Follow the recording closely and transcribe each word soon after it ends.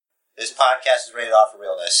This podcast is rated off for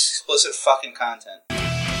realness. Explicit fucking content.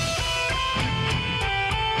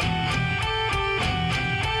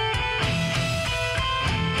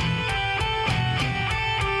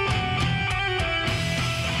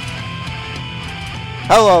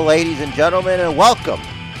 Hello, ladies and gentlemen, and welcome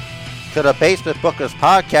to the Basement Bookers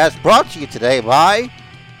podcast, brought to you today by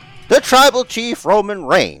the Tribal Chief Roman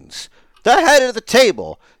Reigns, the head of the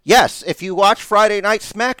table. Yes, if you watch Friday Night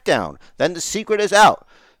Smackdown, then the secret is out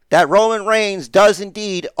that Roman Reigns does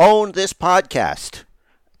indeed own this podcast,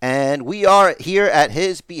 and we are here at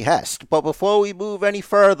his behest. But before we move any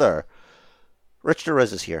further, Rich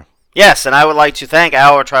DeRiz is here. Yes, and I would like to thank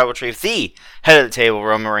our Tribal Chief, the head of the table,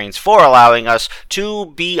 Roman Reigns, for allowing us to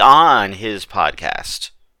be on his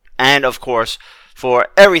podcast. And, of course, for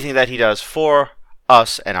everything that he does for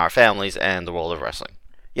us and our families and the world of wrestling.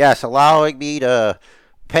 Yes, allowing me to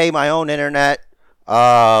pay my own internet,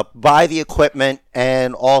 buy the equipment,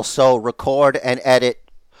 and also record and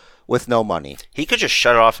edit with no money. He could just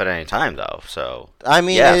shut it off at any time, though. So I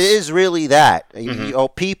mean, yes. It is really that. Mm-hmm. You know,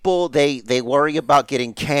 people, they worry about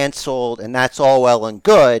getting canceled, and that's all well and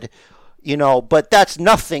good, you know, but that's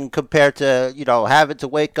nothing compared to, you know, having to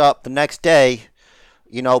wake up the next day,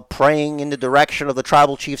 you know, praying in the direction of the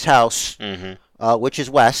Tribal Chief's house, which is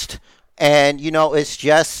west. And, you know, it's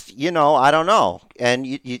just, you know, I don't know. And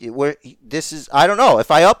I don't know.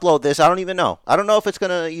 If I upload this, I don't even know. I don't know if it's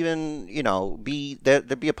going to even, you know,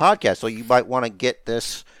 there'd be a podcast. So you might want to get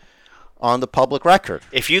this on the public record.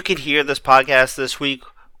 If you could hear this podcast this week,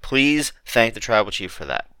 please thank the Tribal Chief for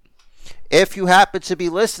that. If you happen to be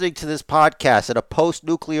listening to this podcast in a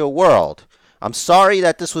post-nuclear world, I'm sorry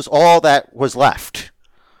that this was all that was left.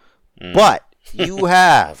 But you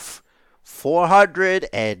have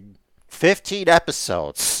 415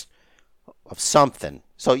 episodes of something.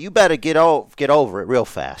 So you better get over it real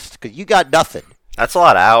fast, because you got nothing. That's a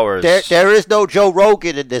lot of hours. There is no Joe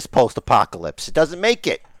Rogan in this post-apocalypse. It doesn't make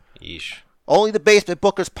it. Yeesh. Only the Basement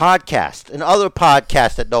Bookers podcast and other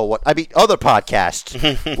podcasts other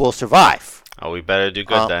podcasts will survive. Oh, we better do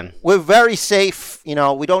good then. We're very safe. You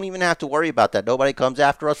know, we don't even have to worry about that. Nobody comes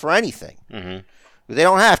after us for anything. They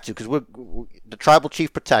don't have to, because the Tribal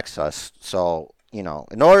Chief protects us. So, you know,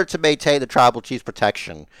 in order to maintain the Tribal Chief's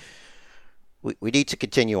protection, we need to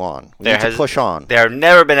continue on. We need to push on. There have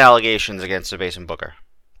never been allegations against the Basement Booker.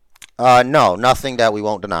 No, nothing that we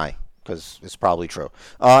won't deny, because it's probably true.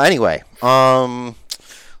 Anyway,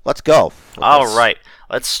 let's go. All right.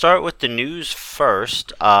 Let's start with the news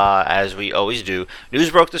first, as we always do.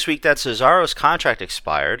 News broke this week that Cesaro's contract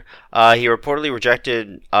expired. He reportedly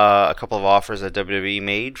rejected a couple of offers that WWE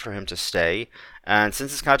made for him to stay. And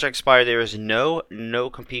since his contract expired, there is no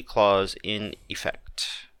compete clause in effect.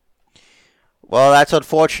 Well, that's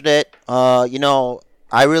unfortunate. You know,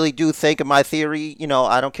 I really do think, in my theory, you know,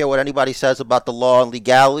 I don't care what anybody says about the law and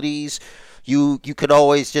legalities. You could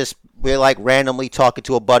always just be like randomly talking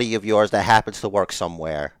to a buddy of yours that happens to work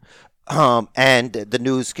somewhere, and the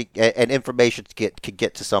news and information could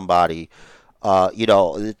get to somebody. You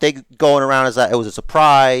know, the thing going around is that it was a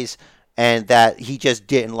surprise, and that he just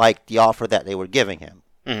didn't like the offer that they were giving him.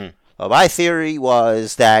 My theory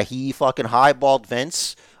was that he fucking highballed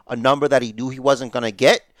Vince a number that he knew he wasn't going to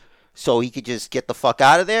get, so he could just get the fuck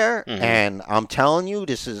out of there. And I'm telling you,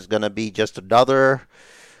 this is going to be just another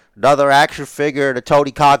action figure in the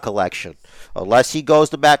Tony Khan collection. Unless he goes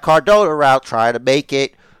the Matt Cardona route, try to make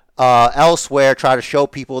it elsewhere, try to show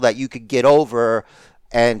people that you could get over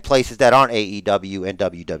and places that aren't AEW and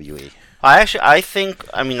WWE. I think,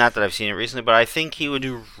 I mean, not that I've seen it recently, but I think he would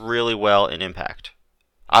do really well in Impact.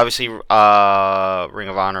 Obviously, Ring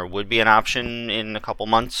of Honor would be an option in a couple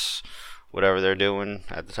months, whatever they're doing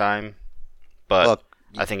at the time. But look,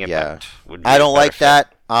 I think Impact would be I don't like fit.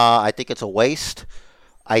 that. I think it's a waste.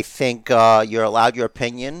 I think you're allowed your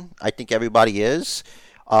opinion. I think everybody is.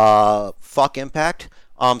 Fuck Impact.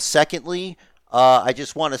 Secondly, I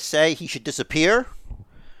just want to say he should disappear.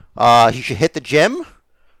 He should hit the gym.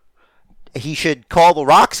 He should call the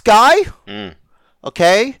Rocks guy.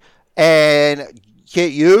 Okay? And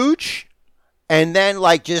get huge. And then,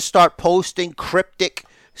 like, just start posting cryptic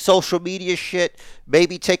social media shit.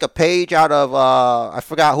 Maybe take a page out of, I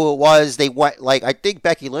forgot who it was. They went, like, I think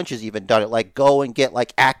Becky Lynch has even done it. Like, go and get,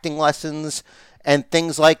 like, acting lessons and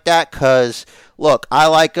things like that. Because, look, I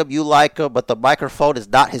like him, you like him, but the microphone is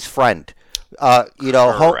not his friend. You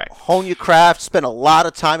know, hone your craft, spend a lot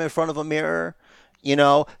of time in front of a mirror. You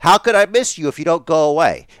know, how could I miss you if you don't go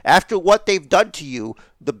away? After what they've done to you,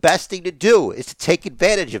 the best thing to do is to take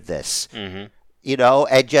advantage of this. You know,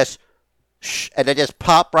 and then just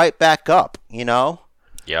pop right back up. You know,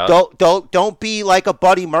 yeah. Don't be like a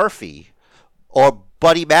Buddy Murphy or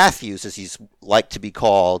Buddy Matthews, as he's like to be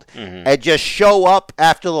called, and just show up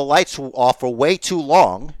after the lights were off for way too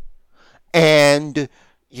long, and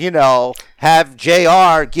have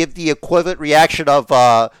JR give the equivalent reaction of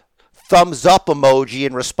thumbs up emoji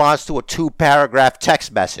in response to a 2-paragraph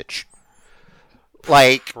text message.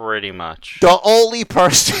 Like, pretty much the only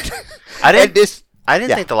person. I didn't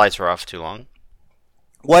think the lights were off too long.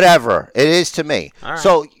 Whatever it is to me. Right.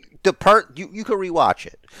 So you can rewatch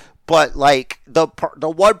it, but like the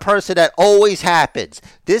one person that always happens.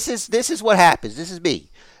 This is what happens. This is me.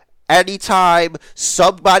 Anytime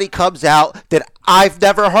somebody comes out that I've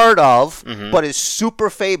never heard of, but is super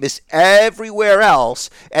famous everywhere else,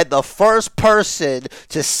 and the first person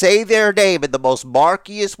to say their name in the most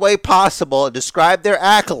markiest way possible and describe their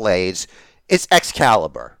accolades is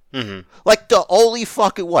Excalibur. Like the only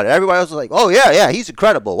fucking one. And everybody else is like, oh yeah, he's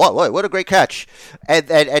incredible. What a great catch.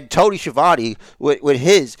 And Tony Schiavone with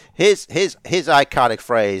his iconic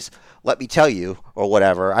phrase, let me tell you, or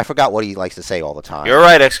whatever. I forgot what he likes to say all the time. You're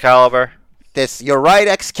right, Excalibur. You're right,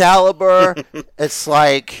 Excalibur. It's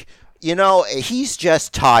like, he's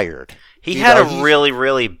just tired. He had a really,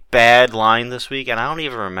 really bad line this week, and I don't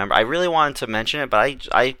even remember. I really wanted to mention it, but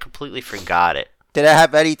I completely forgot it. Did it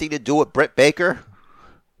have anything to do with Britt Baker?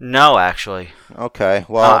 No, actually. Okay,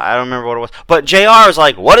 well. I don't remember what it was. But JR is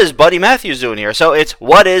like, what is Buddy Matthews doing here? So it's,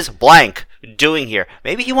 what is blank doing here?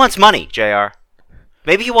 Maybe he wants money, JR.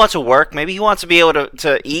 Maybe he wants to work. Maybe he wants to be able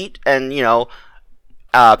to eat and,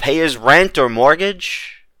 pay his rent or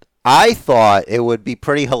mortgage. I thought it would be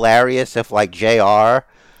pretty hilarious if, like, JR,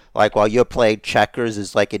 like, while you're playing checkers,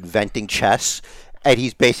 is, like, inventing chess, and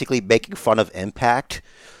he's basically making fun of Impact.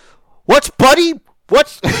 What's the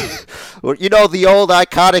old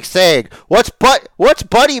iconic saying, what's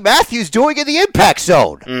Buddy Matthews doing in the Impact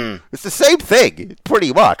Zone? It's the same thing,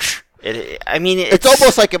 pretty much. It's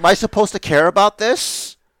almost like, am I supposed to care about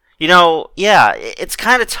this? Yeah, it's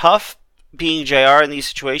kind of tough being JR in these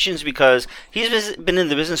situations because he's been in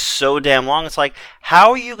the business so damn long. It's like, how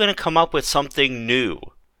are you going to come up with something new?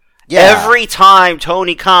 Yeah. Every time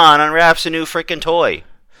Tony Khan unwraps a new freaking toy.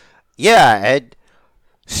 Yeah, and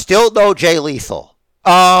still no Jay Lethal.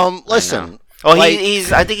 Listen. Well, I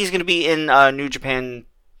think he's going to be in a New Japan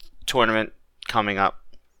tournament coming up.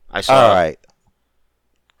 I saw. All right.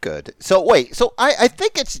 Good. So wait, I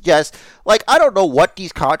think it's just, like, I don't know what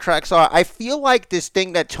these contracts are. I feel like this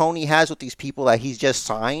thing that Tony has with these people that he just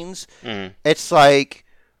signs, it's like,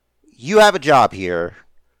 you have a job here,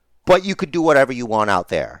 but you could do whatever you want out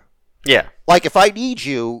there. Yeah. Like, if I need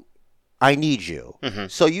you, I need you.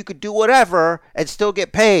 So you could do whatever and still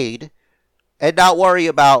get paid and not worry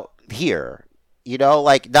about here.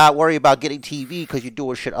 Like, not worry about getting TV because you're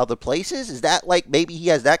doing shit other places? Is that, like, maybe he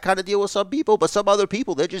has that kind of deal with some people, but some other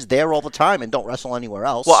people, they're just there all the time and don't wrestle anywhere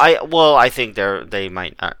else? Well, I think they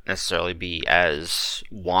might not necessarily be as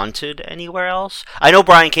wanted anywhere else. I know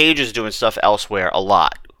Brian Cage is doing stuff elsewhere a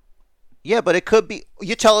lot. Yeah, but it could be...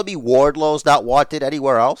 You're telling me Wardlow's not wanted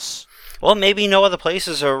anywhere else? Well, maybe no other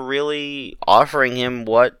places are really offering him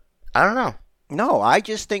what... I don't know. No, I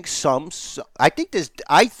just think I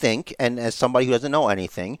think, and as somebody who doesn't know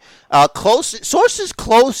anything, sources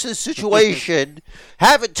closest situation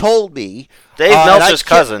haven't told me. Dave Meltzer's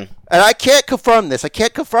cousin. And I can't confirm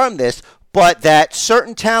this. But that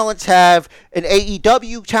certain talents have an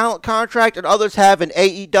AEW talent contract and others have an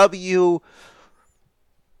AEW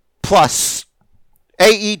plus.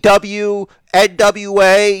 AEW,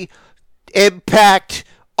 NWA, Impact,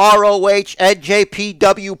 ROH,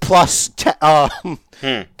 NJPW plus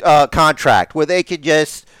contract where they could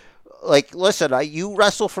just, like, listen, you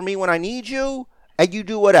wrestle for me when I need you, and you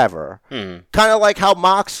do whatever. Kind of like how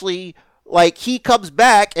Moxley, like, he comes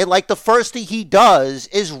back, and, like, the first thing he does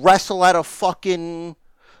is wrestle at a fucking,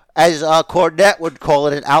 as Cornette would call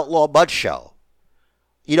it, an outlaw mud show.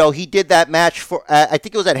 He did that match for, I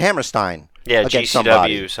think it was at Hammerstein. Yeah,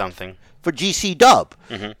 GCW something. For GC Dub,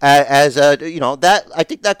 as that, I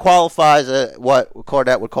think that qualifies what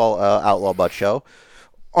Cornette would call outlaw butt show.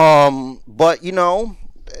 But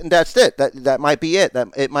that's it. That might be it. That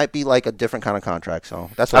it might be like a different kind of contract.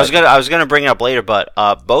 So that's what I was gonna bring it up later, but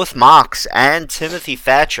both Mox and Timothy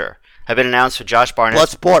Thatcher have been announced for Josh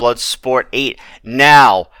Barnett's Bloodsport 8.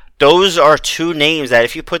 Now, those are two names that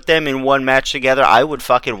if you put them in one match together, I would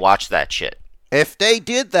fucking watch that shit. If they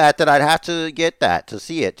did that, then I'd have to get that to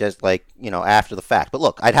see it, just like, after the fact. But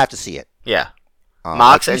look, I'd have to see it. Yeah.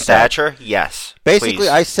 Mox and Thatcher, yes. Basically, please.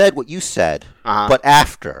 I said what you said, but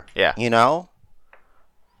after. Yeah.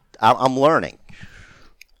 I'm learning.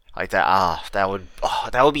 Like that. That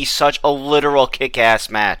would be such a literal kick-ass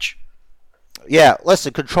match. Yeah,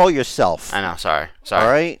 listen, control yourself. I know. Sorry. All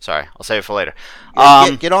right? Sorry. I'll save it for later.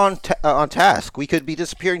 Get on task. We could be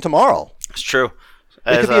disappearing tomorrow. It's true.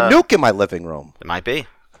 There could be a nuke in my living room. It might be.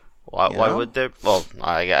 Why would there? Well,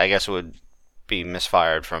 I guess it would be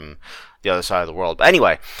misfired from the other side of the world. But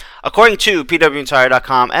anyway, according to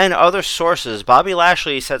PWInsider.com and other sources, Bobby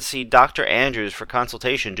Lashley is set to see Dr. Andrews for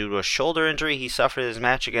consultation due to a shoulder injury he suffered in his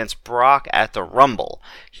match against Brock at the Rumble.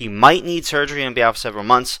 He might need surgery and be out for several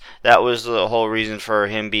months. That was the whole reason for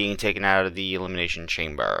him being taken out of the Elimination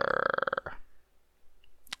Chamber.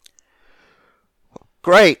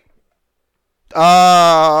 Great.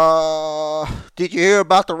 Did you hear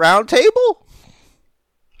about the round table?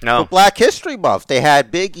 No. For Black History Month, they had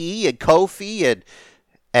Big E and Kofi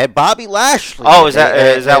and Bobby Lashley. Oh, is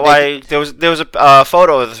that why there was a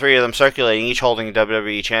photo of the three of them circulating, each holding a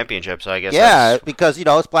WWE championship? So I guess because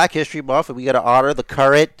it's Black History Month, and we got to honor the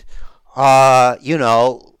current, era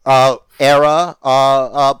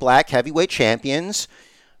Black heavyweight champions,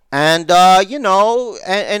 and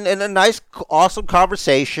and a nice, awesome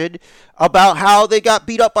conversation about how they got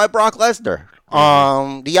beat up by Brock Lesnar,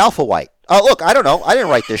 the Alpha White. Look, I don't know. I didn't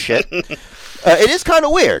write this shit. It is kind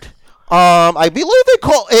of weird. I believe they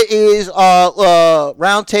call it is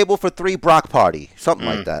round table for 3 Brock party, something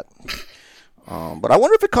like that. But I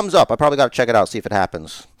wonder if it comes up. I probably got to check it out, see if it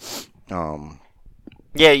happens. But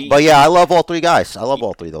yeah, I love all 3 guys. I love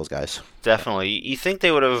all 3 of those guys. Definitely. You think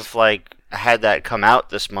they would have had that come out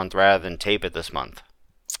this month rather than tape it this month?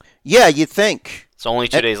 Yeah, you'd think. It's only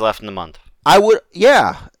 2 days left in the month. I would,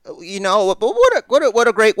 yeah. But what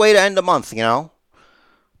a great way to end the month, Yeah.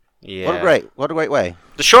 What a great way.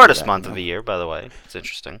 The shortest month of the year, by the way. It's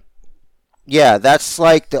interesting. Yeah, that's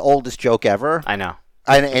like the oldest joke ever. I know.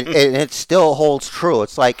 And it still holds true.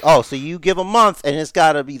 It's like, so you give a month, and it's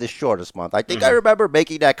got to be the shortest month. I think I remember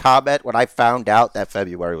making that comment when I found out that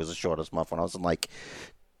February was the shortest month when I was in,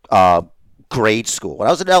 grade school. When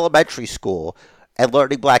I was in elementary school and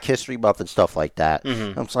learning Black History Month and stuff like that.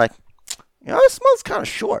 I was like, this month's kind of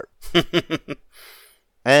short. and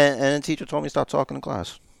the teacher told me to stop talking in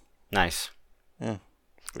class. Nice. Yeah.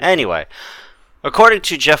 Anyway, according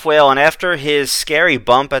to Jeff Whalen, after his scary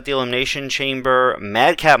bump at the Elimination Chamber,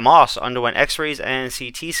 Madcap Moss underwent x-rays and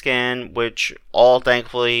CT scan, which all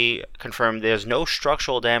thankfully confirmed there's no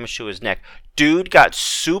structural damage to his neck. Dude got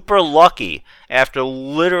super lucky after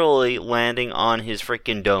literally landing on his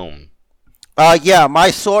freaking dome. Yeah, my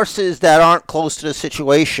sources that aren't close to the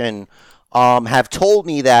situation have told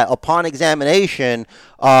me that upon examination,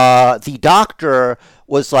 the doctor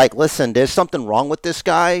was like, listen, there's something wrong with this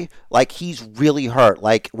guy. He's really hurt.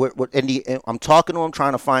 I'm talking to him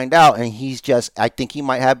trying to find out, and I think he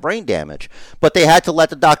might have brain damage. But they had to let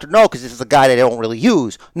the doctor know because this is a guy that they don't really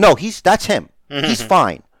use. No, that's him. He's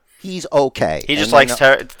fine. He's okay. He just likes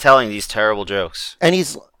telling these terrible jokes. And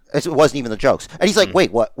it wasn't even the jokes. And he's like,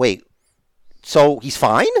 wait. So he's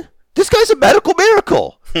fine? This guy's a medical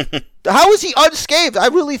miracle. How is he unscathed? I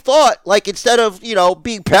really thought, instead of,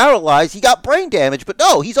 being paralyzed, he got brain damage. But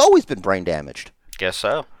no, he's always been brain damaged. Guess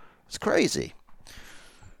so. It's crazy.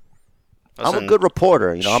 Listen, I'm a good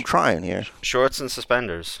reporter. I'm trying here. Shorts and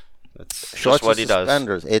suspenders. That's shorts just what and he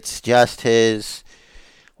suspenders. does. It's just his...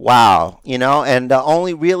 Wow. And the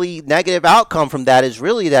only really negative outcome from that is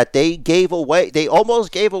really that they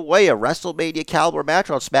almost gave away a WrestleMania caliber match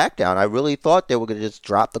on SmackDown. I really thought they were going to just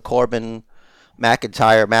drop the Corbin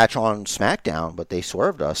McIntyre match on SmackDown, but they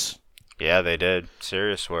swerved us. Yeah, they did.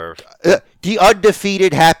 Serious swerve. The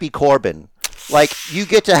undefeated Happy Corbin. You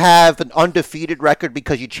get to have an undefeated record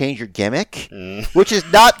because you change your gimmick, which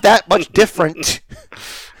is not that much different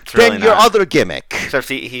than your other gimmick. Except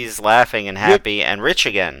he's laughing and happy and rich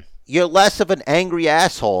again. You're less of an angry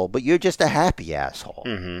asshole, but you're just a happy asshole.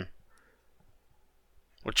 Mm-hmm.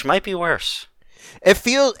 Which might be worse. It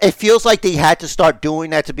feels like they had to start doing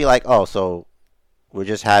that to be like, so we're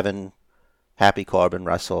just having Happy Corbin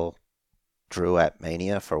wrestle Drew at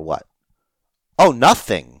Mania for what? Oh,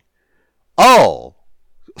 nothing. Oh.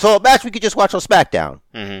 So a match we could just watch on SmackDown.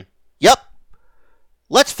 Mm-hmm. Yep.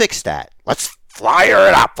 Let's fix that. Let's flyer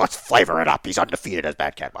it up. Let's flavor it up. He's undefeated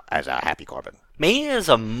as Happy Corbin. Mania is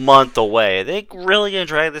a month away. Are they really going to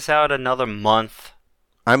drag this out another month?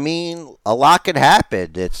 I mean, a lot could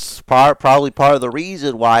happen. It's probably part of the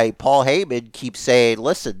reason why Paul Heyman keeps saying,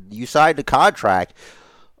 listen, you signed a contract,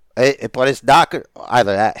 but it's not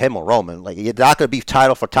either him or Roman. You're not going to be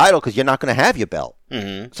title for title because you're not going to have your belt.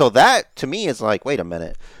 Mm-hmm. So that, to me, is wait a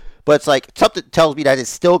minute. But it's something tells me that it's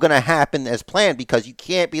still going to happen as planned because you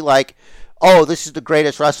can't be this is the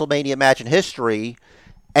greatest WrestleMania match in history,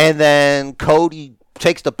 and then Cody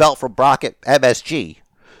takes the belt from Brock at MSG.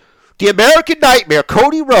 The American Nightmare,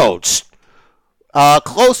 Cody Rhodes,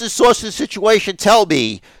 Closest source to the situation tell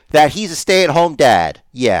me that he's a stay-at-home dad.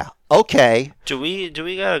 Yeah. Okay. Do we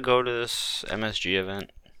gotta go to this MSG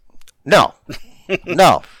event? No.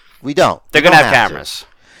 No, we don't. They're gonna have cameras.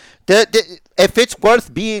 If it's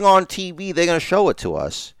worth being on TV, they're gonna show it to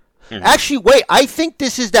us. Mm-hmm. Actually, wait. I think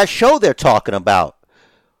this is that show they're talking about.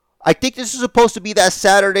 I think this is supposed to be that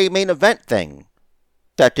Saturday main event thing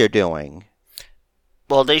that they're doing.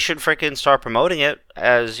 Well, they should freaking start promoting it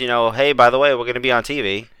as, hey, by the way, we're going to be on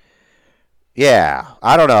TV. Yeah,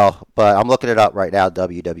 I don't know, but I'm looking it up right now,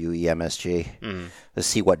 WWE MSG, to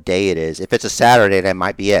see what day it is. If it's a Saturday, that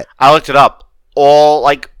might be it. I looked it up.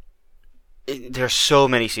 There's so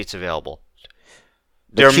many seats available.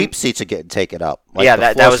 The cheap seats are getting taken up.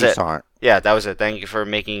 That was it. Aren't. Yeah, that was it. Thank you for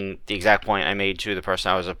making the exact point I made to the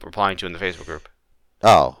person I was replying to in the Facebook group.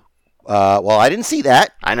 Oh. Well, I didn't see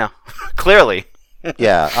that. I know. Clearly.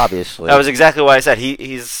 Yeah, obviously. That was exactly what I said.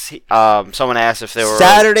 Someone asked if there were...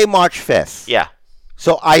 Saturday, March 5th. Yeah.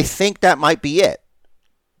 So I think that might be it.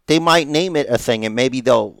 They might name it a thing, and maybe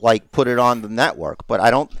they'll, put it on the network. But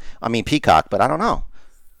Peacock, but I don't know.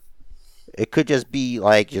 It could just be,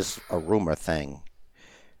 just a rumor thing.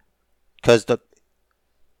 Because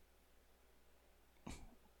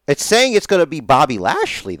it's saying it's going to be Bobby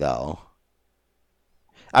Lashley, though.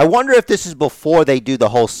 I wonder if this is before they do the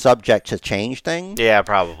whole subject to change thing. Yeah,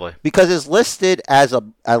 probably. Because it's listed as a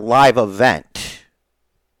live event.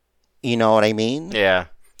 You know what I mean? Yeah.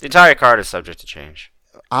 The entire card is subject to change.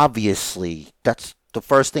 Obviously. That's the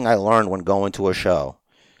first thing I learned when going to a show.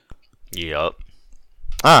 Yup.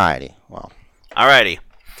 Alrighty. Well. Alrighty.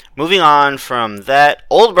 Moving on from that,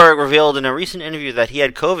 Oldberg revealed in a recent interview that he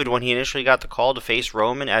had COVID when he initially got the call to face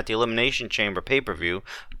Roman at the Elimination Chamber pay-per-view,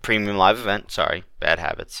 premium live event. Sorry, bad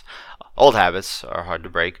habits. Old habits are hard to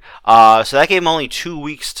break. So that gave him only 2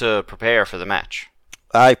 weeks to prepare for the match.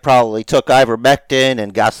 I probably took ivermectin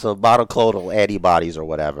and got some monoclonal antibodies or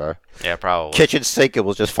whatever. Yeah, probably. Kitchen sink, it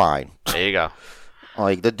was just fine. There you go.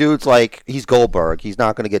 The dude's he's Goldberg. He's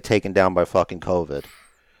not going to get taken down by fucking COVID.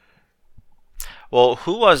 Well,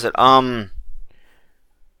 who was it? Mojo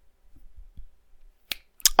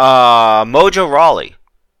Rawley.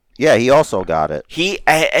 Yeah, he also got it. He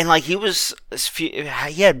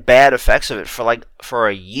had bad effects of it for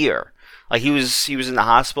a year. He was in the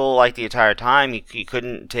hospital the entire time. He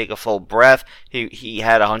couldn't take a full breath. He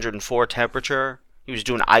had 104 temperature. He was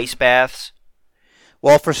doing ice baths.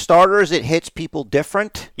 Well, for starters, it hits people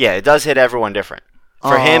different. Yeah, it does hit everyone different.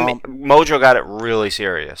 For him, Mojo got it really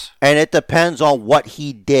serious. And it depends on what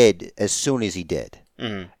he did as soon as he did.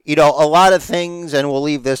 Mm-hmm. A lot of things, and we'll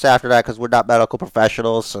leave this after that because we're not medical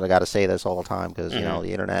professionals, so I got to say this all the time because,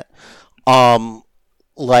 the internet.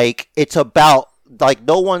 It's about,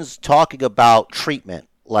 no one's talking about treatment,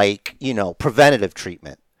 preventative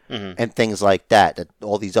treatment and things like that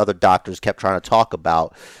all these other doctors kept trying to talk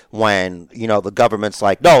about when, the government's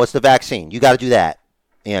like, no, it's the vaccine. You got to do that,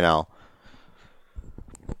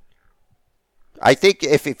 I think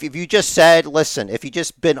if you just said, listen, if you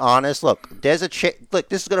just been honest, look, there's look,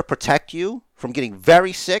 this is going to protect you from getting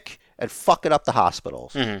very sick and fucking up the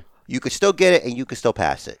hospitals. Mm-hmm. You could still get it and you could still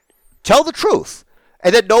pass it. Tell the truth.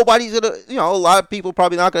 And then nobody's going to, a lot of people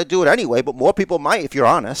probably not going to do it anyway, but more people might if you're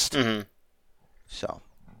honest. Mm-hmm. So,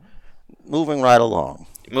 moving right along.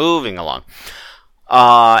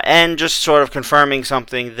 And just sort of confirming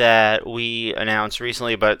something that we announced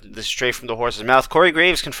recently, but this is straight from the horse's mouth. Corey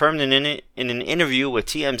Graves confirmed in an interview with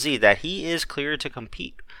TMZ that he is cleared to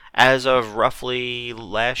compete as of roughly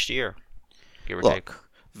last year, give or take.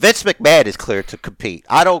 Vince McMahon is cleared to compete.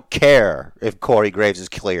 I don't care if Corey Graves is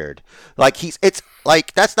cleared.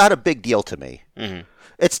 That's not a big deal to me. Mm-hmm.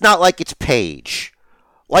 It's not like it's Paige.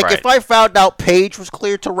 Right. If I found out Paige was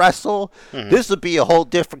cleared to wrestle, this would be a whole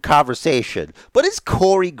different conversation. But it's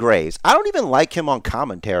Corey Graves. I don't even like him on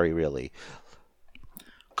commentary, really.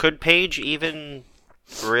 Could Paige even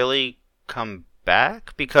really come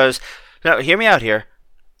back? Because, now, hear me out here.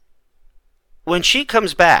 When she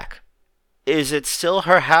comes back, is it still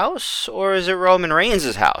her house, or is it Roman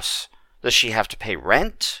Reigns' house? Does she have to pay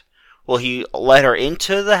rent? Will he let her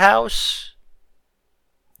into the house?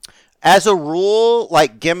 As a rule,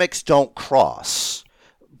 gimmicks don't cross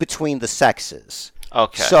between the sexes.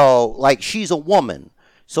 Okay. So, she's a woman,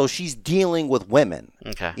 so she's dealing with women.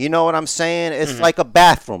 Okay. You know what I'm saying? It's like a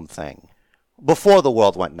bathroom thing before the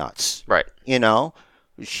world went nuts. Right.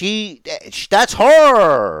 That's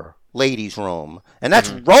her ladies' room, and that's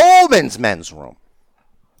Roman's men's room.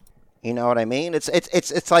 You know what I mean?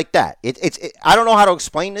 It's like that. I don't know how to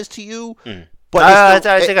explain this to you, but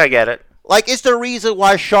I think I get it. It's the reason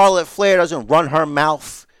why Charlotte Flair doesn't run her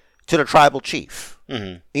mouth to the tribal chief.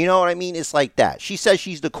 Mm-hmm. You know what I mean? It's like that. She says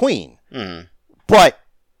she's the queen. Mm-hmm. But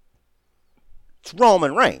it's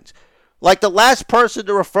Roman Reigns. Like the last person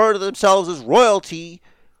to refer to themselves as royalty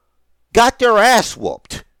got their ass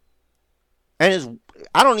whooped. And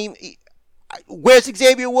where's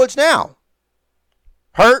Xavier Woods now?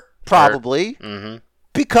 Hurt? Probably. Mm-hmm.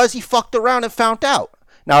 Because he fucked around and found out.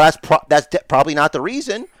 Now that's probably not the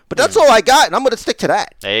reason, but that's all I got, and I'm going to stick to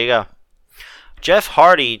that. There you go. Jeff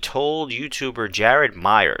Hardy told YouTuber Jared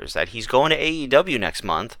Myers that he's going to AEW next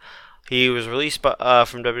month. He was released from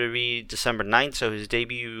WWE December 9th, so his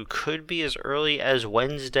debut could be as early as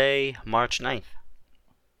Wednesday, March 9th.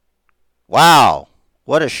 Wow.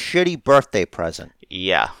 What a shitty birthday present.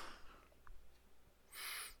 Yeah.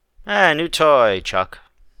 New toy, Chuck.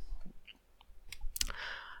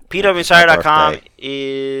 PWInsider.com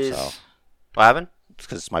is... So. What happened? It's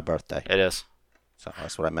because it's my birthday. It is. So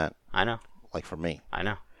that's what I meant. I know. Like for me. I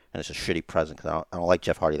know. And it's a shitty present because I don't like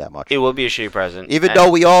Jeff Hardy that much. It will be a shitty present. Even though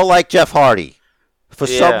we all like Jeff Hardy. For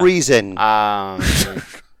some reason. But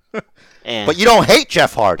you don't hate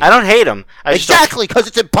Jeff Hardy. I don't hate him. Exactly, because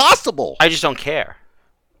it's impossible. I just don't care.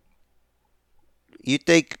 You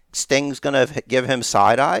think Sting's going to give him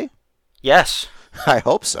side-eye? Yes. I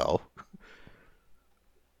hope so.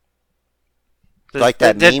 Like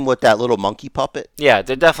that meme with that little monkey puppet? Yeah,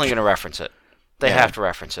 they're definitely going to reference it. They have to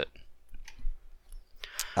reference it.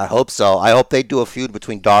 I hope so. I hope they do a feud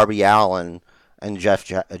between Darby Allin and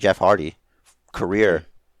Jeff Hardy. Career.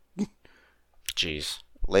 Jeez.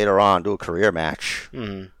 Later on, do a career match.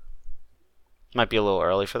 Might be a little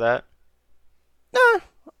early for that. Nah,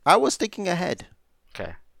 I was thinking ahead.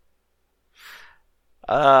 Okay.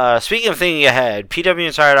 Speaking of thinking ahead,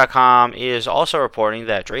 PWInsider.com is also reporting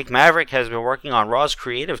that Drake Maverick has been working on Raw's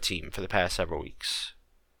creative team for the past several weeks.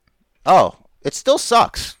 Oh, it still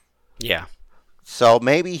sucks. Yeah. So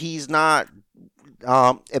maybe he's not.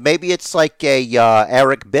 Maybe it's like a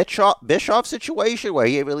Eric Bischoff situation where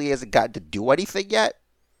he really hasn't gotten to do anything yet.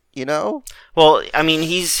 You know? Well, I mean,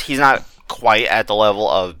 he's not quite at the level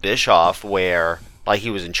of Bischoff where like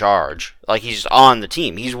he was in charge. Like he's on the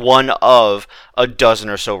team. He's one of a dozen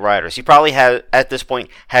or so writers. He probably has at this point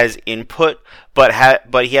has input, but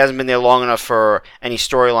he hasn't been there long enough for any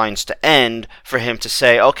storylines to end for him to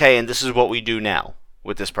say, okay, and this is what we do now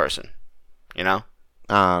with this person. You know?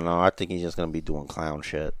 I don't know. I think he's just gonna be doing clown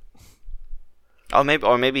shit. Oh,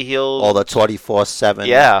 maybe he'll all the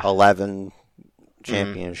 24/7, 11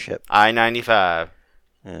 championship. I-95.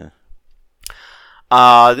 Yeah.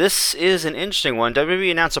 This is an interesting one.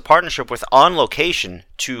 WWE announced a partnership with On Location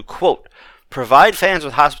to, quote, provide fans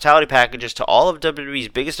with hospitality packages to all of WWE's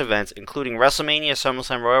biggest events, including WrestleMania,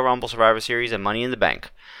 SummerSlam, Royal Rumble, Survivor Series, and Money in the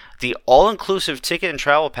Bank. The all-inclusive ticket and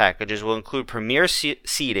travel packages will include premier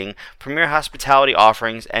seating, premier hospitality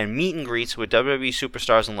offerings, and meet and greets with WWE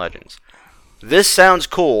superstars and legends. This sounds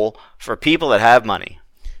cool for people that have money.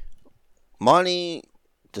 Money,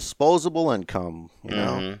 disposable income, you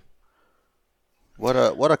know? What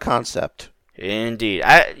a concept. Indeed.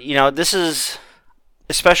 This is,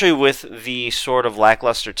 especially with the sort of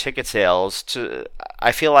lackluster ticket sales,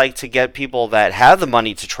 I feel like to get people that have the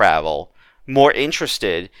money to travel more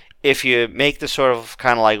interested, if you make this sort of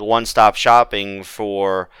kind of like one-stop shopping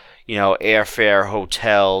for, airfare,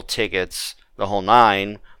 hotel, tickets, the whole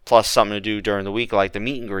nine, plus something to do during the week like the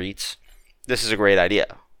meet and greets, this is a great idea.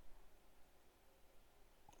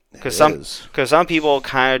 Because some people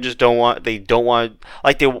kind of just they'll want to go on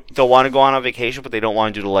a vacation, but they don't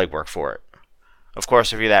want to do the legwork for it. Of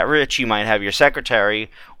course, if you're that rich, you might have your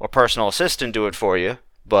secretary or personal assistant do it for you,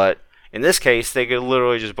 but in this case, they could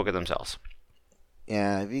literally just book it themselves.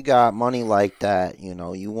 Yeah, if you got money like that, you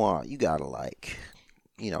gotta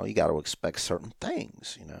expect certain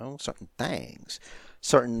things,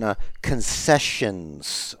 certain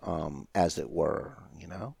concessions, as it were,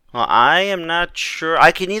 Well, I am not sure.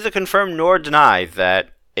 I can neither confirm nor deny that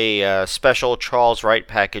a special Charles Wright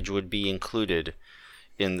package would be included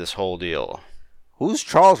in this whole deal. Who's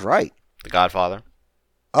Charles Wright? The Godfather.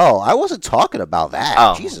 Oh, I wasn't talking about that.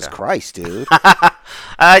 Oh, Jesus okay. Christ, dude.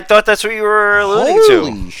 I thought that's what you were alluding to.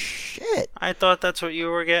 Holy shit. I thought that's what you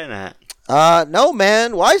were getting at. No,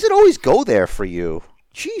 man. Why does it always go there for you?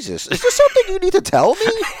 Jesus. Is this something you need to tell me?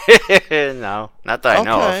 No, not that I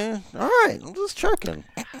know of. Okay. All right. I'm just checking.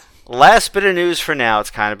 Last bit of news for now.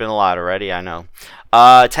 It's kind of been a lot already, I know.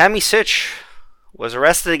 Tammy Sitch was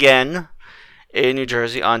arrested again in New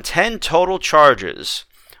Jersey on 10 total charges,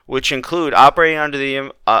 which include operating under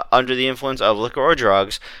the influence of liquor or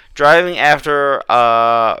drugs, driving with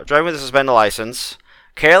a suspended license,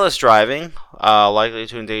 careless driving, likely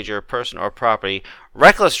to endanger a person or property,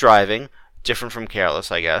 reckless driving, different from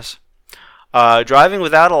careless, I guess, Driving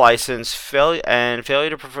without a license, failure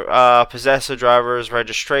to possess a driver's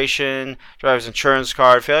registration, driver's insurance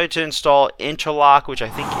card, failure to install interlock, which I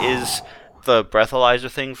think is the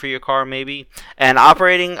breathalyzer thing for your car, maybe, and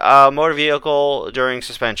operating a motor vehicle during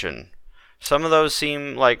suspension. Some of those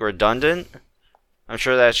seem like redundant. I'm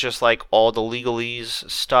sure that's just like all the legalese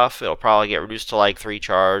stuff. It'll probably get reduced to like 3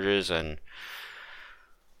 charges and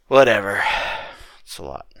whatever. It's a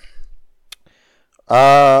lot.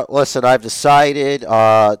 Listen, I've decided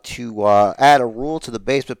to add a rule to the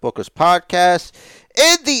Basement Bookers podcast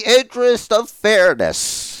in the interest of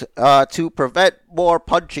fairness. To prevent more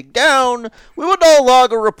punching down, we will no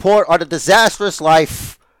longer report on the disastrous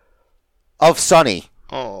life of Sunny.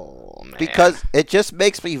 Oh, man. Because it just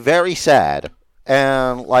makes me very sad.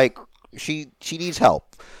 And, like, she needs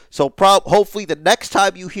help. So hopefully the next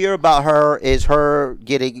time you hear about her is her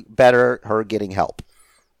getting better, her getting help.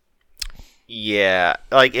 Yeah,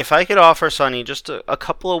 like if I could offer Sunny just a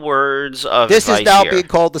couple of words of this advice is now here. being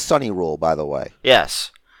called the Sunny Rule, by the way.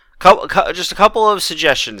 Yes, just a couple of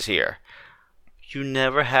suggestions here. You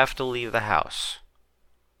never have to leave the house.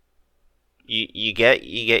 You get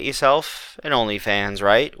yourself an OnlyFans,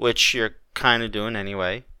 right? Which you're kind of doing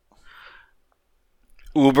anyway.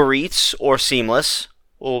 Uber Eats or Seamless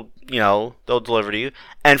will, they'll deliver to you.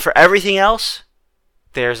 And for everything else,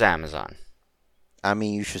 there's Amazon. I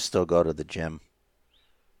mean, you should still go to the gym.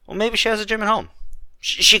 Well, maybe she has a gym at home.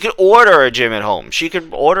 She could order a gym at home. She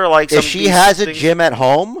could order some. If she has a gym at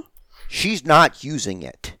home, she's not using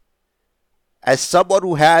it. As someone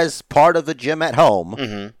who has part of a gym at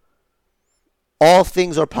home, all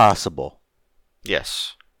things are possible.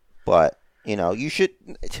 Yes. But, you should...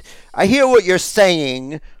 I hear what you're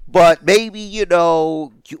saying, but maybe,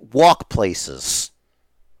 walk places.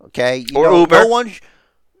 Okay? Or Uber. No one...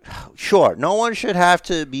 Sure, no one should have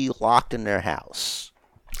to be locked in their house.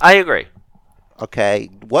 I agree. Okay,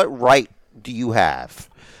 what right do you have?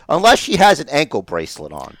 Unless she has an ankle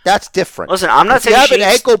bracelet on. That's different. Listen, I'm not saying if you have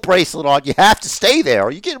an ankle bracelet on, you have to stay there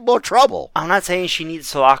or you get in more trouble. I'm not saying she needs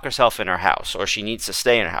to lock herself in her house or she needs to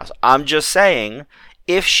stay in her house. I'm just saying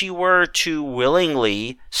if she were to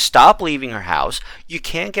willingly stop leaving her house, you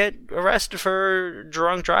can't get arrested for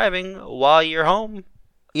drunk driving while you're home.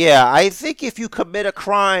 Yeah, I think if you commit a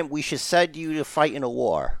crime, we should send you to fight in a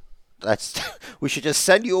war. We should just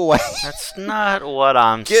send you away. That's not what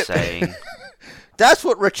I'm saying. That's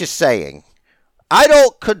what Rich is saying. I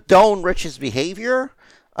don't condone Rich's behavior.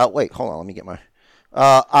 Wait, hold on. Let me get my...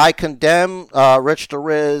 I condemn Rich the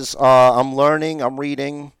Riz. I'm learning. I'm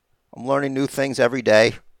reading. I'm learning new things every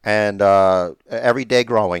day. And every day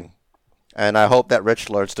growing. And I hope that Rich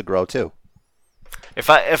learns to grow too. If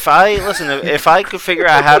I could figure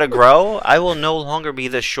out how to grow, I will no longer be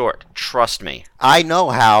this short. Trust me. I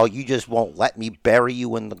know how. You just won't let me bury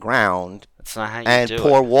you in the ground. That's not how you and do it.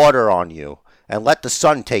 Pour water on you and let the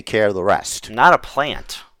sun take care of the rest. Not a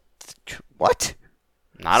plant. What?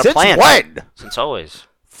 Not a plant. Since when? Since always.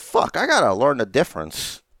 Fuck, I gotta learn the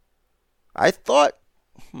difference. I thought...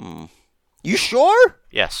 You sure?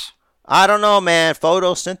 Yes. I don't know, man.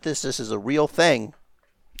 Photosynthesis is a real thing.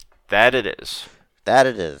 That it is. That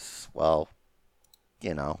it is. Well,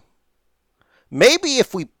 maybe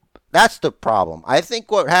if we... That's the problem. I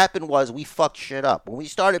think what happened was we fucked shit up. When we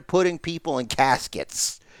started putting people in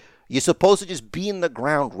caskets, you're supposed to just be in the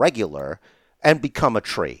ground regular and become a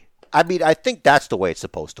tree. I mean, I think that's the way it's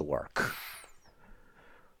supposed to work.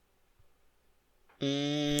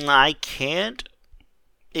 I can't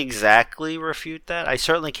exactly refute that. I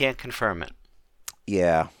certainly can't confirm it.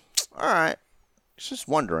 Yeah. All right. Just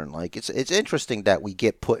wondering, it's interesting that we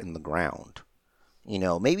get put in the ground.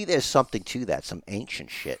 Maybe there's something to that, some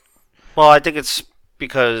ancient shit. Well, I think it's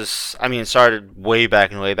because, it started way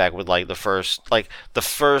back with, the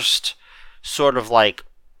first sort of,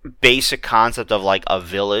 basic concept of, a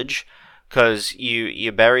village, because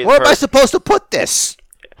you bury the Where am I supposed to put this?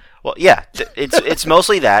 Well, yeah, it's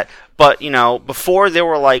mostly that, but, before there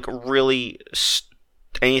were, really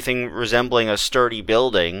anything resembling a sturdy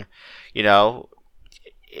building,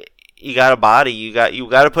 you got a body. You got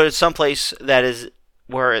to put it someplace that is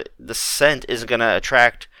where the scent isn't gonna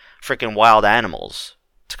attract freaking wild animals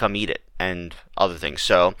to come eat it and other things.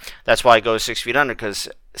 So that's why it goes 6 feet under, because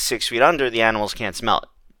 6 feet under the animals can't smell it.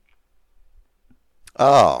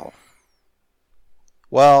 Oh.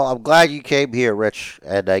 Well, I'm glad you came here, Rich,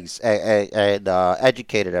 and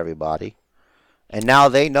educated everybody. And now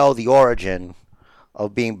they know the origin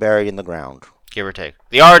of being buried in the ground. Give or take.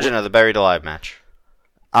 The origin of the buried alive match.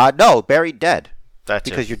 No, buried dead. That's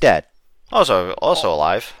because you're dead. Also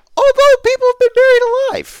alive. Although people have been buried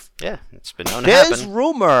alive. Yeah, it's been known to happen. There's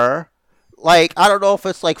rumor, like, I don't know if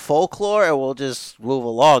it's like folklore, and we'll just move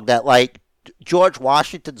along, that like George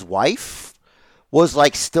Washington's wife was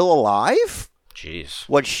like still alive. Jeez.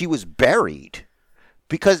 When she was buried.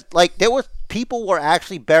 Because like people were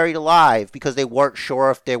actually buried alive because they weren't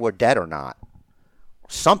sure if they were dead or not.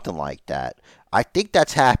 Something like that. I think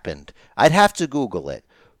that's happened. I'd have to Google it.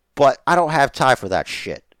 But I don't have time for that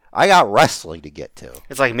shit. I got wrestling to get to.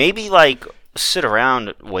 It's like maybe like sit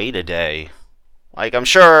around, wait a day. Like I'm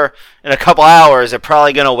sure in a couple hours they're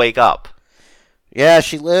probably gonna wake up. Yeah,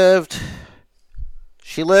 she lived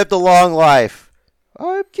a long life.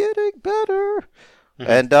 I'm getting better.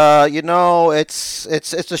 And you know, it's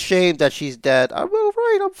a shame that she's dead. I'm all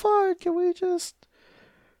right. I'm fine. Can we just?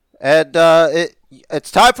 And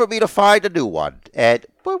it's time for me to find a new one.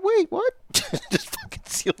 But wait, what? Just fucking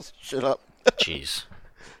seals shit up. Jeez,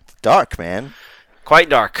 it's dark, man. Quite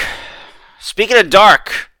dark. Speaking of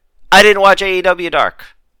dark, I didn't watch AEW Dark.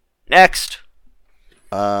 Next.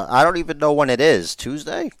 I don't even know when it is.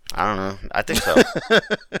 Tuesday? I don't know. I think so.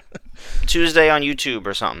 Tuesday on YouTube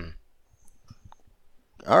or something.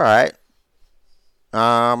 All right.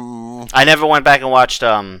 I never went back and watched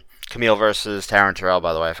Camille versus Taryn Terrell,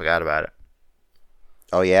 by the way. I forgot about it.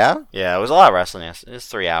 Oh, yeah? Yeah, it was a lot of wrestling. It was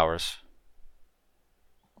 3 hours.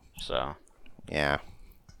 So. Yeah.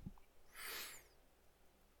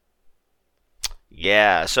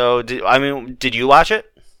 Yeah, so, did you watch it?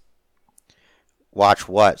 Watch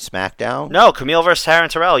what? Smackdown? No, Camille versus Taryn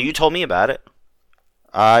Terrell. You told me about it.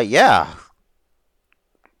 Yeah.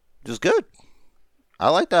 It was good. I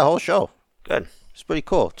like that whole show. Good. It's pretty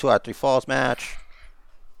cool. 2 out of 3 falls match.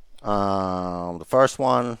 The first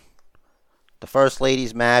one, the first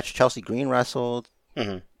ladies match, Chelsea Green wrestled.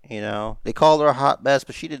 Mm-hmm. You know, they called her a hot mess,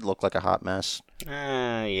 but she didn't look like a hot mess.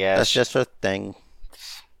 Yeah. That's just her thing.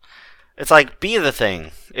 It's like, be the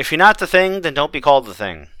thing. If you're not the thing, then don't be called the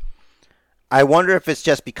thing. I wonder if it's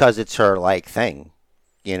just because it's her, like, thing.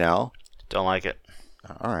 You know? Don't like it.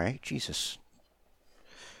 All right. Jesus.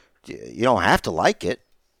 You don't have to like it.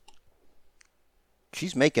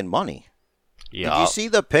 She's making money. Yeah. Did you see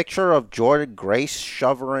the picture of Jordan Grace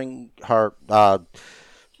shoving her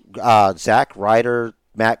Zack Ryder,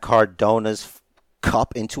 Matt Cardona's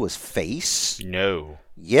cup into his face? No.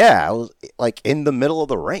 Yeah, it was like in the middle of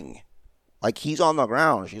the ring. Like he's on the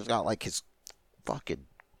ground. She's got like his fucking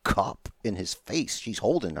cup in his face. She's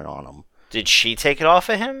holding it on him. Did she take it off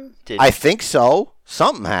of him? I think so.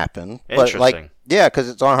 Something happened. Interesting. But like, yeah, because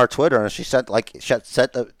it's on her Twitter, and she sent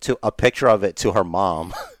a picture of it to her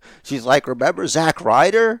mom. She's like, "Remember Zack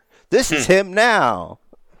Ryder? This is him now."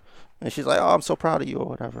 And she's like, "Oh, I'm so proud of you," or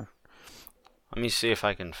whatever. Let me see if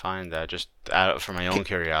I can find that, just out for my own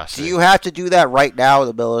curiosity. Do you have to do that right now in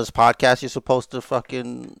the middle of this podcast? You're supposed to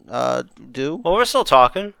fucking do? Well, we're still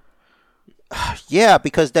talking. Yeah,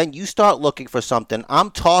 because then you start looking for something.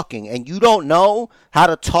 I'm talking, and you don't know how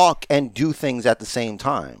to talk and do things at the same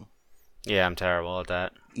time. Yeah, I'm terrible at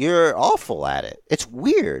that. You're awful at it. It's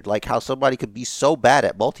weird, like how somebody could be so bad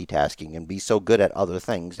at multitasking and be so good at other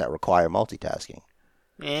things that require multitasking.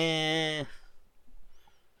 I'm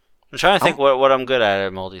trying to think what I'm good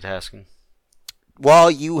at multitasking.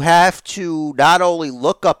 Well, you have to not only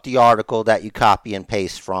look up the article that you copy and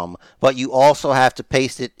paste from, but you also have to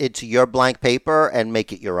paste it into your blank paper and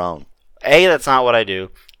make it your own. A, that's not what I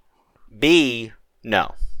do. B,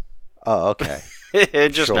 no. Oh, okay.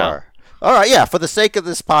 Just sure. no. All right, yeah, for the sake of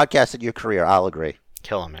this podcast and your career, I'll agree.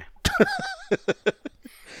 Killing me.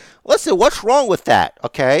 Listen, what's wrong with that,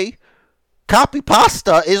 okay? Copy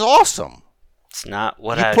pasta is awesome. It's not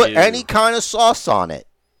what I do. You put any kind of sauce on it.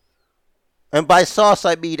 And by sauce,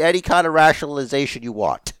 I mean any kind of rationalization you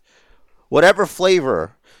want. Whatever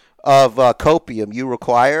flavor of copium you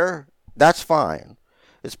require, that's fine.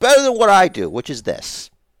 It's better than what I do, which is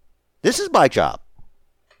this. This is my job.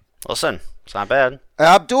 Listen, it's not bad. And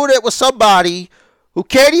I'm doing it with somebody who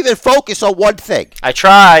can't even focus on one thing. I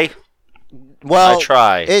try. Well, I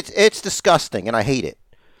try. It's disgusting, and I hate it.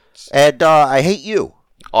 And I hate you.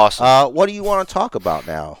 Awesome. What do you want to talk about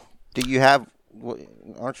now? Do you have...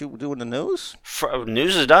 Aren't you doing the news?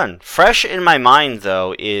 News is done. Fresh in my mind,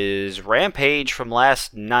 though, is Rampage from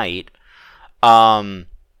last night. There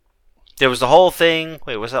was the whole thing...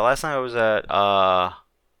 Wait, was that last night or was that...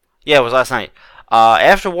 Yeah, it was last night.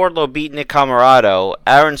 After Wardlow beat Nick Comoroto,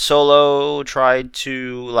 Aaron Solo tried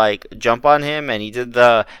to, like, jump on him, and he did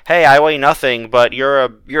the, "Hey, I weigh nothing, but you're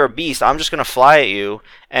a beast. I'm just going to fly at you,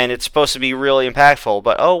 and it's supposed to be really impactful.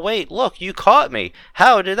 But, oh, wait, look, you caught me.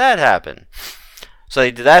 How did that happen?" So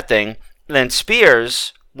they did that thing. And then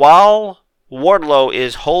Spears, while Wardlow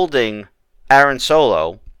is holding Aaron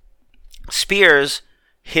Solo, Spears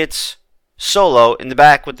hits Solo in the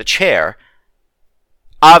back with the chair.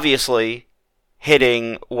 obviously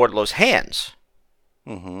hitting Wardlow's hands.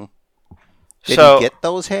 Mm-hmm. Did he get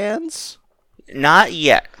those hands? Not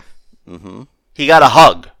yet. Mm-hmm. He got a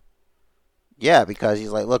hug. Yeah, because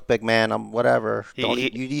he's like, look, big man, I'm whatever. You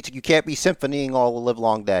can't be symphonying all the live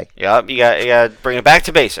long day. Yep, you got to bring it back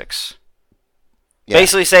to basics. Yeah.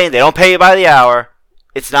 Basically saying they don't pay you by the hour.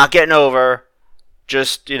 It's not getting over.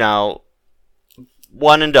 Just,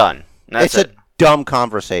 one and done. And that's it's a dumb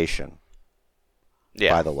conversation.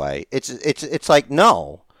 Yeah. By the way, it's like,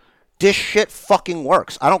 no, this shit fucking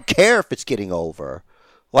works. I don't care if it's getting over.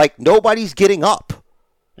 Like, nobody's getting up.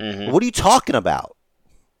 Mm-hmm. What are you talking about?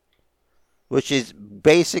 Which is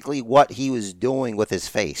basically what he was doing with his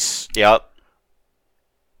face. Yep.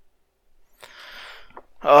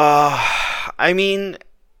 I mean,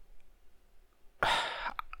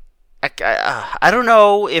 I don't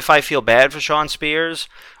know if I feel bad for Shawn Spears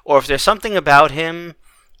or if there's something about him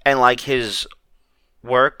and like his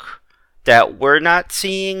work that we're not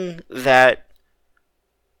seeing that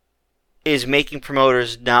is making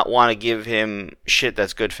promoters not want to give him shit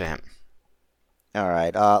that's good for him. All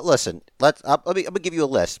right. Listen. I'm gonna give you a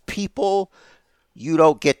list. People you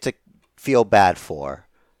don't get to feel bad for.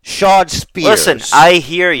 Shawn Spears. Listen, I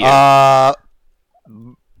hear you. I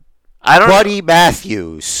don't. Buddy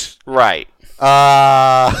Matthews. Right.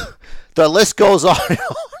 The list goes on.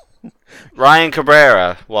 Ryan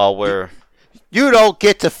Cabrera. While we're. You don't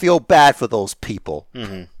get to feel bad for those people.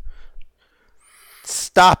 Mm-hmm.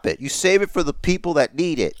 Stop it. You save it for the people that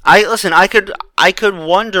need it. I could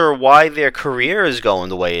wonder why their career is going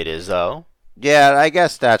the way it is, though. Yeah, I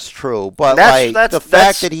guess that's true. But the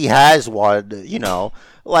fact that he has one,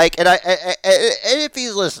 like, and if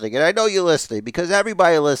he's listening, and I know you're listening, because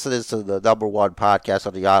everybody listens to the number one podcast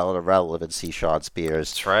on the island of relevancy, Shawn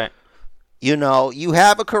Spears. That's right. You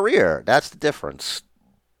have a career. That's the difference.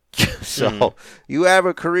 So you have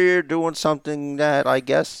a career doing something that I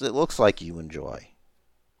guess it looks like you enjoy.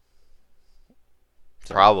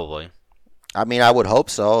 So, probably. I mean, I would hope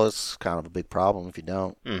so. It's kind of a big problem if you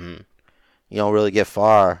don't. Mm-hmm. You don't really get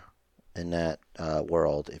far in that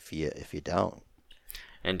world if you don't.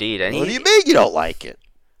 Indeed. And what do you mean you don't like it?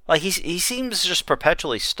 Like he seems just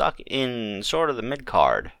perpetually stuck in sort of the mid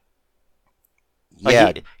card. Like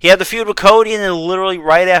yeah. He had the feud with Cody, and then literally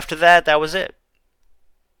right after that was it.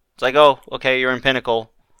 It's like, oh, okay, you're in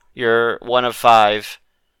Pinnacle. You're one of 5.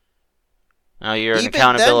 Now you're an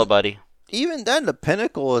accountability buddy. Even then, the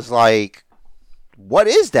Pinnacle is like, what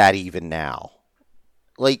is that even now?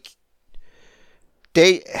 Like,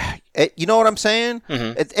 you know what I'm saying?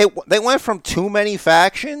 Mm-hmm. They went from too many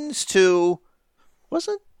factions to,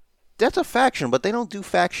 that's a faction, but they don't do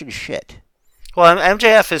faction shit. Well,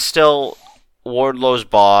 MJF is still Wardlow's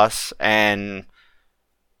boss, and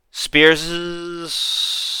Spears is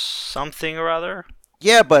something or other.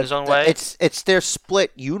 Yeah, but his own way. It's their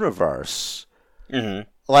split universe. Mm-hmm.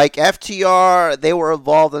 Like FTR, they were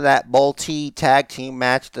involved in that multi-tag team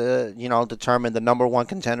match to, determine the number one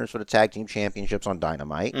contenders for the tag team championships on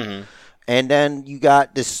Dynamite. Mm-hmm. And then you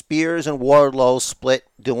got the Spears and Wardlow split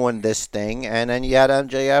doing this thing, and then you had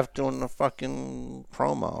MJF doing the fucking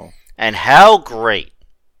promo. And how great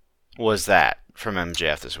was that from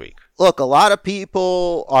MJF this week? Look, a lot of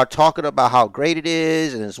people are talking about how great it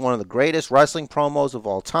is, and it's one of the greatest wrestling promos of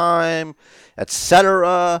all time,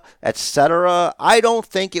 etc., etc. I don't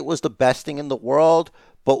think it was the best thing in the world,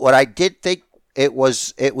 but what I did think it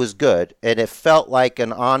was good, and it felt like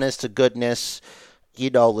an honest to goodness,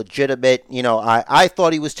 legitimate. I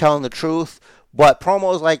thought he was telling the truth, but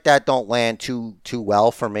promos like that don't land too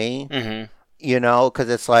well for me. Mm-hmm. Because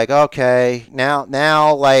it's like, okay,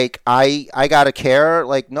 now, like, I gotta care.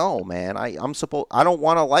 Like, no, man, I don't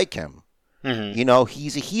want to like him. Mm-hmm.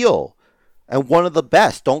 He's a heel and one of the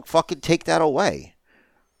best. Don't fucking take that away.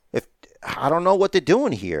 I don't know what they're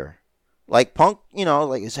doing here. Like, Punk,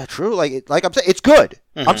 like, is that true? Like I'm saying, it's good.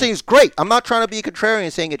 Mm-hmm. I'm saying it's great. I'm not trying to be a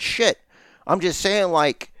contrarian saying it's shit. I'm just saying,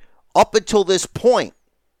 like, up until this point,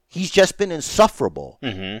 he's just been insufferable.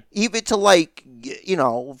 Mm-hmm. Even to, like,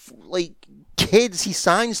 like, kids he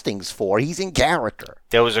signs things for. He's in character.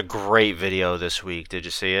 There was a great video this week. Did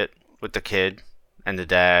you see it? With the kid and the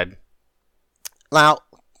dad. Now,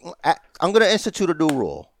 I'm going to institute a new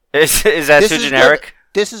rule. Is that too generic?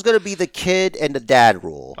 This is going to be the kid and the dad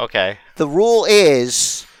rule. Okay. The rule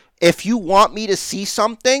is, if you want me to see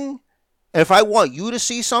something, and if I want you to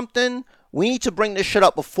see something, we need to bring this shit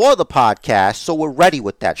up before the podcast so we're ready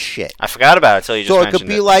with that shit. I forgot about it until you just mentioned it. So it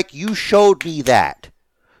could be like, you showed me that.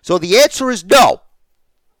 So the answer is no.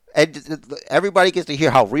 And everybody gets to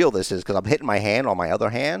hear how real this is because I'm hitting my hand on my other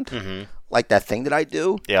hand. Mm-hmm. Like that thing that I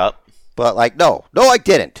do. Yep. But, like, no, I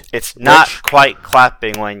didn't. It's not quite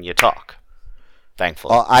clapping when you talk.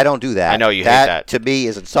 Thankfully. I don't do that. I know you hate that. That, to me,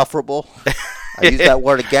 is insufferable. I use that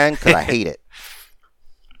word again because I hate it.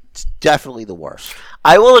 It's definitely the worst.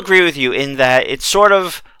 I will agree with you in that it's sort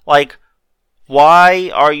of like,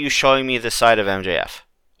 why are you showing me this side of MJF?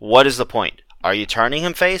 What is the point? Are you turning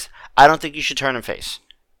him face? I don't think you should turn him face.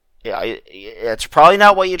 Yeah, it's probably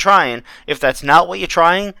not what you're trying. If that's not what you're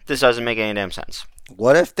trying, this doesn't make any damn sense.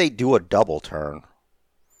 What if they do a double turn?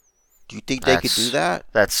 Do you think they could do that?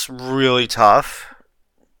 That's really tough.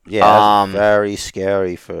 Yeah, that's very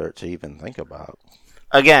scary to even think about.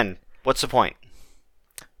 Again, what's the point?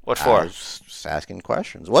 What for? Just asking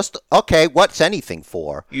questions. What's anything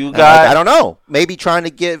for? I don't know. Maybe trying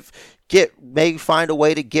to maybe find a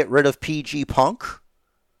way to get rid of PG Punk.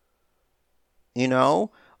 You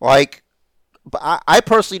know? Like, I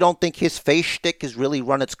personally don't think his face shtick has really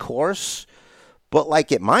run its course. But,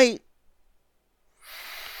 like, it might.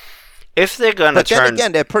 If they're going to turn... But then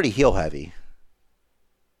again, they're pretty heel heavy.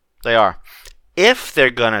 They are. If they're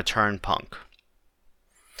going to turn Punk,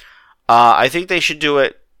 I think they should do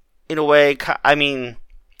it in a way,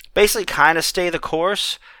 basically kind of stay the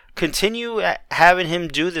course. Continue having him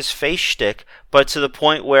do this face shtick, but to the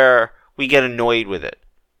point where we get annoyed with it.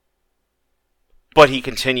 But he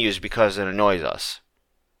continues because it annoys us.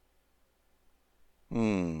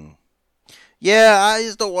 Yeah, I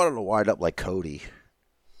just don't want him to wind up like Cody.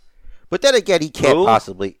 But then again, he can't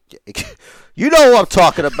possibly... You know what I'm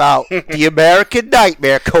talking about. The American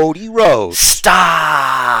Nightmare, Cody Rhodes. Stardust.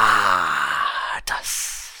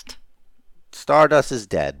 Stardust is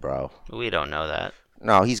dead, bro. We don't know that.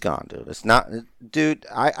 No, he's gone, dude. It's not... Dude,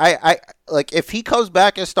 I like, if he comes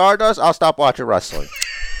back as Stardust, I'll stop watching wrestling.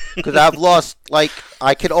 Because I've lost, like...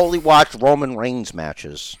 I can only watch Roman Reigns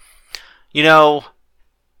matches. You know...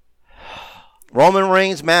 Roman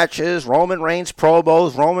Reigns matches, Roman Reigns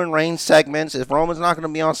promos, Roman Reigns segments. If Roman's not going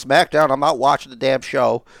to be on SmackDown, I'm not watching the damn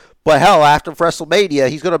show. But hell, after WrestleMania,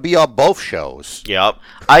 he's going to be on both shows. Yep.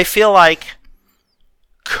 I feel like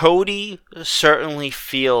Cody certainly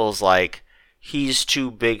feels like he's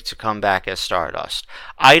too big to come back as Stardust.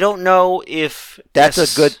 I don't know if... That's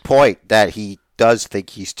a good point, that he does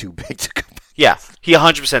think he's too big to come back. Yeah, he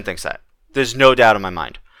 100% thinks that. There's no doubt in my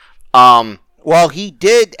mind. Well, he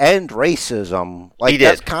did end racism. Like, he did.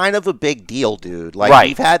 That's kind of a big deal, dude. Like, right.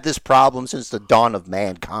 We've had this problem since the dawn of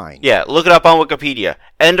mankind. Yeah, look it up on Wikipedia.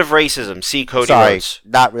 End of racism. See Cody Rhodes.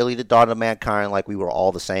 Not really the dawn of mankind, like we were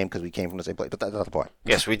all the same because we came from the same place. But that's not the point.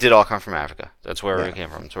 Yes, we did all come from Africa. That's where we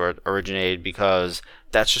came from. That's where it originated because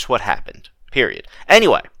that's just what happened. Period.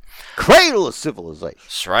 Anyway. Cradle of civilization.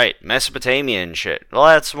 That's right. Mesopotamia and shit. Well,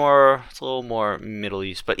 it's a little more Middle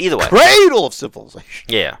East. But either way. Cradle of civilization.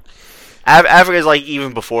 Yeah. Africa is like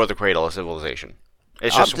even before the cradle of civilization.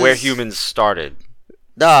 It's just where humans started.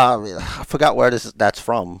 Nah, I forgot where that's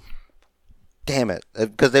from. Damn it.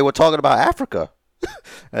 Because they were talking about Africa.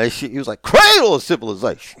 And he was like, cradle of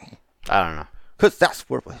civilization. I don't know. Because that's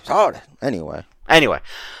where we started. Anyway.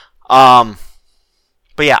 But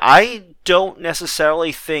yeah, I don't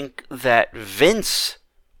necessarily think that Vince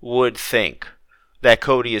would think that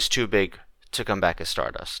Cody is too big to come back as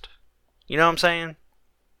Stardust. You know what I'm saying?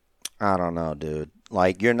 I don't know, dude.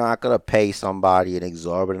 Like, you're not going to pay somebody an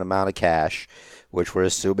exorbitant amount of cash, which we're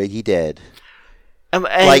assuming he did. Let me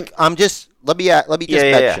just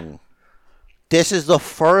mention, this is the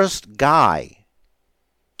first guy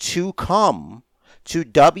to come to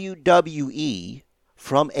WWE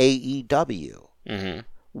from AEW. Mm-hmm.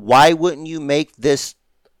 Why wouldn't you make this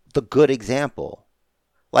the good example?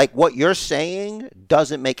 Like, what you're saying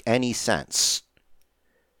doesn't make any sense.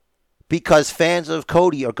 Because fans of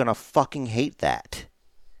Cody are going to fucking hate that.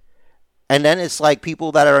 And then it's like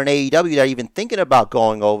people that are in AEW that are even thinking about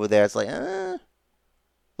going over there. It's like,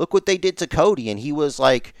 look what they did to Cody. And he was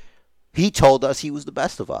like, he told us he was the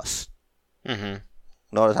best of us. Mm-hmm.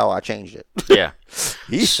 Notice how I changed it. Yeah.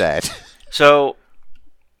 He said. So,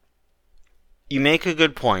 you make a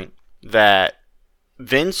good point that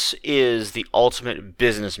Vince is the ultimate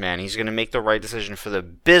businessman. He's going to make the right decision for the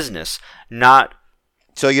business, not...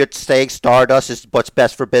 So you're saying Stardust is what's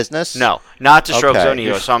best for business? No, not to stroke his own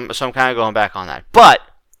ego, so I'm kind of going back on that. But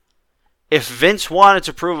if Vince wanted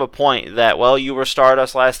to prove a point that, well, you were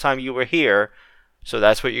Stardust last time you were here, so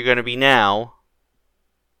that's what you're going to be now,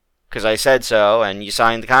 because I said so, and you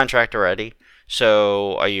signed the contract already,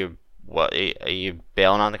 so are you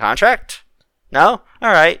bailing on the contract? No?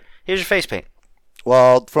 All right, here's your face paint.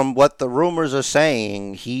 Well, from what the rumors are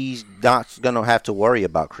saying, he's not going to have to worry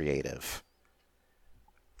about creative.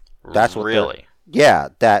 That's what really? Yeah,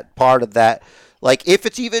 that part of that. Like, if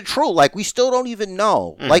it's even true, like, we still don't even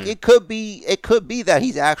know. Mm-hmm. Like, it could be that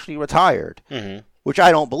he's actually retired, which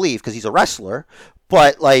I don't believe because he's a wrestler.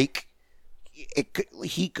 But like,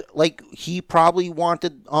 he probably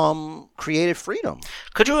wanted creative freedom.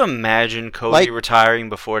 Could you imagine Cody retiring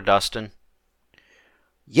before Dustin?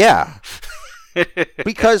 Yeah,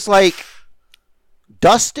 because like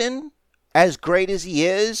Dustin, as great as he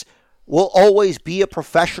is, will always be a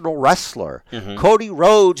professional wrestler. Cody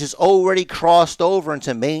Rhodes has already crossed over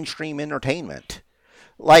into mainstream entertainment.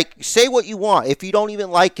 Like, say what you want. If you don't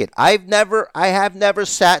even like it, I have never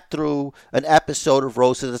sat through an episode of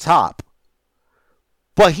Rose to the Top.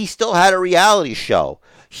 But he still had a reality show.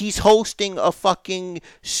 He's hosting a fucking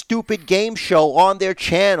stupid game show on their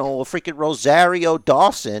channel. Freaking Rosario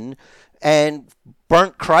Dawson and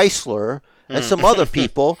Burnt Chrysler and some other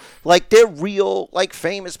people. Like, they're real, like,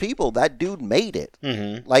 famous people. That dude made it.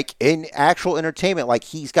 Like, in actual entertainment. Like,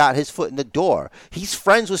 he's got his foot in the door. He's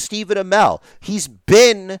friends with Stephen Amell. He's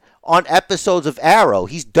been on episodes of Arrow.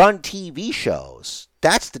 He's done TV shows.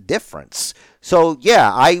 That's the difference. So,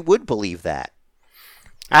 yeah, I would believe that.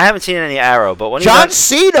 I haven't seen any Arrow, but when John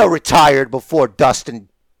Cena retired before Dustin,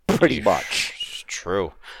 pretty much. It's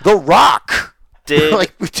true. The Rock. Did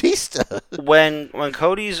like Batista. When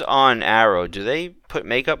Cody's on Arrow, do they put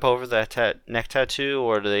makeup over that neck tattoo,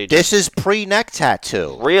 or do they? This is pre-neck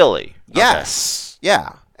tattoo. Really? Yes. Okay.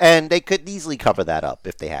 Yeah, and they could easily cover that up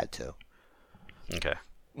if they had to. Okay.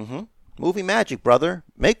 Movie magic, brother.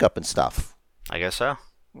 Makeup and stuff. I guess so.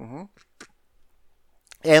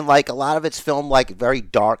 And like a lot of it's filmed like very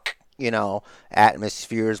dark,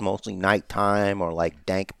 atmospheres, mostly nighttime or like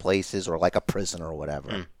dank places or like a prison or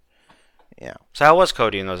whatever. Yeah. So how was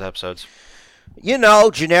Cody in those episodes?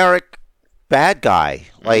 Generic bad guy.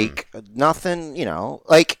 Like nothing,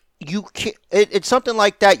 like you can't, it's something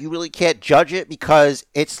like that. You really can't judge it because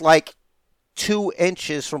it's like 2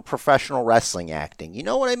 inches from professional wrestling acting. You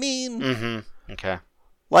know what I mean? Okay.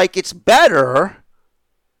 Like it's better,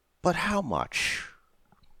 but how much?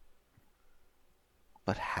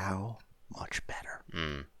 But how much better?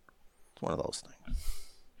 It's one of those things.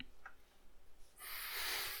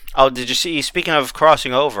 Oh, did you see, speaking of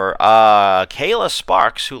crossing over, Kayla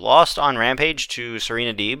Sparks, who lost on Rampage to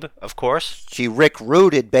Serena Deeb, of course. She Rick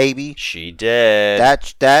rooted, baby. She did.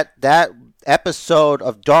 That episode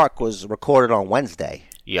of Dark was recorded on Wednesday.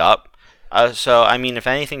 Yup. So, I mean, if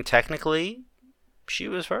anything, technically, she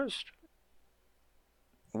was first.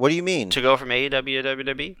 What do you mean? To go from AEW to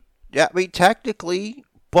WWE? Yeah, I mean, technically,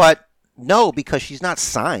 but no, because she's not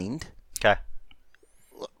signed. Okay.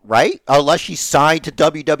 Right? Unless she's signed to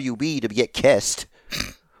WWE to get kissed.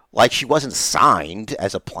 Like, she wasn't signed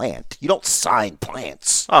as a plant. You don't sign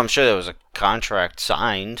plants. Oh, I'm sure there was a contract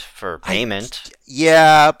signed for payment.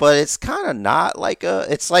 Yeah, but it's kind of not like a...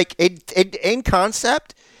 It's like, in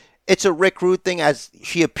concept, it's a Rick Rude thing as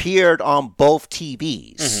she appeared on both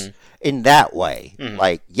TVs in that way.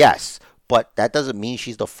 Like, yes, but that doesn't mean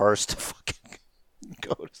she's the first to fucking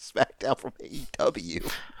go to SmackDown from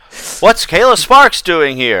AEW. What's Kayla Sparks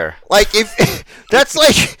doing here? Like, if that's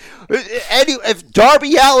like, if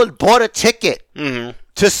Darby Allin bought a ticket to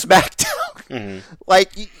SmackDown,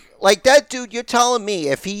 like that dude, you're telling me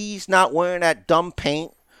if he's not wearing that dumb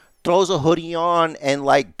paint, throws a hoodie on, and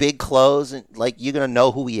like big clothes, and like you're gonna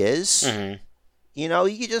know who he is. He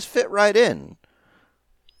could just fit right in.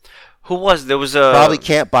 There was a probably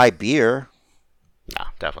can't buy beer. No,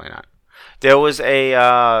 definitely not. There was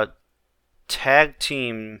a tag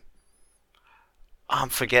team. I'm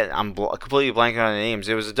completely blanking on the names.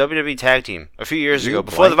 It was a WWE tag team a few years ago,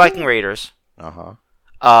 before the Viking Raiders.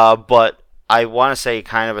 But I want to say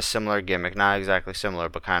kind of a similar gimmick, not exactly similar,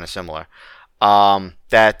 but kind of similar.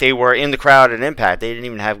 That they were in the crowd at Impact. They didn't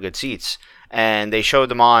even have good seats, and they showed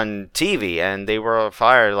them on TV, and they were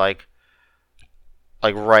fired like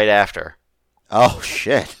right after. Oh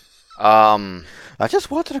shit. I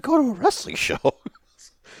just wanted to go to a wrestling show.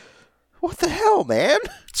 What the hell, man?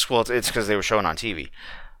 It's because they were showing on TV.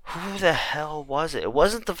 Who the hell was it? It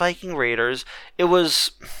wasn't the Viking Raiders. It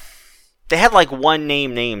was... They had like one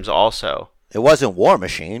names also. It wasn't War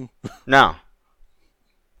Machine. No.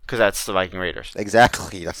 Because that's the Viking Raiders.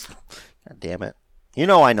 Exactly. God damn it.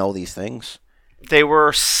 I know these things. They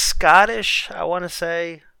were Scottish, I want to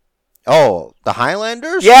say. Oh, the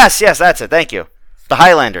Highlanders? Yes, that's it. Thank you. The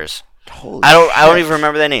Highlanders. Holy I don't even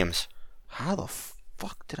remember their names. How the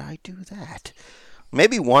fuck did I do that?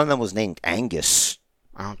 Maybe one of them was named Angus.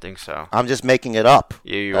 I don't think so. I'm just making it up.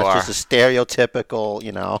 You That's are. Just a stereotypical,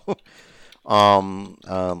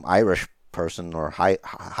 Irish person or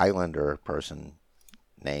Highlander person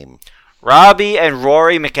name. Robbie and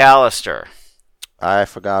Rory McAllister. I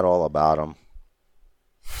forgot all about them.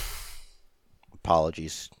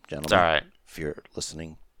 Apologies, gentlemen. It's all right. If you're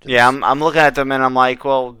listening. Yeah, I'm looking at them and I'm like,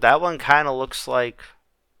 well, that one kind of looks like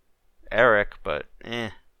Eric, but eh.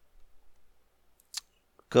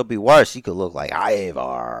 Could be worse. He could look like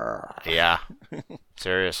Ivar. Yeah.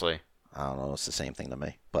 Seriously. I don't know. It's the same thing to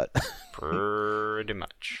me, but pretty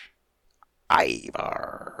much.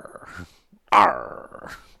 Ivar.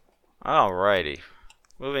 Arr. Alrighty.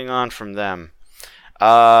 Moving on from them.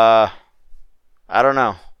 I don't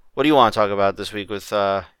know. What do you want to talk about this week with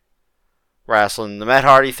wrestling? The Matt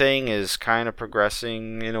Hardy thing is kind of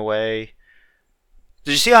progressing in a way.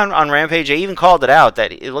 Did you see on Rampage, they even called it out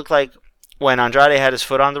that it looked like when Andrade had his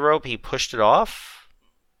foot on the rope, he pushed it off?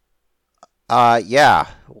 Yeah.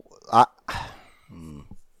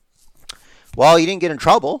 Well, he didn't get in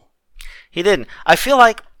trouble. He didn't. I feel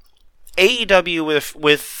like AEW,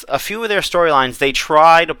 with a few of their storylines, they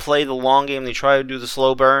try to play the long game, they try to do the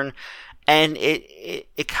slow burn, and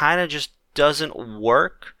it kind of just doesn't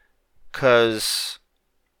work, because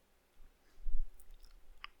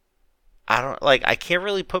I can't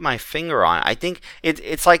really put my finger on it. I think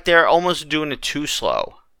it's like they're almost doing it too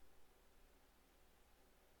slow.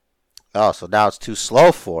 Oh, so now it's too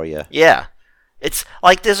slow for you. Yeah. It's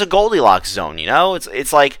like there's a Goldilocks zone, you know?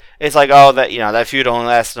 It's like oh, that feud only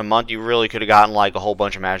lasted a month, you really could have gotten like a whole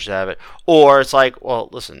bunch of matches out of it. Or it's like, well,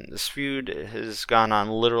 listen, this feud has gone on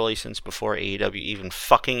literally since before AEW even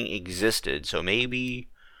fucking existed. So maybe,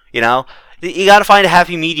 you got to find a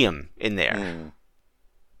happy medium in there.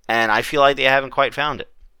 And I feel like they haven't quite found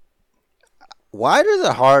it. Why do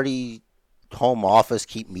the Hardy home office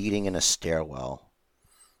keep meeting in a stairwell?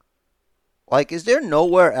 Like, is there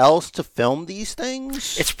nowhere else to film these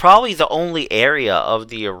things? It's probably the only area of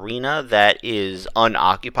the arena that is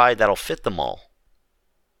unoccupied that'll fit them all.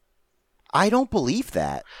 I don't believe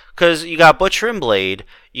that. Because you got Butcher and Blade,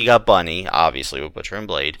 you got Bunny, obviously, with Butcher and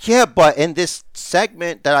Blade. Yeah, but in this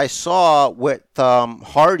segment that I saw with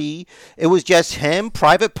Hardy, it was just him,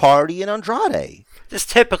 Private Party, and Andrade. There's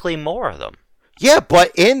typically more of them. Yeah,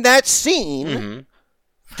 but in that scene,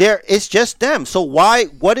 it's just them. So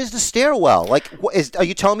what is the stairwell? Like, are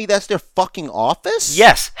you telling me that's their fucking office?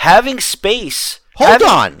 Yes, having space. Hold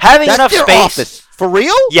on. Having that's enough their space. Office. For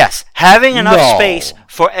real? Yes, having enough space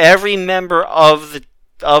for every member of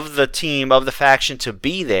the team, of the faction to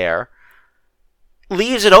be there,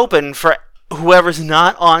 leaves it open for whoever's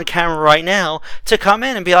not on camera right now to come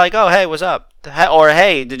in and be like, "Oh, hey, what's up?" Or,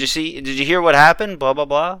 "Hey, did you hear what happened?" Blah blah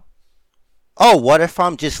blah. Oh, what if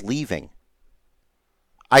I'm just leaving?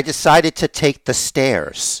 I decided to take the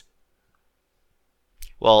stairs.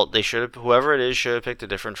 Well, whoever it is should have picked a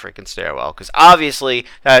different freaking stairwell, because obviously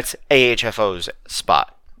that's AHFO's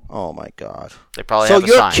spot. Oh my God! They probably so have a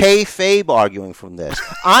you're sign. kayfabe arguing from this.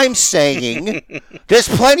 I'm saying there's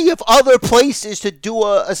plenty of other places to do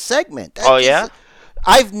a segment. Yeah?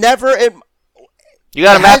 I've never. You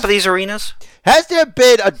got a map of these arenas? Has there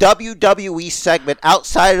been a WWE segment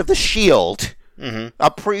outside of the Shield? Mm-hmm.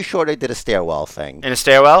 I'm pretty sure they did a stairwell thing. In a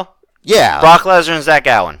stairwell? Yeah. Brock Lesnar and Zach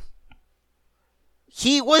Gowen.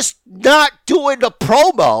 He was not doing the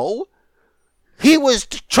promo. He was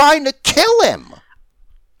trying to kill him.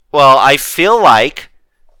 Well, I feel like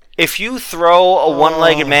if you throw a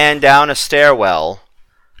one-legged man down a stairwell,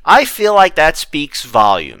 I feel like that speaks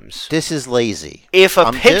volumes. This is lazy. If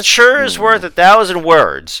a picture is worth 1,000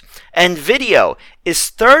 words, and video is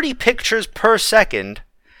 30 pictures per second,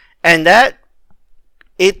 and they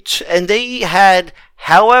had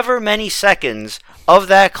however many seconds of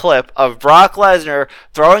that clip of Brock Lesnar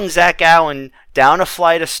throwing Zach Gowen down a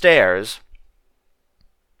flight of stairs,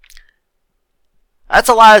 that's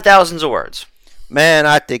a lot of thousands of words. Man,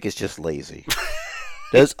 I think it's just lazy.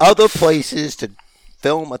 There's other places to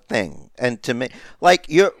film a thing, and to me, like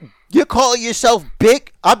you're calling yourself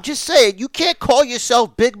big. I'm just saying, you can't call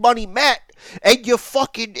yourself Big Money Matt, and your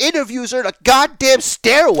fucking interviews are in a goddamn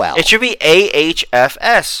stairwell. It should be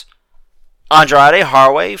AHFS, Andrade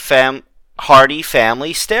Hardy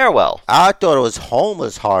Family Stairwell. I thought it was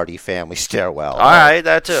Homeless Hardy Family Stairwell. All right,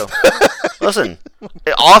 that too. Listen,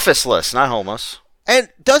 office list, not homeless. And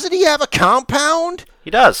doesn't he have a compound?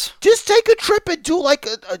 He does. Just take a trip and do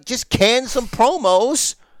just can some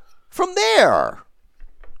promos from there.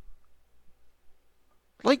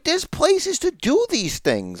 Like, there's places to do these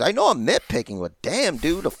things. I know I'm nitpicking, but damn,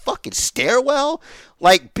 dude, a fucking stairwell?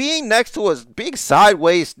 Like, being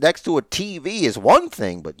sideways next to a TV is one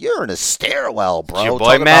thing, but you're in a stairwell, bro. It's your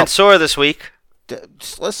boy Mansoor this week.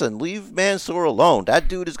 Just listen, leave Mansoor alone. That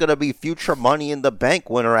dude is going to be future Money in the Bank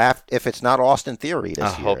winner if it's not Austin Theory this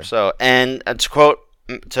year. I hope so. And to quote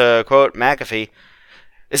McAfee,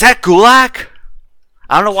 is that Gulak?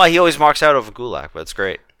 I don't know why he always marks out over Gulak, but it's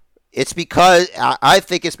great. It's because I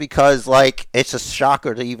think it's because like it's a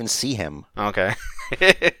shocker to even see him. Okay.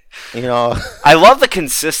 You know, I love the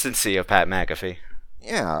consistency of Pat McAfee.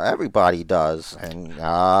 Yeah, everybody does. And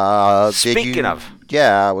Speaking of,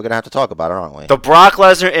 yeah, we're gonna have to talk about it, aren't we? The Brock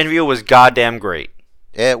Lesnar interview was goddamn great.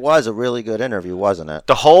 It was a really good interview, wasn't it?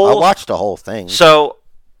 I watched the whole thing. So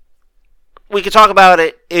we could talk about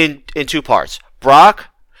it in two parts. Brock,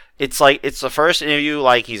 it's the first interview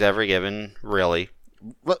like he's ever given, really.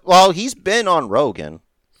 Well, he's been on Rogan.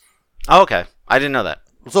 Oh, okay. I didn't know that.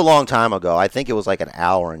 It was a long time ago. I think it was like an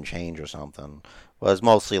hour and change or something. It was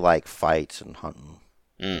mostly like fights and hunting.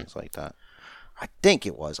 Things like that. I think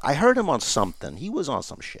it was. I heard him on something. He was on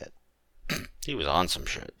some shit. He was on some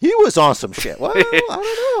shit. Well, I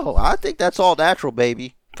don't know. I think that's all natural,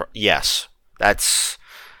 baby. Yes. That's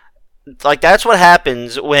what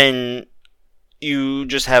happens when you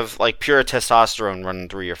just have like pure testosterone running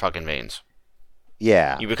through your fucking veins.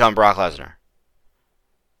 Yeah. You become Brock Lesnar.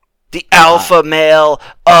 The alpha male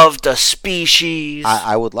of the species.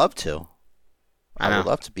 I would love to. I would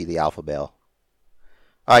love to be the alpha male.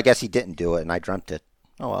 Oh, I guess he didn't do it, and I dreamt it.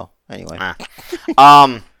 Oh, well. Anyway.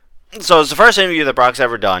 So it's the first interview that Brock's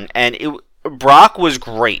ever done, and Brock was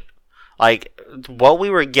great. Like, what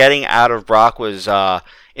we were getting out of Brock was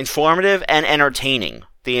informative and entertaining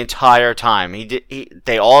the entire time.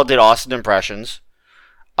 They all did Austin impressions.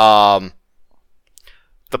 The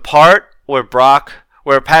part where Brock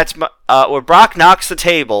knocks the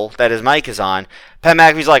table that his mic is on, Pat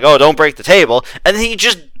McAfee's like, "Oh, don't break the table," and then he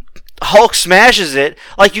just Hulk smashes it.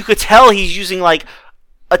 Like, you could tell he's using like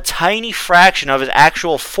a tiny fraction of his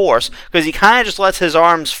actual force because he kind of just lets his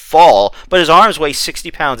arms fall, but his arms weigh 60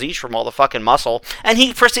 pounds each from all the fucking muscle, and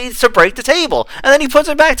he proceeds to break the table, and then he puts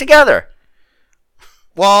it back together.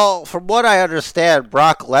 Well, from what I understand,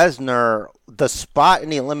 Brock Lesnar, the spot in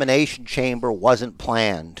the Elimination Chamber wasn't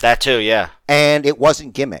planned. That too, yeah. And it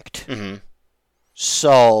wasn't gimmicked. Mm-hmm.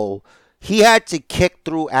 So he had to kick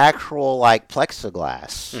through actual like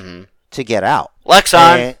plexiglass to get out.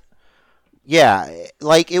 Lexon. Yeah,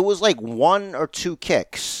 like it was like one or two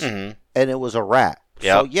kicks, and it was a wrap.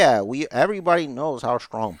 Yep. So yeah, everybody knows how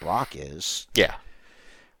strong Brock is. Yeah,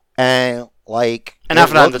 and like, and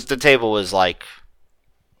half an the table was like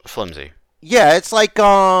flimsy. Yeah, it's like you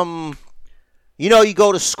know, you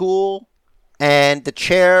go to school and the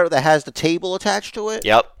chair that has the table attached to it.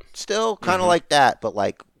 Yep. Still kind of like that, but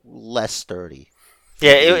like less sturdy.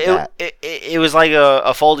 Yeah, it was like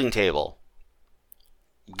a folding table.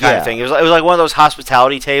 Kind of thing. It was like one of those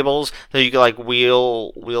hospitality tables that you could like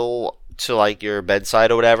wheel to like your bedside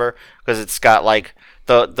or whatever, because it's got like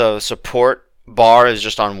the support bar is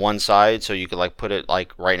just on one side, so you could like put it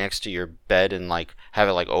like right next to your bed and like have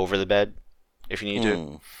it like over the bed if you need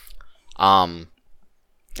to. And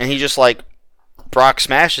he just like Brock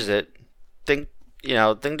smashes it. Thing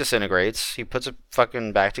disintegrates. He puts it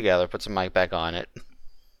fucking back together, puts the mic back on it.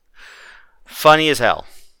 Funny as hell.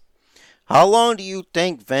 How long do you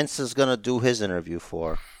think Vince is going to do his interview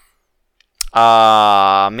for?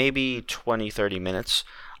 Maybe 20, 30 minutes.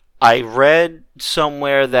 I read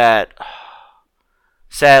somewhere that,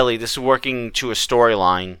 sadly, this is working to a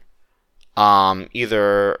storyline.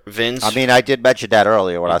 Either Vince... I mean, I did mention that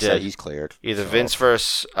earlier when I said he's cleared. Either Vince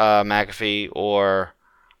versus McAfee or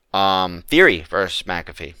Theory versus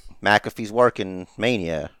McAfee. McAfee's working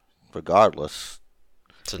Mania, regardless.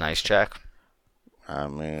 It's a nice check. I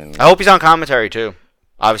mean, I hope he's on commentary too.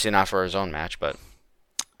 Obviously not for his own match, but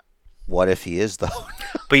what if he is though?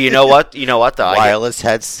 But you know what? You know what though? Wireless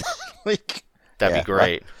heads. That'd be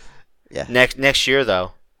great. Yeah. Next year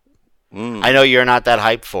though. I know you're not that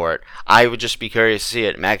hyped for it. I would just be curious to see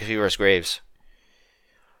it. McAfee versus Graves.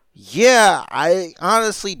 Yeah, I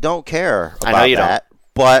honestly don't care about I know you that. Don't.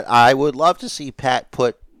 But I would love to see Pat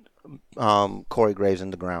put Corey Graves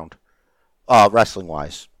in the ground, wrestling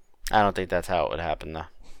wise. I don't think that's how it would happen, though.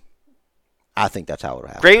 I think that's how it would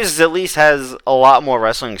happen. Graves at least has a lot more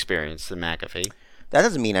wrestling experience than McAfee. That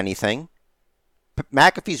doesn't mean anything.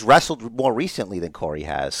 McAfee's wrestled more recently than Corey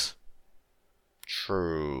has.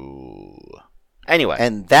 True. Anyway.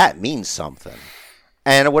 And that means something.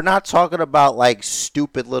 And we're not talking about, like,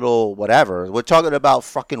 stupid little whatever. We're talking about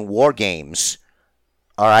fucking War Games.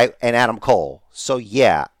 All right? And Adam Cole. So,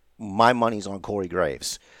 yeah, my money's on Corey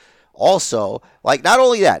Graves. Also, like, not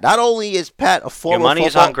only that, not only is Pat a former Your money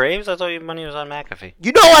football... is on Graves? I thought your money was on McAfee.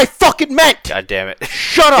 You know I fucking meant! God damn it.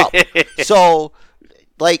 Shut up! So,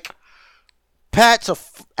 like, Pat's a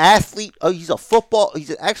athlete. Oh, he's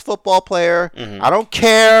an ex-football player. I don't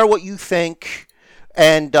care what you think.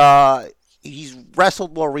 And he's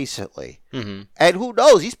wrestled more recently. Mm-hmm. And who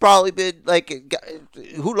knows? He's probably been,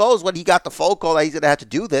 who knows when he got the phone call that he's going to have to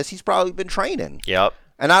do this. He's probably been training. Yep.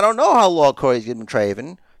 And I don't know how long Corey's been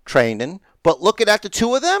training. But looking at the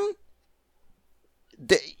two of them,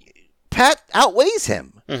 Pat outweighs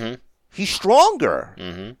him. Mm-hmm. He's stronger.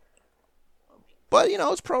 Mm-hmm. But,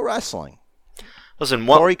 it's pro wrestling. Listen,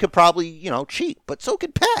 Corey could probably, cheat, but so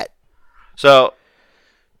could Pat. So,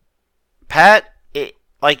 Pat,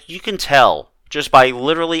 you can tell just by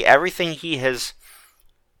literally everything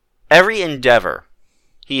every endeavor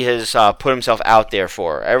he has put himself out there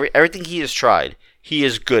for, everything he has tried, he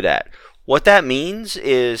is good at. What that means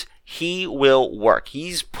is he will work.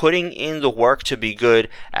 He's putting in the work to be good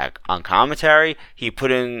on commentary. He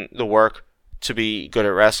put in the work to be good at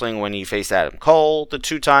wrestling when he faced Adam Cole the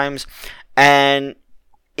 2 times. And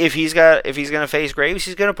if he's going to face Graves,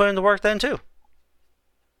 he's going to put in the work then too.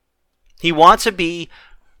 He wants to be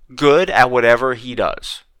good at whatever he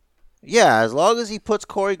does. Yeah, as long as he puts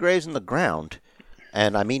Corey Graves in the ground,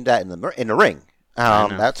 and I mean that in the ring,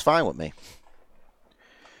 that's fine with me.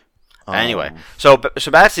 Anyway, so back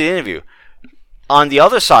to the interview. On the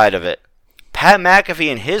other side of it, Pat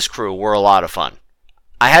McAfee and his crew were a lot of fun.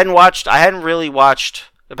 I hadn't really watched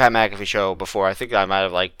the Pat McAfee show before. I think I might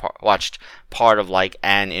have watched part of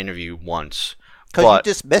an interview once. Because you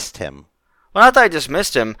dismissed him. Well, not that I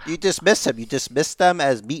dismissed him. You dismissed him. You dismissed them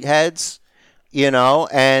as meatheads,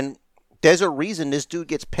 and there's a reason this dude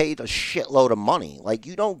gets paid a shitload of money.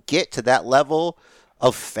 You don't get to that level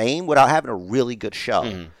of fame without having a really good show.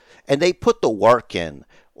 Mm-hmm. And they put the work in.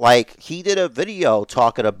 He did a video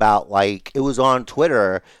talking about, it was on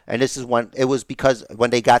Twitter, and this is when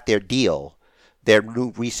they got their deal, their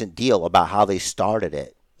new recent deal about how they started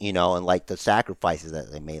it, and the sacrifices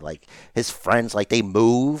that they made. His friends, they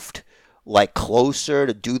moved closer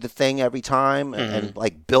to do the thing every time and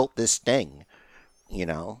built this thing,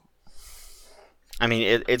 I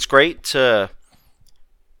mean, it's great to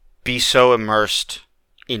be so immersed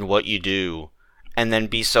in what you do and then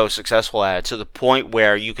be so successful at it to the point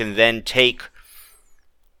where you can then take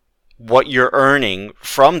what you're earning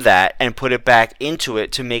from that and put it back into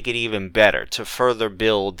it to make it even better, to further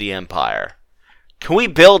build the empire. Can we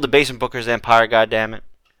build the Basement Bookers empire, goddammit?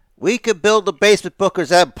 We could build the Basement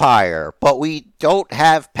Bookers empire, but we don't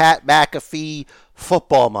have Pat McAfee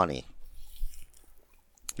football money.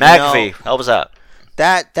 McAfee, help us out.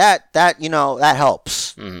 That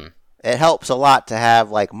helps. Mm-hmm. It helps a lot to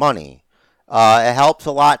have money. It helps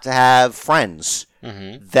a lot to have friends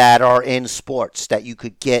that are in sports that you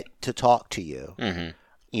could get to talk to you.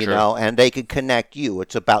 Mm-hmm. And they could connect you.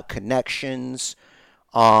 It's about connections,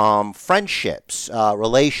 friendships,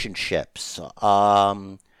 relationships.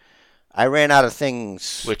 I ran out of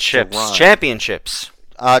things with chips. Championships.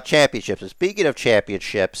 Championships. And speaking of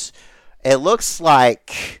championships, it looks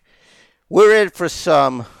like we're in for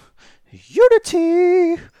some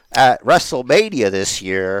unity at WrestleMania this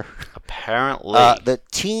year. Apparently. The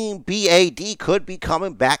Team BAD could be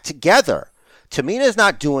coming back together. Tamina's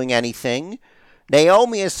not doing anything.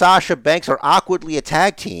 Naomi and Sasha Banks are awkwardly a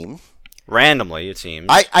tag team. Randomly, it seems.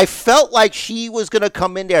 I felt like she was going to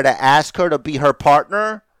come in there to ask her to be her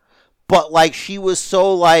partner, but she was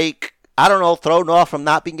so I don't know, thrown off from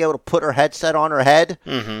not being able to put her headset on her head,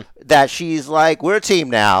 that she's we're a team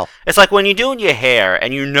now. It's like when you're doing your hair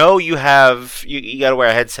and you know you got to wear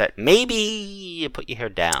a headset. Maybe you put your hair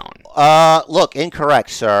down. Look, incorrect,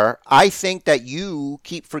 sir. I think that you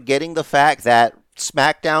keep forgetting the fact that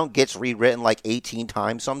SmackDown gets rewritten 18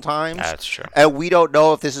 times sometimes. That's true. And we don't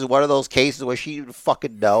know if this is one of those cases where she didn't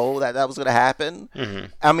fucking know that was going to happen. Mm-hmm.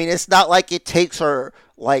 I mean, it's not like it takes her,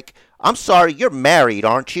 I'm sorry, you're married,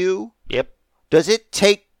 aren't you? Yep. Does it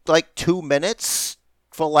take 2 minutes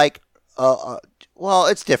for well,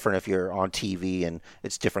 it's different if you're on TV and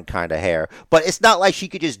it's different kind of hair, but it's not like she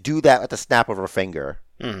could just do that at the snap of her finger.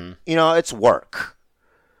 Mm-hmm. It's work.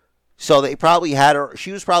 So they probably had her,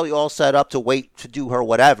 she was probably all set up to wait to do her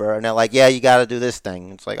whatever, and they're like, yeah, you got to do this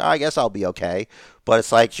thing. It's like, oh, I guess I'll be okay. But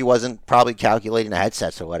it's she wasn't probably calculating the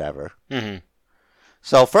headsets or whatever. Mm-hmm.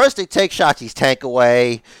 So first they take Shotzi's tank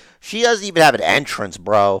away. She doesn't even have an entrance,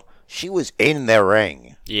 bro. She was in their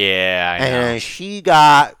ring. Yeah, I know. And she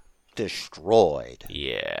got destroyed.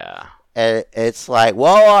 Yeah. And it's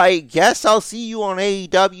well, I guess I'll see you on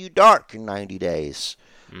AEW Dark in 90 days.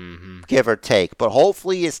 Mm-hmm. Give or take. But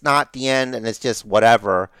hopefully it's not the end and it's just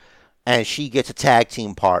whatever. And she gets a tag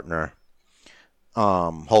team partner.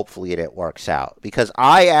 Hopefully it works out. Because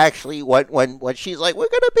I actually, when she's like, we're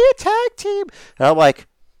going to be a tag team. And I'm like,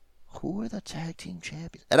 who are the tag team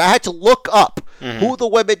champions? And I had to look up who the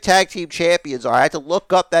women tag team champions are. I had to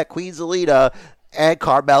look up that Queen Zelina and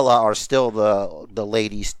Carmella are still the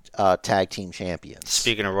ladies tag team champions.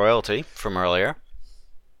 Speaking of royalty from earlier.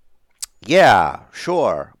 Yeah,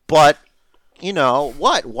 sure. But, you know,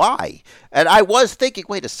 what? Why? And I was thinking,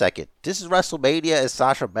 wait a second. This is WrestleMania and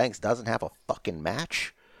Sasha Banks doesn't have a fucking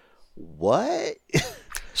match? What?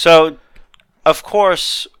 So, of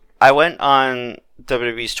course, I went on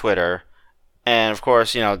WWE's Twitter, and of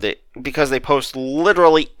course, you know, because they post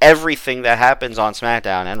literally everything that happens on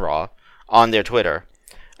SmackDown and Raw on their Twitter.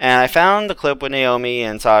 And I found the clip with Naomi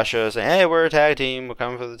and Sasha saying, hey, we're a tag team, we're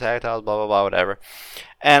coming for the tag titles, blah, blah, blah, whatever.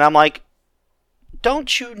 And I'm like,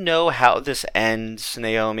 don't you know how this ends,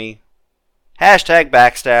 Naomi? Hashtag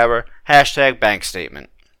backstabber, hashtag bank statement.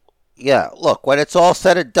 Yeah, look, when it's all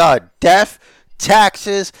said and done, death,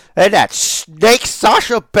 taxes, and that snake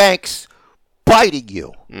Sasha Banks biting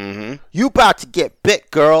you. Mm-hmm. You about to get bit,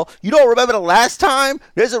 girl. You don't remember the last time?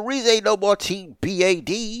 There's a reason ain't no more Team BAD.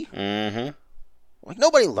 Mm-hmm. Like,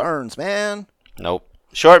 nobody learns, man. Nope.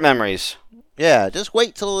 Short memories. Yeah, just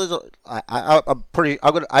wait till there's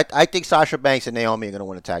I think Sasha Banks and Naomi are gonna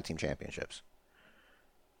win the tag team championships.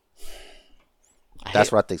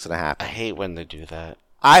 That's what I think's gonna happen. I hate when they do that.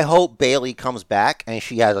 I hope Bayley comes back and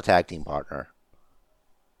she has a tag team partner,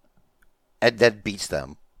 and then beats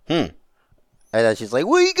them. And then she's like,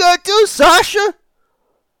 "What you gonna do, Sasha?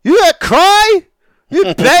 You gonna cry?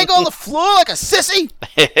 You bang on the floor like a sissy?"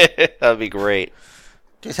 That'd be great.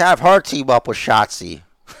 Just have her team up with Shotzi.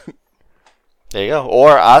 There you go.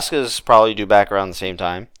 Or Asuka's probably due back around the same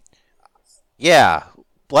time. Yeah,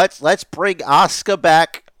 let's bring Asuka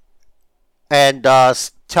back and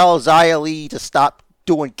tell Xia Li to stop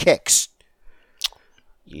doing kicks.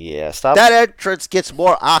 Yeah, stop. That entrance gets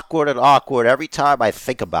more awkward and awkward every time I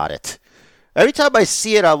think about it. Every time I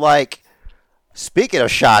see it, I'm like, speaking of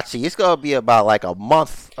Shotzi, it's going to be about like a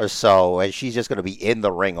month or so, and she's just going to be in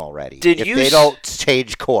the ring already. If they don't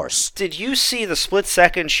change course. Did you see the split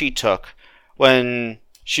second she took when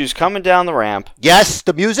she was coming down the ramp? Yes,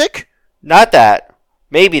 the music? Not that.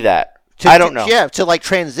 Maybe that. I don't know. Yeah, to like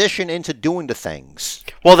transition into doing the things.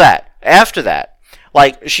 Well, that. After that.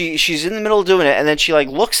 Like, she's in the middle of doing it, and then she like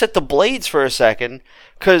looks at the blades for a second,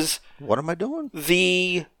 because... What am I doing?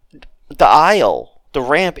 The aisle, the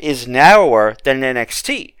ramp is narrower than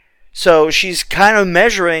NXT. So she's kind of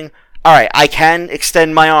measuring, all right, I can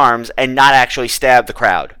extend my arms and not actually stab the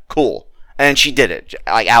crowd. Cool. And then she did it,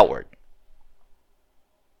 like, outward.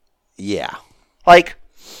 Yeah. Like,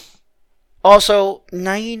 also,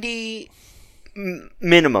 minimum,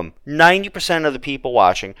 90% of the people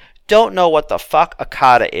watching don't know what the fuck a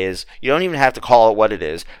kata is. You don't even have to call it what it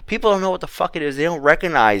is. People don't know what the fuck it is. They don't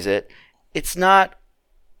recognize it. It's not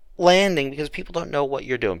landing because people don't know what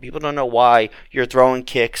you're doing. People don't know why you're throwing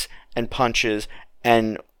kicks and punches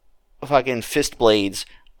and fucking fist blades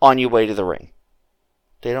on your way to the ring.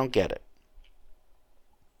 They don't get it.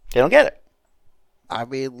 They don't get it. I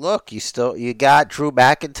mean, look, you got Drew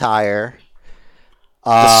McIntyre. The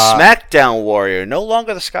SmackDown Warrior, no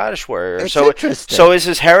longer the Scottish Warrior. It's interesting. So is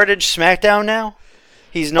his heritage SmackDown now?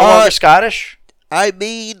 He's no longer Scottish? I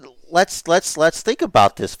mean, let's think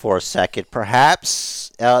about this for a second.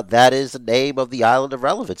 Perhaps that is the name of the Island of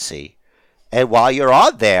Relevancy. And while you're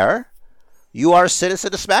on there, you are a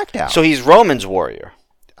citizen of SmackDown. So he's Roman's Warrior.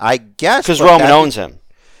 I guess. Because Roman owns him.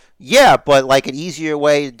 Yeah, but like an easier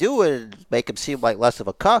way to do it and make him seem like less of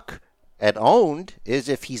a cuck and owned is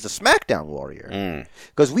if he's the SmackDown Warrior.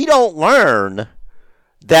 Because we don't learn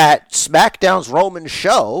that SmackDown's Roman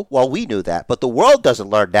show, well, we knew that, but the world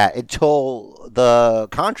doesn't learn that until the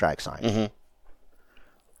contract signed.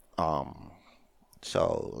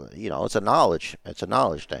 So, you know, it's a knowledge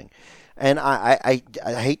thing. And I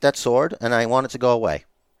hate that sword, and I want it to go away.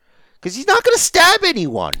 Because he's not going to stab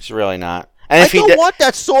anyone. He's really not. And I don't want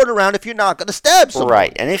that sword around if you're not going to stab someone.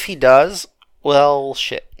 Right, and if he does, well,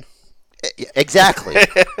 shit. Exactly.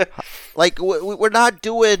 Like, we're not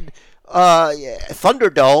doing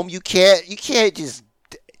Thunderdome. You can't just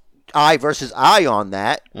eye versus eye on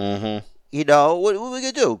that. You know, what are we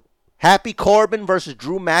going to do? Happy Corbin versus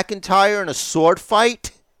Drew McIntyre in a sword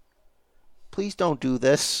fight? Please don't do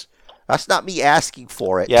this. That's not me asking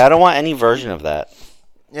for it. Yeah, I don't want any version of that.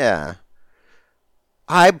 Yeah.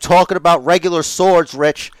 I'm talking about regular swords,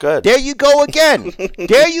 Rich. Good. There you go again.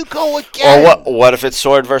 There you go again. Or what if it's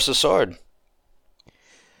sword versus sword?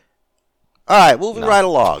 All right, moving right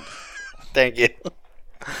along. Thank you.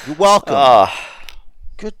 You're welcome.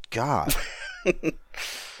 Good God.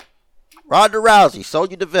 Ronda Rousey,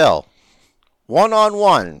 Sonya Deville.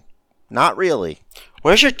 1-on-1. Not really.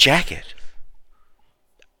 Where's your jacket?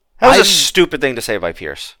 That was a stupid thing to say by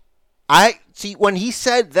Pierce. See, when he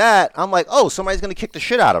said that, I'm like, oh, somebody's going to kick the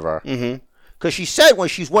shit out of her. Because she said when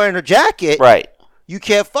she's wearing her jacket, Right. you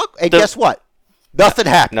can't fuck. And guess what? Nothing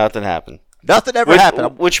happened. Nothing happened. Nothing ever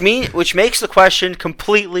happened. Which makes the question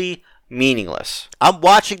completely meaningless. I'm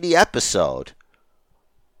watching the episode,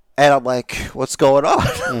 and I'm like, what's going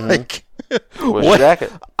on? Like, Where's your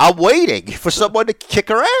jacket? I'm waiting for someone to kick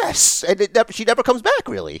her ass, and she never comes back,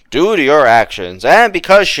 really. Due to your actions, and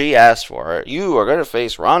because she asked for it, you are going to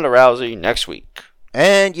face Ronda Rousey next week.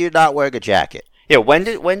 And you're not wearing a jacket. Yeah, when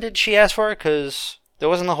did she ask for it? Because there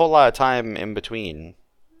wasn't a whole lot of time in between.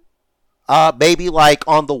 Maybe like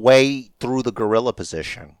on the way through the gorilla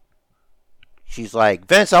position. She's like,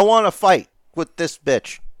 Vince, I want to fight with this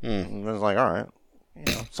bitch. And I was like, all right.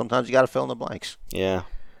 You know, sometimes you got to fill in the blanks. Yeah.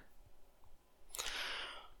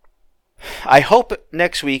 I hope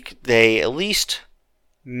next week they at least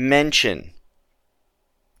mention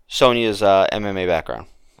Sonya's MMA background.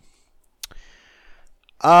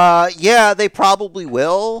 Yeah, they probably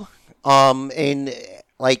will. And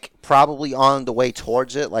like probably on the way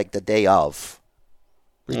towards it, like the day of,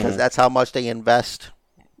 because that's how much they invest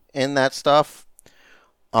in that stuff.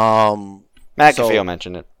 McAfee will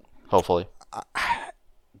mention it, hopefully.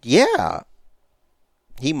 Yeah,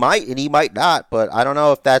 he might and he might not, but I don't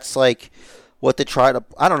know if that's like what they try to.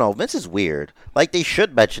 I don't know. Vince is weird. Like they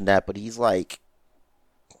should mention that, but he's like,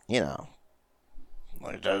 you know.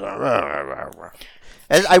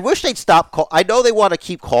 And I wish they'd stop. I know they want to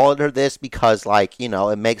keep calling her this because, like, you know,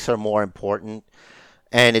 it makes her more important.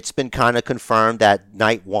 And it's been kind of confirmed that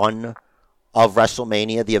night one of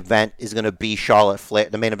WrestleMania, the event is going to be Charlotte Flair.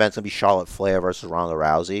 The main event's going to be Charlotte Flair versus Ronda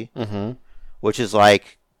Rousey. Mm-hmm. Which is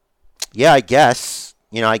like, yeah, I guess.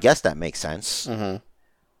 You know, I guess that makes sense. Mm-hmm.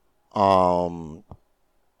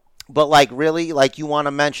 But, like, really, like, you want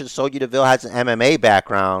to mention Sonya Deville has an MMA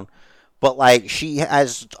background, but, like, she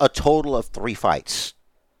has a total of 3 fights.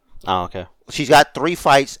 Oh, okay. She's got 3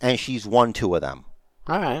 fights, and she's won 2 of them.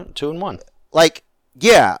 All right, 2-1. Like,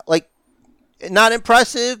 yeah, like, not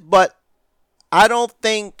impressive, but I don't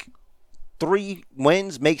think 3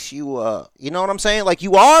 wins makes you, you know what I'm saying? Like,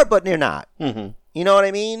 you are, but you're not. Mm-hmm. You know what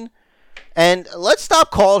I mean? And let's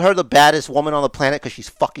stop calling her the baddest woman on the planet, because she's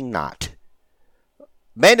fucking not.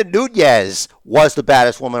 Amanda Nunes was the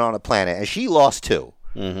baddest woman on the planet, and she lost 2.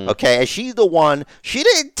 Mm-hmm. Okay, and she's the one. She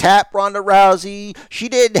didn't tap Ronda Rousey. She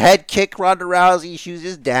didn't head kick Ronda Rousey. She was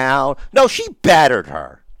just down. No, she battered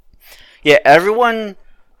her. Yeah, everyone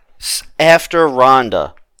after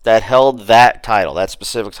Ronda that held that title, that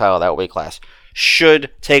specific title, that weight class,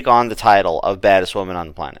 should take on the title of baddest woman on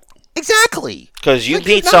the planet. Exactly. Because you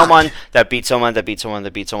beat someone that beat someone that beat someone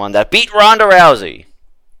that beat someone that beat Ronda Rousey.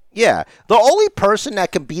 Yeah, the only person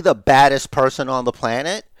that can be the baddest person on the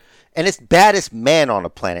planet. And it's baddest man on the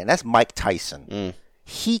planet, and that's Mike Tyson.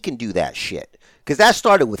 He can do that shit. Because that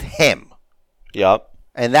started with him. Yup.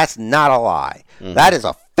 And that's not a lie. Mm-hmm. That is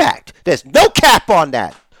a fact. There's no cap on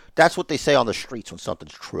that. That's what they say on the streets when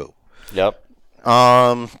something's true. Yep.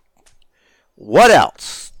 What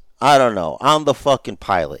else? I don't know. I'm the fucking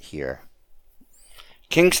pilot here.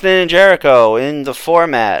 Kingston and Jericho in the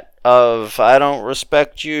format of I don't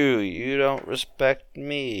respect you, you don't respect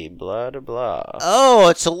me, blah, blah, blah. Oh,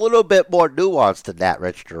 it's a little bit more nuanced than that,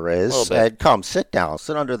 Rich Deriz. A little bit. And come, sit down.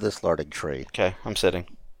 Sit under this learning tree. Okay, I'm sitting.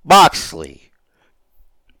 Moxley.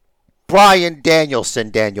 Bryan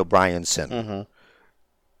Danielson, Daniel Bryanson.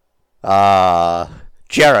 Mm-hmm.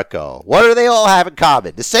 Jericho. What do they all have in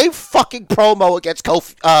common? The same fucking promo against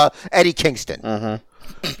Eddie Kingston. Mm-hmm.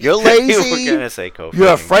 You're lazy. You were gonna say Kofi.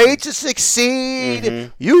 You're afraid to succeed.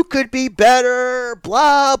 Mm-hmm. You could be better.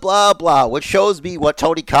 Blah, blah, blah. Which shows me what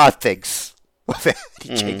Tony Khan thinks of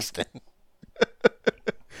Eddie Kingston.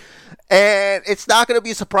 And it's not going to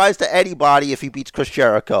be a surprise to anybody if he beats Chris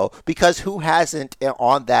Jericho, because who hasn't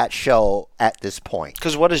on that show at this point?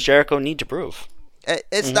 Because what does Jericho need to prove?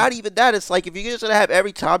 It's not even that. It's like, if you're just going to have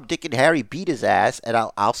every Tom, Dick, and Harry beat his ass, and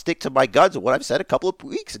I'll stick to my guns, and what I've said a couple of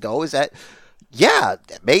weeks ago is that, yeah,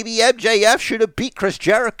 maybe MJF should have beat Chris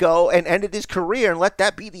Jericho and ended his career and let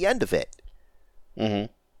that be the end of it.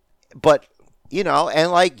 Mm-hmm. But, you know,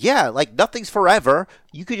 and like, yeah, like nothing's forever.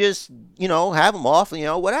 You could just, you know, have him off, you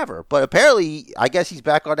know, whatever. But apparently, I guess he's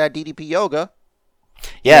back on that DDP yoga.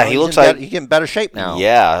 Yeah, you know, he looks like he's in better shape now.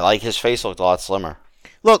 Yeah, like his face looked a lot slimmer.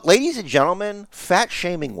 Look, ladies and gentlemen, fat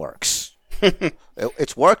shaming works.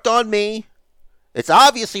 It's worked on me. It's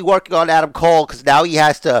obviously working on Adam Cole, because now he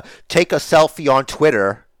has to take a selfie on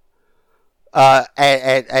Twitter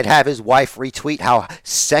and have his wife retweet how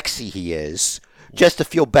sexy he is just to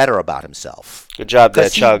feel better about himself. Good job, there,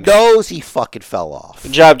 Chugs. He knows he fucking fell off.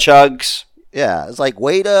 Good job, Chugs. Yeah, it's like,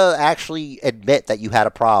 way to actually admit that you had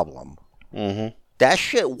a problem. Mm-hmm. That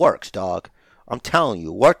shit works, dog. I'm telling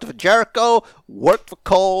you, worked for Jericho, worked for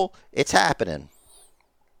Cole. It's happening.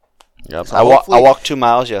 Yep. So I walked 2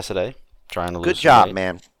 miles yesterday trying to lose good some job, weight.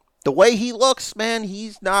 man. The way he looks, man,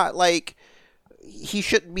 he's not like he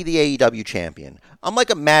shouldn't be the AEW champion. I'm like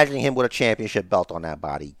imagining him with a championship belt on that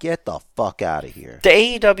body. Get the fuck out of here. The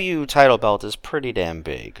AEW title belt is pretty damn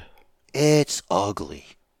big. It's ugly.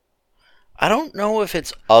 I don't know if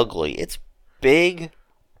it's ugly. It's big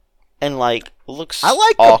and like looks I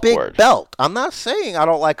like awkward. a big belt. I'm not saying I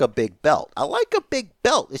don't like a big belt. I like a big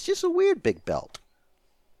belt. It's just a weird big belt.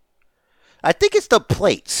 I think it's the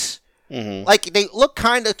plates. Mm-hmm. Like they look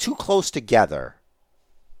kind of too close together.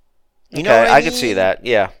 You know Okay, what I mean? could see that.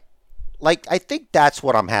 Yeah. Like I think that's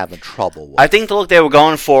what I'm having trouble with. I think the look they were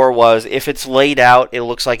going for was if it's laid out, it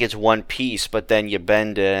looks like it's one piece, but then you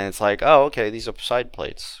bend it and it's like, oh, okay, these are side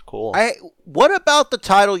plates. Cool. What about the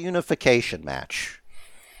title unification match?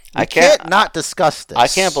 I can't can't not discuss this. I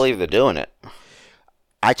can't believe they're doing it.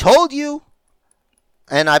 I told you,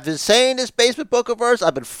 and I've been saying this, Basement Bookiverse,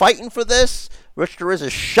 I've been fighting for this. Rich Teresa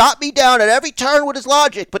shot me down at every turn with his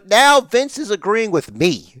logic, but now Vince is agreeing with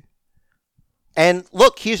me. And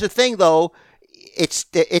look, here's the thing, though.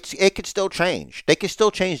 It could still change. They could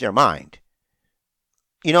still change their mind.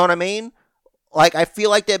 You know what I mean? Like, I feel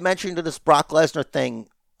like they're mentioning to this Brock Lesnar thing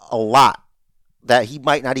a lot. That he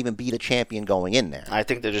might not even be the champion going in there. I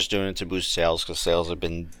think they're just doing it to boost sales because sales have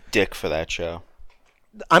been dick for that show.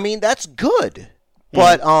 I mean, that's good.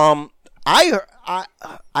 But I heard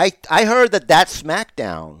that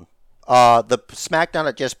SmackDown, the SmackDown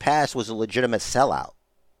that just passed, was a legitimate sellout.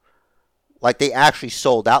 Like, they actually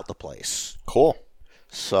sold out the place. Cool.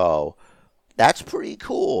 So, that's pretty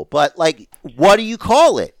cool. But, like, what do you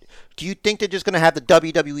call it? Do you think they're just going to have the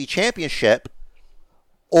WWE Championship?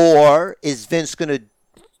 Or is Vince going to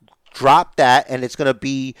drop that and it's going to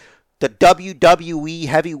be the WWE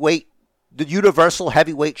Heavyweight, the Universal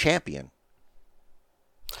Heavyweight Champion?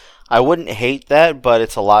 I wouldn't hate that, but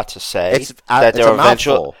it's a lot to say. It's a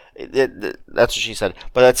mouthful. That's what she said.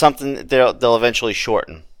 But that's something they'll eventually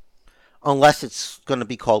shorten. Unless it's going to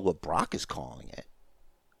be called what Brock is calling it.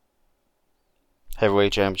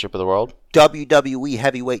 Heavyweight Championship of the World? WWE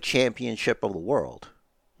Heavyweight Championship of the World.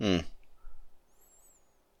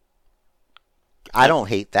 I don't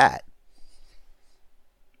hate that.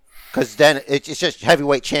 Because then it's just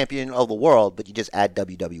Heavyweight Champion of the World, but you just add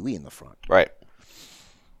WWE in the front. Right.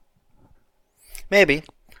 Maybe.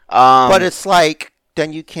 But it's like,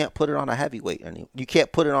 then you can't put it on a heavyweight. You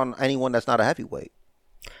can't put it on anyone that's not a heavyweight.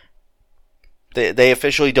 They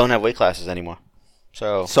officially don't have weight classes anymore.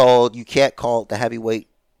 So you can't call it the Heavyweight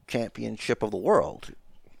Championship of the World.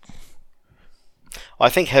 Well, I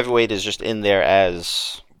think heavyweight is just in there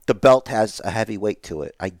as... The belt has a heavy weight to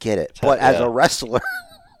it. I get it. But as a wrestler,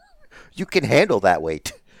 you can handle that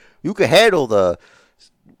weight. You can handle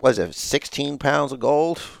 16 pounds of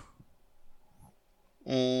gold?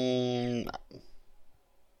 Maybe.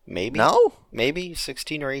 No? Maybe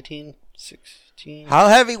 16 or 18. 16. How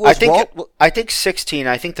heavy was I think 16.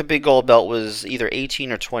 I think the big gold belt was either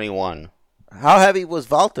 18 or 21. How heavy was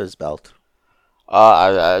Walter's belt? Dude,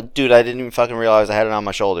 I didn't even fucking realize I had it on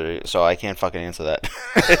my shoulder, so I can't fucking answer that.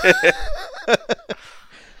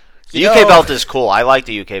 The UK belt is cool. I like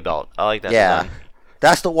the UK belt. I like that. Yeah. Design.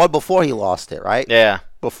 That's the one before he lost it, right? Yeah.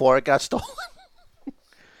 Before it got stolen.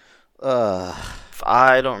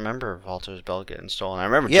 I don't remember Walter's belt getting stolen. I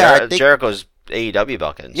remember Jericho's AEW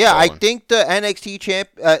belt getting stolen. Yeah, I think the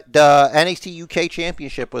NXT UK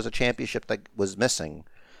championship was a championship that was missing.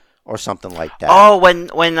 Or something like that. Oh, when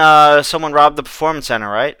someone robbed the Performance Center,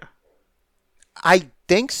 right? I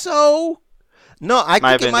think so. No, I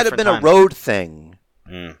think it might have been a road thing.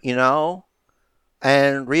 You know?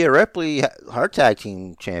 And Rhea Ripley, her tag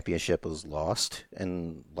team championship was lost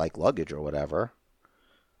in, like, luggage or whatever.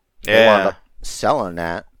 Yeah. They wound up selling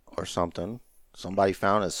that or something. Somebody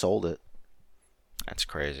found it, sold it. That's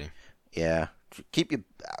crazy. Yeah. Take your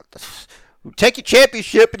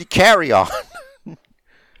championship and you carry on.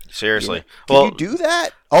 Seriously. Can you do that?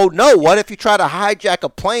 Oh, no. What if you try to hijack a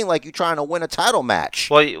plane like you're trying to win a title match?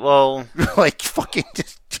 Well like, fucking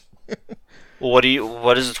just... Well,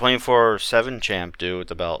 what does the 24/7 champ do with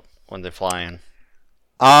the belt when they're flying?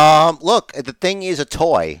 Look, the thing is a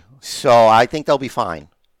toy, so I think they'll be fine.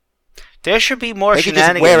 There should be more they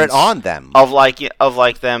shenanigans. They can just wear it on them. Of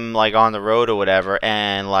them like on the road or whatever,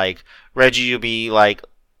 and like Reggie will be like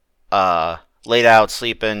laid out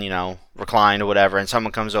sleeping, reclined or whatever, and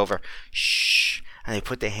someone comes over, shh, and they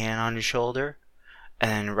put their hand on your shoulder,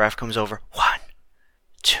 and then the ref comes over, 1,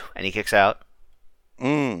 2, and he kicks out.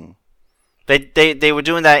 They were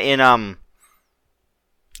doing that in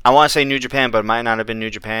I want to say New Japan, but it might not have been New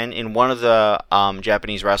Japan, in one of the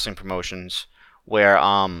Japanese wrestling promotions where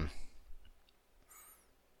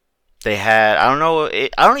they had, I don't know,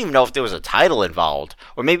 I don't even know if there was a title involved,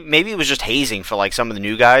 or maybe it was just hazing for like some of the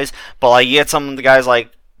new guys. But like you get some of the guys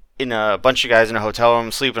like in a bunch of guys in a hotel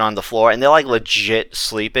room sleeping on the floor, and they're like legit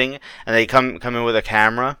sleeping, and they come in with a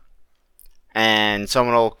camera, and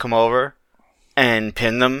someone will come over and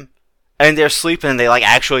pin them, and they're sleeping, and they like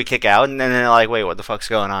actually kick out, and then they're like, wait, what the fuck's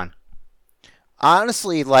going on?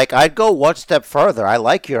 Honestly, like, I'd go one step further. I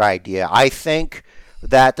like your idea. I think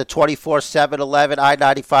that the 24/7/11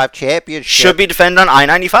 I-95 championship Should be defended on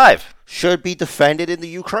I-95. should be defended in the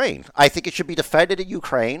Ukraine. I think it should be defended in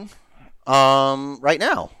Ukraine right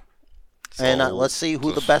now. So, and let's see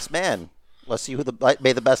who the best man. Let's see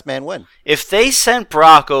may the best man win. If they sent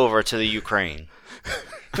Brock over to the Ukraine,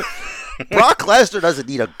 Brock Lesnar doesn't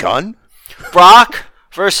need a gun. Brock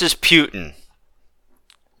versus Putin.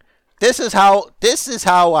 This is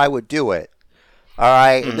how I would do it. All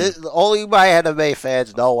right, only my anime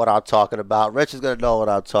fans know what I'm talking about. Rich is gonna know what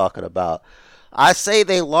I'm talking about. I say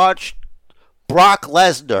they launch Brock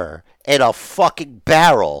Lesnar in a fucking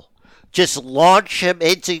barrel. Just launch him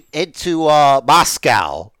into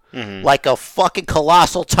Moscow like a fucking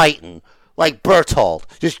colossal titan, like Bertold.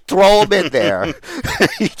 Just throw him in there.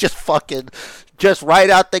 He just right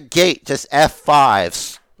out the gate, just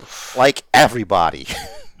F5s like everybody.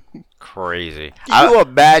 Crazy. Can you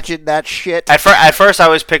imagine that shit? At first, I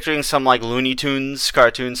was picturing some like Looney Tunes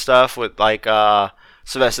cartoon stuff with like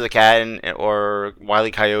Sylvester the Cat or Wile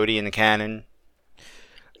E. Coyote in the cannon.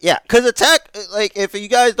 Yeah, because if you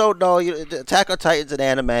guys don't know, Attack on Titan's an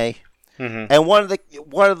anime, and one of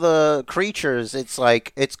the creatures,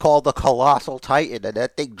 it's called the Colossal Titan, and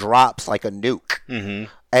that thing drops like a nuke,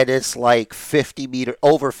 and it's like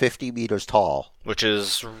over 50 meters tall, which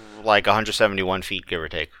is like 171 feet, give or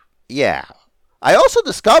take. Yeah, I also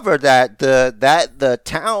discovered that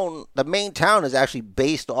the main town is actually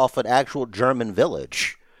based off an actual German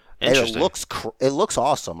village. And it looks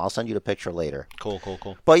awesome. I'll send you the picture later. Cool.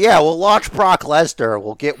 But yeah, we'll launch Brock Lesnar.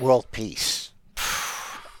 We'll get world peace.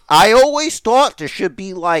 I always thought there should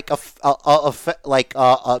be like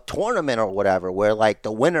a tournament or whatever where like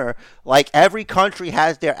the winner, like every country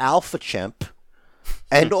has their alpha chimp,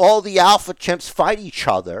 and all the alpha chimps fight each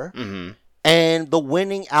other, and the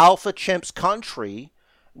winning alpha chimp's country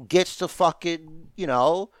gets to fucking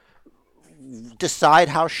decide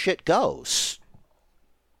how shit goes.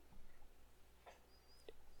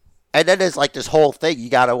 And then there's like this whole thing you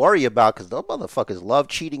got to worry about because those motherfuckers love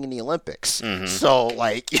cheating in the Olympics. So,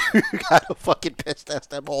 like, you got to fucking piss test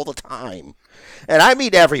them all the time. And I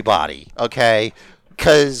mean everybody, okay?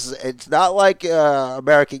 Because it's not like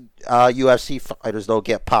American UFC fighters don't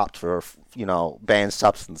get popped for, banned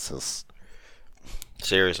substances.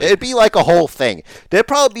 Seriously. It'd be like a whole thing. There'd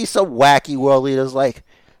probably be some wacky world leaders like,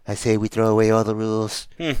 I say we throw away all the rules,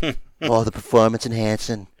 all the performance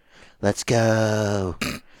enhancing. Let's go.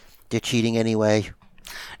 They're cheating anyway.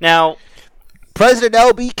 Now, President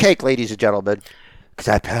LB cake, ladies and gentlemen. Because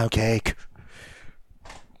I pound cake.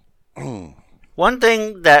 One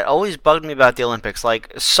thing that always bugged me about the Olympics,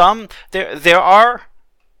 like there are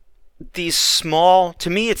these small, to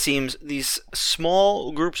me it seems, these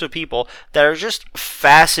small groups of people that are just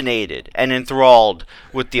fascinated and enthralled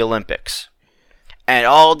with the Olympics. And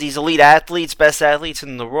all these elite athletes, best athletes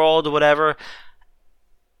in the world or whatever.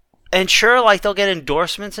 And sure, like, they'll get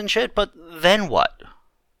endorsements and shit, but then what?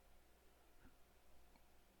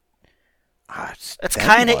 That's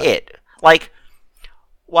kind of it. Like,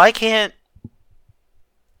 why can't...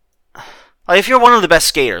 Like, if you're one of the best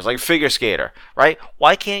skaters, like figure skater, right?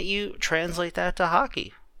 Why can't you translate that to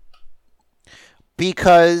hockey?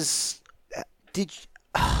 Because...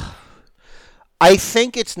 I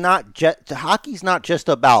think it's not just... Hockey's not just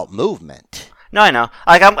about movement. No, I know.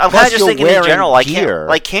 Like, I'm kind of just thinking in general. Like,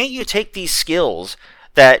 can't you take these skills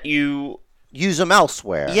that you use them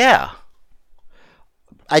elsewhere? Yeah.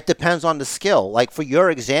 It depends on the skill. Like, for your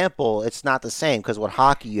example, it's not the same because with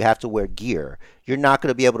hockey you have to wear gear. You're not going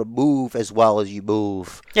to be able to move as well as you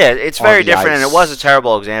move. Yeah, it's very different, ice. And it was a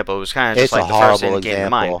terrible example. It was kind of just like the first thing that came to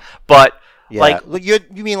mind. But yeah.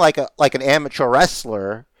 You mean like an amateur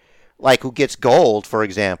wrestler, like who gets gold, for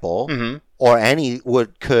example. Or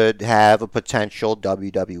could have a potential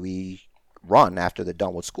WWE run after they're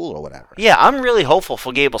done with school or whatever. Yeah, I'm really hopeful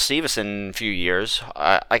for Gable Steveson in a few years.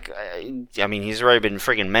 I mean, he's already been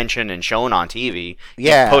freaking mentioned and shown on TV.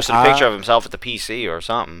 Yeah, he posted a picture of himself at the PC or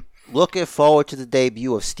something. Looking forward to the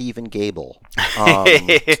debut of Stephen Gable,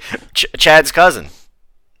 Chad's cousin.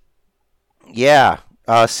 Yeah,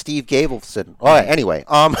 Steve Gableson. All right, anyway,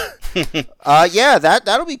 Yeah,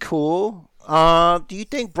 that'll be cool. Do you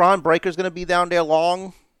think Braun Breaker's going to be down there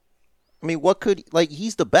long? I mean,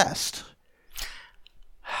 he's the best.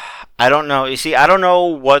 I don't know. You see, I don't know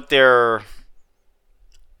what their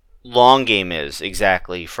long game is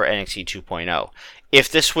exactly for NXT 2.0.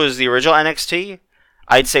 If this was the original NXT,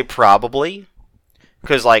 I'd say probably.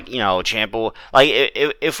 Because, Ciampa...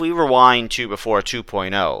 if we rewind to before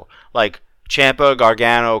 2.0, Ciampa,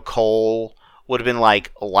 Gargano, Cole would have been,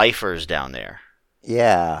 lifers down there.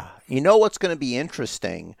 Yeah. You know what's going to be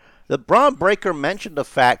interesting? The Braun Breaker mentioned the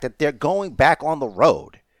fact that they're going back on the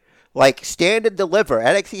road. Stand and Deliver.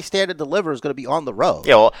 NXT Stand and Deliver is going to be on the road.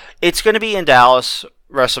 Yeah, well, it's going to be in Dallas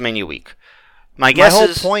WrestleMania week. My whole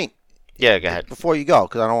point... Yeah, go ahead. Before you go,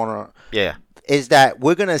 because I don't want to... Yeah. Is that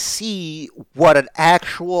we're going to see what an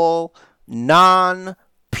actual non-PC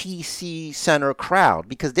center crowd...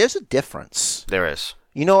 Because there's a difference. There is.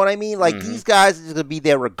 You know what I mean? These guys are going to be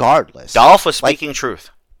there regardless. Dolph was speaking truth.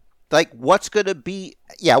 What's going to be...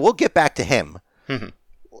 Yeah, we'll get back to him.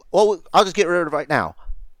 Well, I'll just get rid of it right now.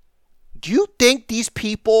 Do you think these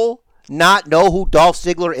people not know who Dolph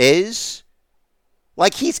Ziggler is?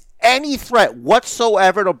 He's any threat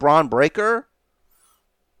whatsoever to Braun Breaker?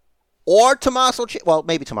 Or Tommaso Ciampa? Well,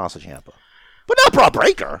 maybe Tommaso Ciampa. But not Braun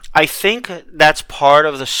Breaker. I think that's part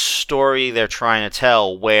of the story they're trying to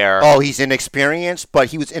tell where... Oh, he's inexperienced, but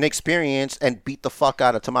he was inexperienced and beat the fuck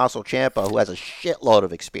out of Tommaso Ciampa, who has a shitload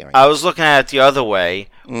of experience. I was looking at it the other way,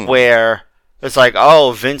 where it's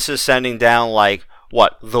Vince is sending down,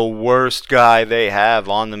 the worst guy they have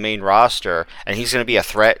on the main roster, and he's going to be a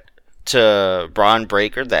threat to Braun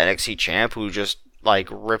Breaker, the NXT champ, who just,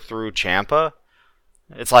 ripped through Ciampa.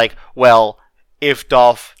 It's if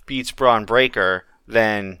Dolph beats Braun Breaker,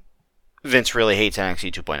 then Vince really hates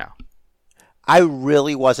NXT 2.0. I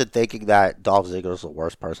really wasn't thinking that Dolph Ziggler was the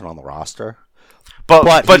worst person on the roster.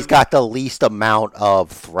 But he's got the least amount of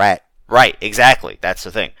threat. Right, exactly. That's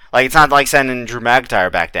the thing. It's not like sending Drew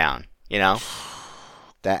McIntyre back down,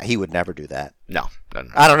 That he would never do that. No.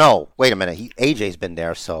 I don't know. Wait a minute. AJ's been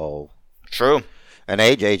there, so... True. And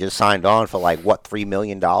AJ just signed on for $3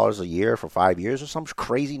 million a year for 5 years or some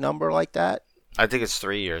crazy number like that? I think it's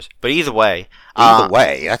 3 years. But either way...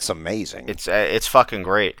 that's amazing. It's fucking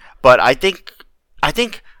great. But I think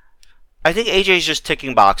AJ's just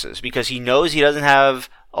ticking boxes because he knows he doesn't have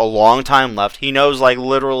a long time left. He knows,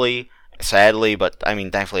 literally, sadly, but,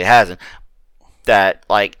 thankfully it hasn't, that,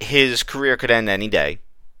 his career could end any day.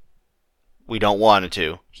 We don't want it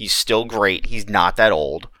to. He's still great. He's not that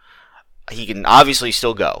old. He can obviously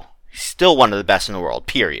still go. He's still one of the best in the world,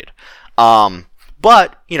 period.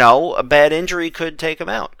 But, a bad injury could take him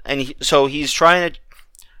out. And so he's trying to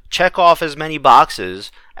check off as many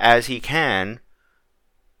boxes as he can,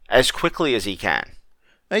 as quickly as he can.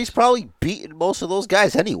 And he's probably beaten most of those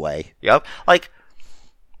guys anyway. Yep.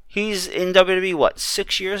 He's in WWE,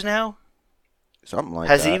 6 years now? Something like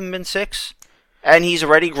Has that. it even been 6? And he's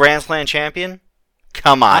already Grand Slam champion?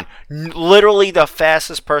 Come on. Literally the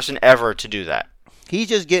fastest person ever to do that. He's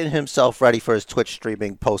just getting himself ready for his Twitch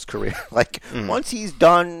streaming post-career. Once he's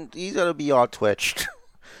done, he's going to be on Twitch.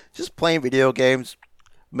 Just playing video games,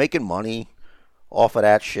 making money off of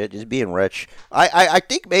that shit, just being rich. I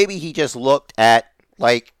think maybe he just looked at,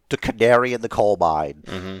 the canary in the coal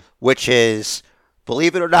mine, which is,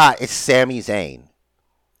 believe it or not, it's Sami Zayn.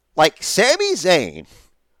 Sami Zayn...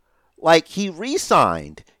 he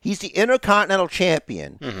re-signed. He's the Intercontinental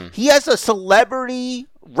Champion. He has a celebrity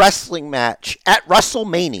wrestling match at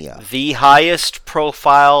WrestleMania. The highest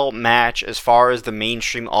profile match as far as the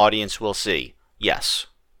mainstream audience will see. Yes.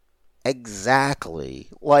 Exactly.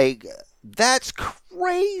 That's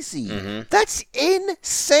crazy. That's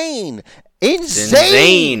insane.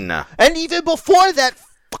 Insane. And even before that,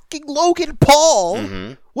 fucking Logan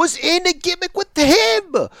Paul was in a gimmick with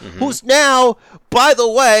him, who's now, by the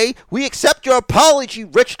way, we accept your apology,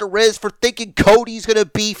 Rich the Riz, for thinking Cody's going to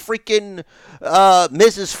be freaking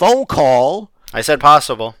Mrs. Phone Call. I said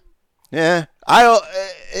possible. Yeah. I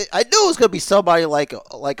knew it was going to be somebody like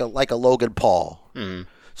a Logan Paul.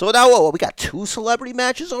 So now what? We got 2 celebrity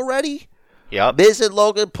matches already? Yep. Miz and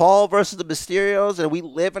Logan Paul versus the Mysterios, and we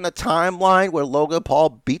live in a timeline where Logan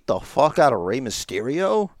Paul beat the fuck out of Rey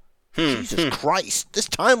Mysterio? Jesus Christ. This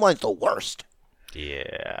timeline's the worst.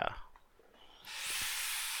 Yeah.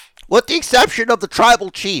 With the exception of the Tribal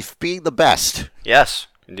Chief being the best. Yes,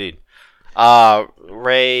 indeed.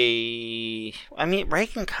 Rey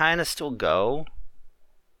can kind of still go.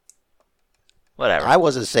 Whatever. I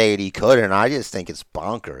wasn't saying he couldn't. I just think it's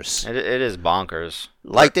bonkers. It is bonkers.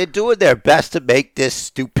 They're doing their best to make this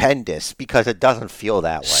stupendous because it doesn't feel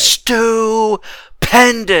that way. Stupendous.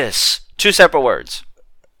 2 separate words.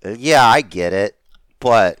 Yeah, I get it,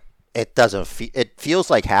 but it doesn't. It feels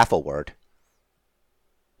like half a word.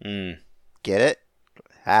 Get it?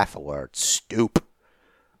 Half a word. Stoop.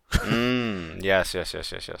 Yes.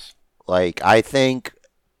 Like, I think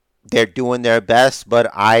they're doing their best, but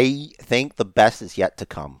I think the best is yet to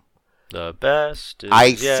come. The best is I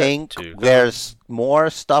yet think to come. there's more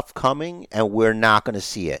stuff coming, and we're not going to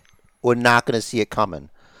see it. We're not going to see it coming.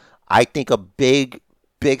 I think a big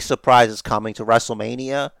surprise is coming to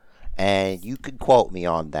WrestleMania, and you can quote me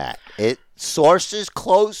on that. Sources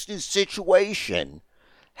close to the situation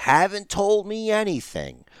haven't told me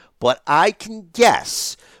anything, but I can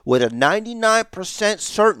guess with a 99%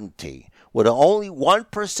 certainty, with an only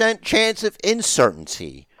 1% chance of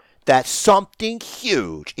uncertainty, that something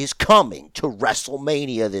huge is coming to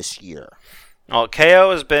WrestleMania this year. Well,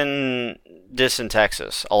 KO has been in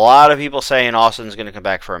Texas. A lot of people saying Austin's going to come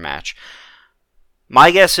back for a match. My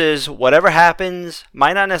guess is whatever happens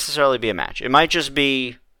might not necessarily be a match. It might just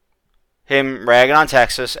be him ragging on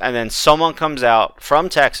Texas, and then someone comes out from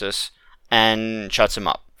Texas and shuts him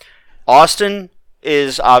up. Austin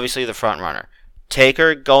is obviously the front runner.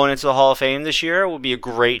 Taker going into the Hall of Fame this year would be a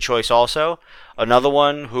great choice also. Another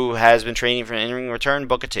one who has been training for an in-ring return,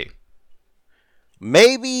 Booker T.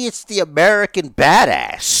 Maybe it's the American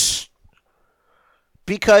Badass.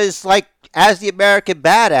 Because, like, as the American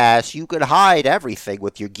Badass, you could hide everything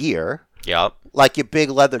with your gear. Yep. Like your big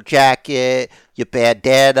leather jacket, your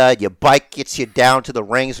bandana, your bike gets you down to the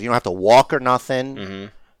ring so you don't have to walk or nothing,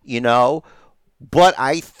 you know? But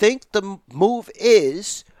I think the move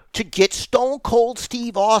is to get Stone Cold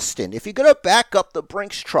Steve Austin. If you're going to back up the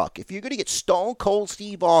Brinks truck, if you're going to get Stone Cold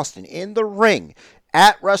Steve Austin in the ring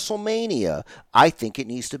at WrestleMania, I think it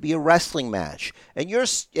needs to be a wrestling match. And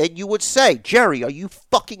you would say, Jerry, are you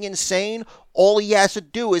fucking insane? All he has to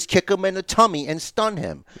do is kick him in the tummy and stun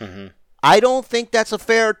him. I don't think that's a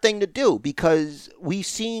fair thing to do because we've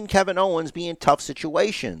seen Kevin Owens be in tough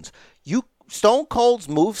situations. Stone Cold's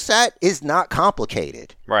moveset is not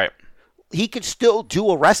complicated. Right. He could still do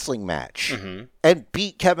a wrestling match and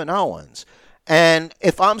beat Kevin Owens. And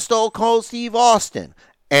if I'm Stone Cold Steve Austin,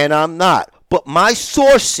 and I'm not, but my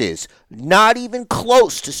sources, not even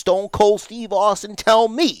close to Stone Cold Steve Austin, tell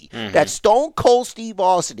me that Stone Cold Steve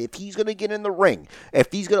Austin, if he's going to get in the ring,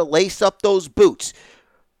 if he's going to lace up those boots,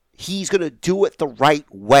 he's going to do it the right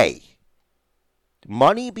way.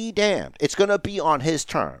 Money be damned. It's going to be on his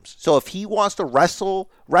terms. So if he wants to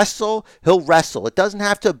wrestle, he'll wrestle. It doesn't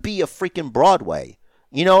have to be a freaking Broadway.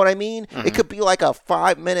 You know what I mean? It could be like a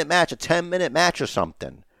 5-minute match, a 10-minute match or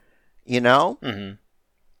something. You know?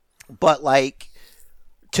 But, like,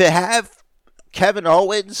 to have Kevin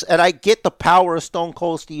Owens, and I get the power of Stone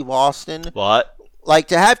Cold Steve Austin. What? Like,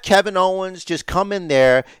 to have Kevin Owens just come in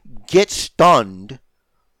there, get stunned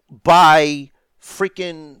by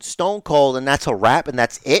freaking Stone Cold, and that's a wrap, and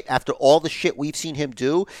that's it after all the shit we've seen him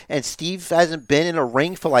do, and Steve hasn't been in a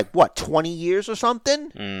ring for, like, what, 20 years or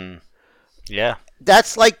something? Yeah.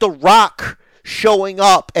 That's like The Rock showing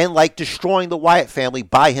up and, like, destroying the Wyatt family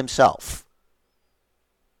by himself.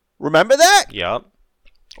 Remember that? Yep.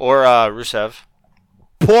 Or Rusev.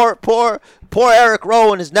 Poor Eric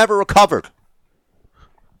Rowan has never recovered.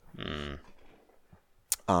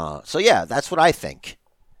 So yeah, that's what I think.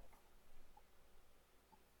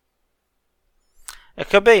 It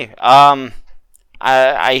could be.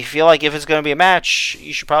 I feel like if it's going to be a match,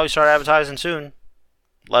 you should probably start advertising soon.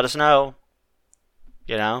 Let us know.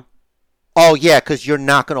 You know? Oh yeah, because you're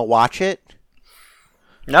not going to watch it?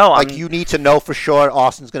 No, you need to know for sure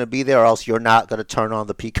Austin's going to be there, or else you're not going to turn on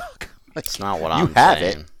the Peacock. That's not what I'm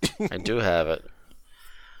saying. You have it. I do have it.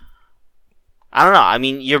 I don't know. I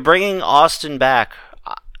mean, you're bringing Austin back,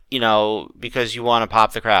 you know, because you want to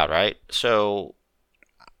pop the crowd, right? So,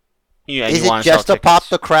 is it just to pop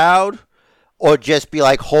the crowd, or just be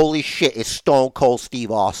like, holy shit, it's Stone Cold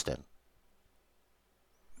Steve Austin?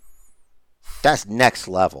 That's next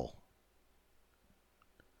level.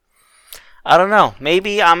 I don't know.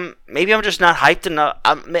 Maybe I'm just not hyped enough.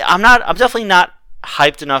 I'm definitely not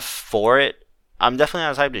hyped enough for it. I'm definitely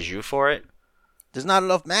not as hyped as you for it. There's not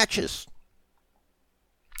enough matches.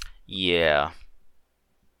 Yeah.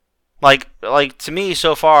 Like to me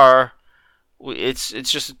so far, it's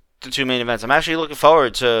just the two main events. I'm actually looking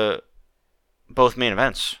forward to both main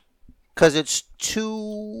events. Because it's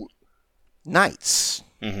 2 nights.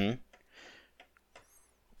 Mm-hmm.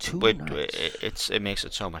 2 nights. It makes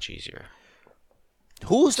it so much easier.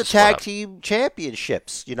 Who's the tag team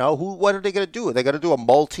championships? You know, what are they going to do? Are they going to do a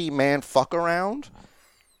multi-man fuck around?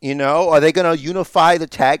 You know, are they going to unify the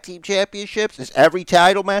tag team championships? Is every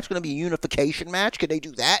title match going to be a unification match? Can they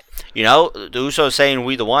do that? You know, the Usos saying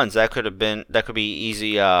 "We the Ones." That could be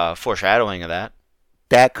easy foreshadowing of that.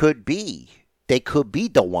 That could be. They could be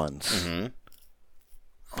the ones.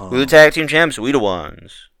 Mm-hmm. We the tag team champs. We the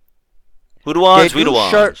ones. Who the ones? We the ones.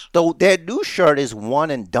 Shirt, though, their new shirt is one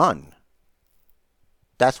and done.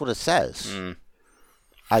 That's what it says. Mm.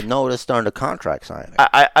 I noticed during the contract signing.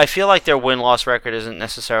 I feel like their win-loss record isn't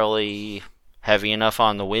necessarily heavy enough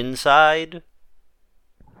on the win side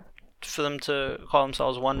for them to call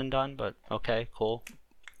themselves one and done, but okay, cool.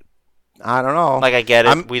 I don't know. Like, I get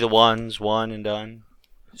it. We the ones, one and done.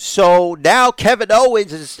 So now Kevin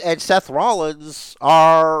Owens and Seth Rollins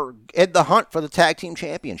are in the hunt for the tag team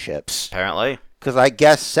championships. Apparently. Because I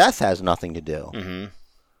guess Seth has nothing to do. Mm-hmm.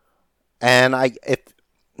 And if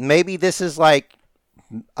maybe this is like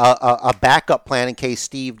a backup plan in case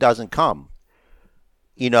Steve doesn't come.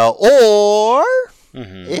 You know, or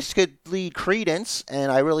this could lead credence, and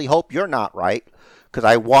I really hope you're not right, because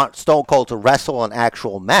I want Stone Cold to wrestle an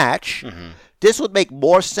actual match. Mm-hmm. This would make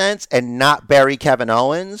more sense and not bury Kevin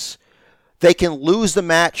Owens. They can lose the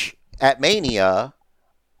match at Mania,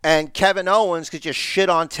 and Kevin Owens could just shit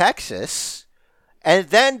on Texas, and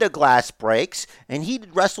then the glass breaks, and he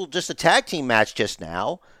wrestled just a tag team match just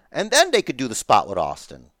now, and then they could do the spot with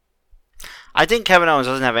Austin. I think Kevin Owens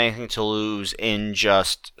doesn't have anything to lose in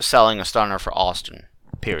just selling a stunner for Austin,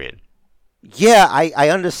 period. Yeah, I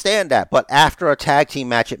understand that, but after a tag team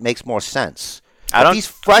match, it makes more sense. If he's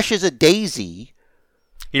fresh as a daisy.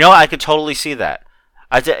 You know what? I could totally see that.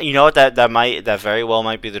 You know what? That very well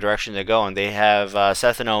might be the direction they're going. They have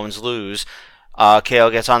Seth and Owens lose. KO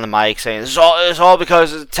gets on the mic saying, "It's all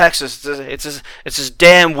because of Texas. It's this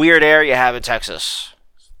damn weird air you have in Texas."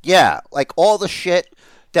 Yeah, like all the shit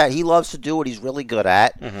that he loves to do, what he's really good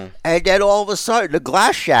at, and then all of a sudden the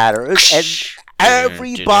glass shatters and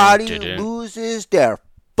everybody loses their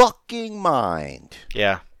fucking mind.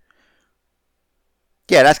 Yeah.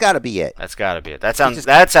 Yeah, that's got to be it. That's got to be it. That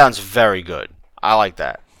sounds very good. I like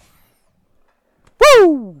that.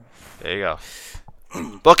 Woo! There you go.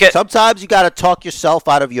 Book it. Sometimes you got to talk yourself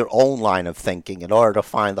out of your own line of thinking in order to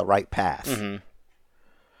find the right path. Mm-hmm.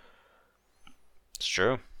 It's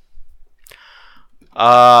true.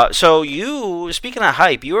 So speaking of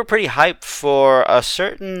hype, you were pretty hyped for a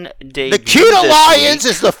certain debut. Nikita Lyons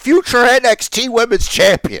is the future NXT Women's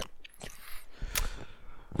Champion.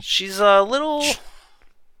 She's a little...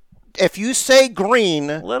 If you say green,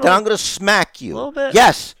 then I'm going to smack you. A little bit.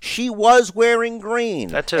 Yes, she was wearing green.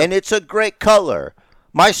 That too. And it's a great color.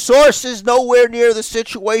 My source is nowhere near the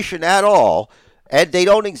situation at all, and they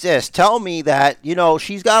don't exist. Tell me that,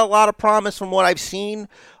 she's got a lot of promise from what I've seen.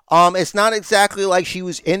 It's not exactly like she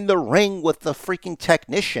was in the ring with the freaking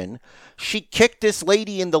technician. She kicked this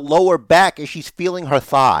lady in the lower back as she's feeling her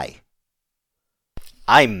thigh.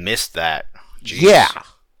 I missed that. Jeez. Yeah.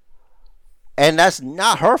 And that's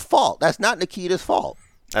not her fault. That's not Nikita's fault.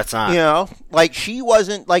 That's not. She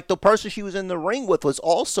wasn't, the person she was in the ring with was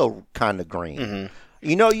also kind of green. Mm-hmm.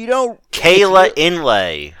 You don't... Kayla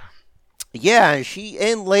Inlay. Yeah, she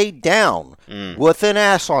inlaid down with an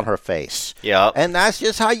ass on her face. Yeah. And that's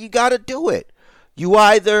just how you got to do it. You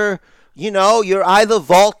either, you're either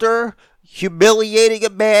Walter humiliating a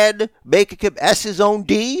man, making him S his own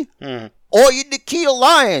D, or you're Nikita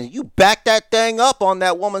Lyons. You back that thing up on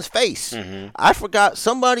that woman's face. Mm-hmm. I forgot,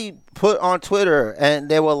 somebody put on Twitter, and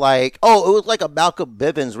they were like, it was like a Malcolm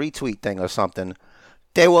Bivens retweet thing or something.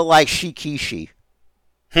 They were like, Shikishi.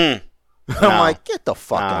 I'm like, get the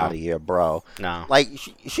fuck out of here, bro. No.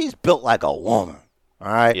 She's built like a woman. All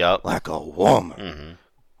right? Yep. Like a woman. Mm-hmm.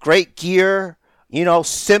 Great gear,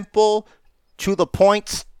 simple, to the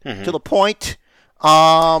point.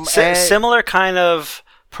 Similar kind of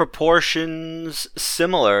proportions,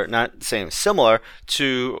 not same, similar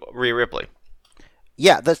to Rhea Ripley.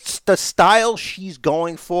 Yeah, the style she's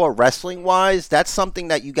going for wrestling-wise, that's something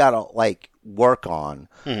that you got to, work on.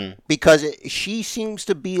 Mm-hmm. Because she seems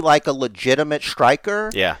to be, a legitimate striker.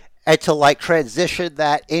 Yeah. And to, transition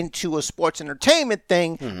that into a sports entertainment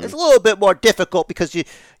thing is a little bit more difficult because you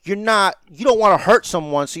don't want to hurt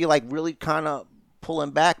someone, so you're, really kind of pulling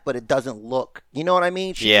back, but it doesn't look, you know what I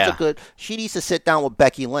mean? She needs to sit down with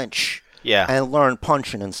Becky Lynch and learn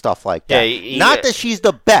punching and stuff like that. Not that she's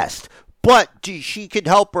the best, but she could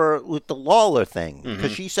help her with the Lawler thing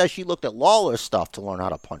because she says she looked at Lawler's stuff to learn how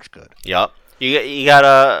to punch good. Yep. You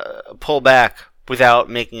gotta pull back without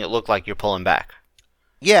making it look like you're pulling back.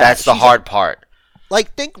 Yeah. That's the hard part.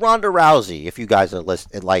 Think Ronda Rousey, if you guys are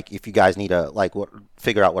listening, if you guys need to,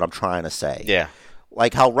 figure out what I'm trying to say. Yeah.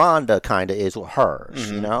 How Ronda kind of is with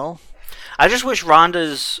hers, I just wish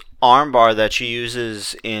Ronda's armbar that she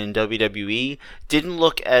uses in WWE didn't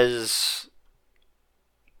look as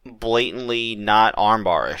blatantly not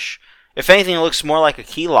armbarish. If anything, it looks more like a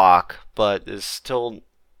key lock, but there's still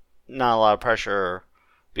not a lot of pressure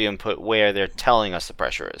being put where they're telling us the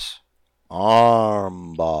pressure is.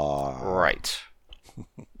 Armbar. Right.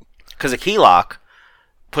 Because a key lock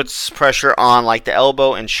puts pressure on like the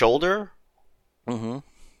elbow and shoulder. Mm-hmm.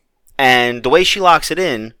 And the way she locks it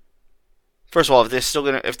in, first of all,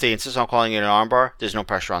 if they insist on calling it an armbar, there's no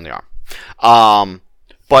pressure on the arm.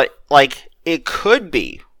 But like it could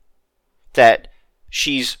be that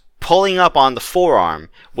she's pulling up on the forearm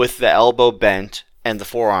with the elbow bent and the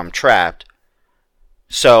forearm trapped,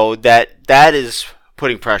 so that is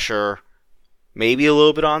putting pressure maybe a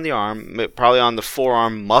little bit on the arm, probably on the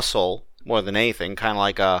forearm muscle more than anything, kind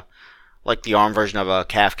of like the arm version of a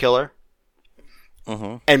calf killer,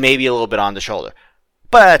 and maybe a little bit on the shoulder.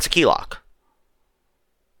 But it's a key lock.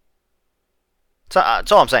 So,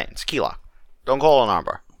 that's all I'm saying. It's a key lock. Don't call it an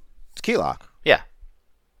armbar. It's key lock. Yeah.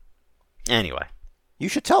 Anyway. You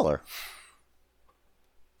should tell her.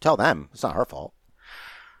 Tell them. It's not her fault.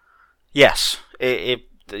 Yes.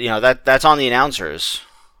 That's on the announcers.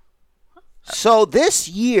 So this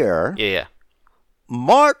year... Yeah.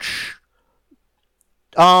 March...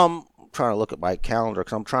 I'm trying to look at my calendar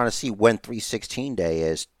because I'm trying to see when 316 Day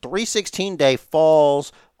is. 316 Day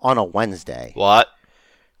falls on a Wednesday. What?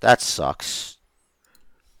 That sucks.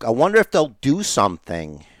 I wonder if they'll do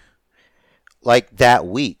something like that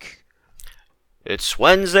week. It's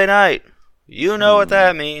Wednesday night. You know what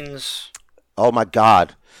that means. Oh my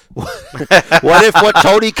God. What if what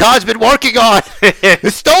Tony Khan's been working on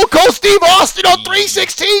is Stone Cold Steve Austin on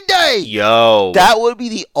 316 Day? Yo. That would be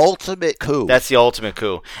the ultimate coup. That's the ultimate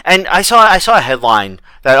coup. And I saw a headline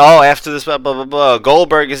that, after this, blah, blah, blah, blah,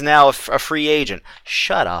 Goldberg is now a free agent.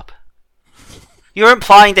 Shut up. You're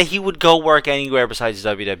implying that he would go work anywhere besides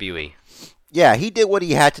WWE. Yeah, he did what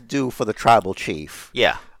he had to do for the tribal chief.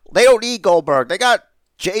 Yeah. They don't need Goldberg. They got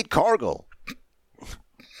Jade Cargill.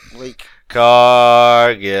 Like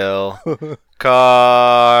Cargill.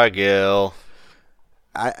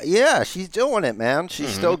 Yeah, she's doing it, man. She's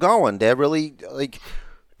still going. They're really, like,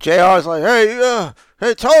 JR's like, hey,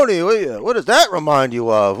 Tony, what does that remind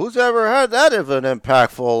you of? Who's ever had that of an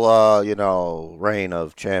impactful, reign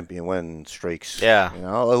of champion win streaks? Yeah.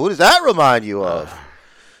 Who does that remind you of?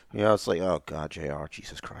 It's like, oh, God, JR,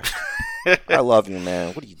 Jesus Christ. I love you,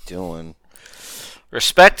 man. What are you doing?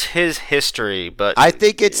 Respect his history, but I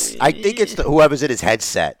think it's whoever's in his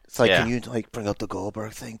headset. It's like, Yeah. Can you bring up the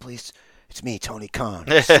Goldberg thing, please? It's me, Tony Khan,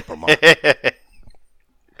 Superman.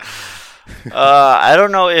 I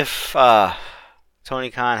don't know if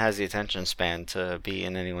Tony Khan has the attention span to be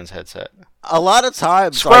in anyone's headset. A lot of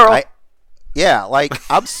times, Squirrel.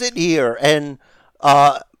 I'm sitting here and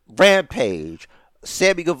Rampage,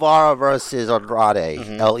 Sammy Guevara versus Andrade,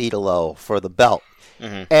 El Idolo for the belt.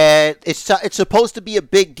 And it's supposed to be a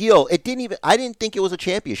big deal. I didn't think it was a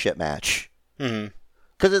championship match. Because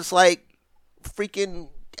it's like freaking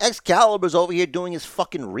Excalibur's over here doing his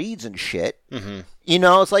fucking reads and shit.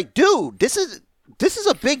 It's like, dude, this is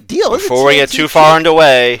a big deal. Before we get too far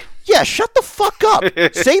underway. Yeah, shut the fuck up.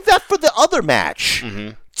 Save that for the other match.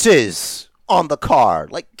 Tis on the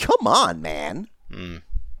card. Like, come on, man.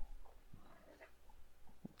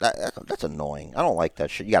 That's annoying. I don't like that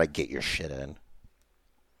shit. You got to get your shit in.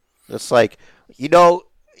 It's like,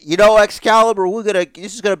 Excalibur,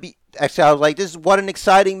 this is gonna be Excalibur's like, this is what an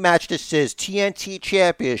exciting match this is, TNT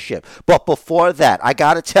Championship. But before that, I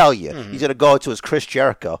gotta tell you, he's gonna go into his Chris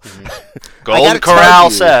Jericho. Golden Corral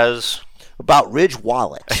says about Ridge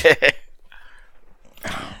Wallet.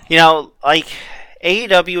 Like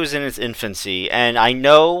AEW is in its infancy, and I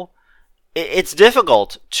know it's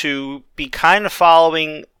difficult to be kind of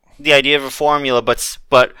following the idea of a formula,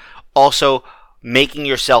 but also making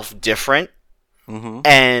yourself different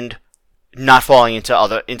and not falling into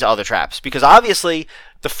other traps, because obviously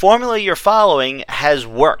the formula you're following has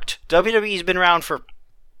worked. WWE's been around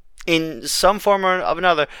in some form or of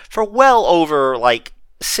another for well over like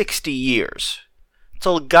 60 years. It's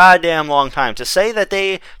a goddamn long time to say that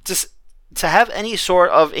to have any sort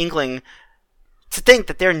of inkling to think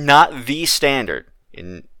that they're not the standard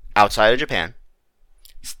outside of Japan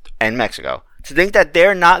and Mexico. To think that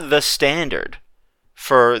they're not the standard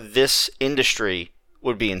for this industry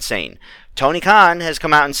would be insane. Tony Khan has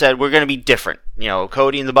come out and said, we're going to be different.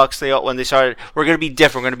 Cody and the Bucks, when they started, we're going to be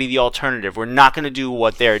different. We're going to be the alternative. We're not going to do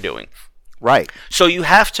what they're doing. Right. So you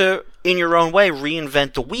have to, in your own way,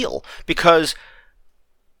 reinvent the wheel. Because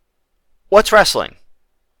what's wrestling?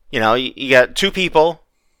 You got two people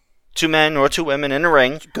two men or two women in a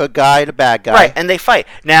ring. Good guy to bad guy. Right, and they fight.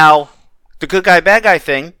 Now, the good guy, bad guy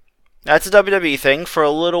thing, that's a WWE thing for a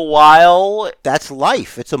little while. That's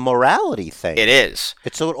life. It's a morality thing. It is.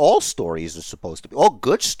 It's what all stories are supposed to be. All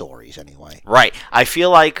good stories, anyway. Right. I feel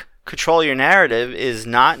like control your narrative is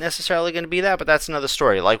not necessarily going to be that, but that's another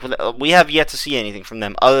story. Like, we have yet to see anything from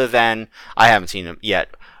them other than, I haven't seen them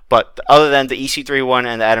yet, but other than the EC3 one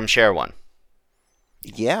and the Adam Scherr one.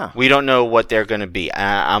 Yeah. We don't know what they're going to be.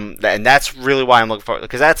 And that's really why I'm looking forward,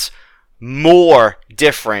 because that's more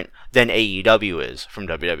different than AEW is from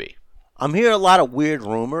WWE. I'm hearing a lot of weird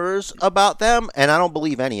rumors about them, and I don't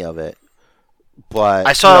believe any of it. But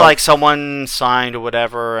I saw like someone signed or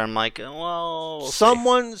whatever, and I'm like, well, we'll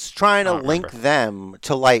someone's trying to link them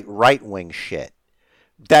to like right wing shit.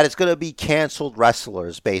 That it's going to be canceled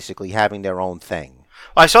wrestlers basically having their own thing.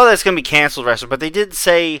 Well, I saw that it's going to be canceled wrestlers, but they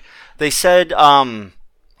said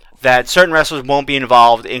that certain wrestlers won't be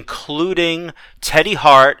involved, including Teddy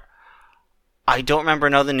Hart. I don't remember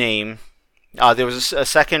another name. There was a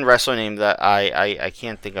second wrestler name that I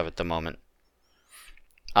can't think of at the moment.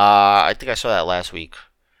 I think I saw that last week.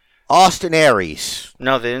 Austin Aries.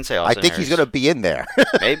 No, they didn't say Austin Aries. I think he's going to be in there.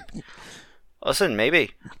 Maybe. Listen,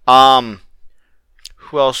 maybe.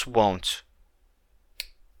 Who else won't?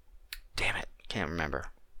 Damn it. Can't remember.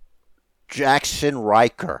 Jackson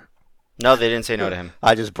Riker. No, they didn't say no to him.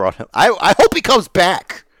 I just brought him. I hope he comes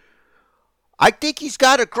back. I think he's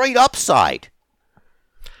got a great upside.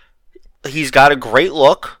 He's got a great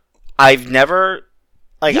look. I've never...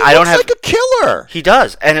 He looks like a killer. He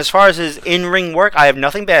does. And as far as his in-ring work, I have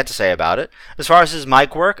nothing bad to say about it. As far as his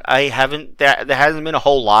mic work, there hasn't been a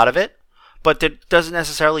whole lot of it, but there doesn't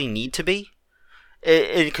necessarily need to be.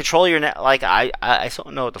 In control your net, like I still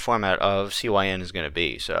don't know what the format of CYN is going to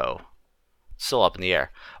be, so it's still up in the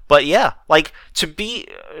air. But yeah, like to be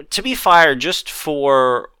fired just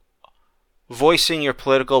for voicing your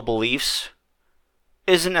political beliefs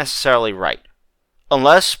isn't necessarily right,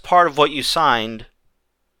 unless part of what you signed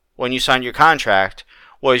when you signed your contract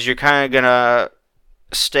was you're kind of going to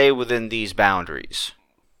stay within these boundaries.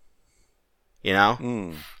 You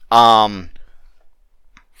know?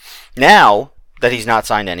 Now that he's not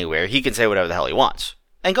signed anywhere, he can say whatever the hell he wants.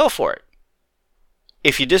 And go for it.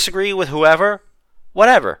 If you disagree with whoever,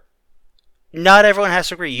 whatever. Not everyone has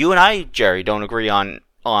to agree. You and I, Jerry, don't agree on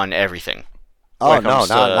everything. Oh, no,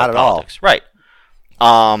 not at all. Right.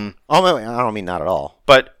 I don't mean not at all.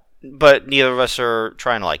 But neither of us are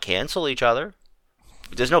trying to like cancel each other.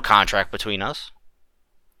 There's no contract between us.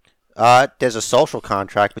 There's a social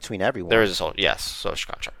contract between everyone. There is a social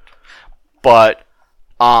contract. But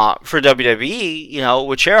for WWE,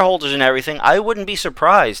 with shareholders and everything, I wouldn't be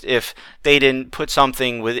surprised if they didn't put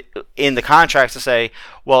something in the contracts to say,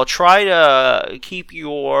 well, try to keep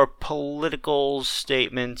your political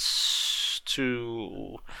statements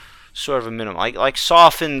to sort of a minimum, like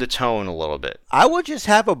soften the tone a little bit. I would just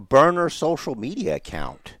have a burner social media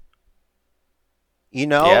account.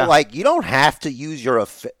 Like you don't have to use your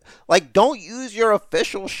don't use your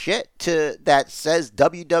official shit that says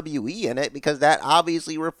WWE in it, because that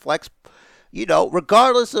obviously reflects,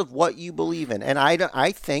 regardless of what you believe in. And I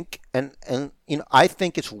think I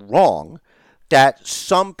think it's wrong that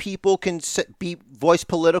some people can voice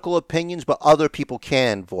political opinions, but other people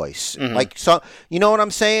can voice. Mm-hmm. You know what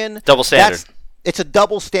I'm saying? Double standard. It's a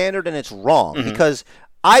double standard, and it's wrong, because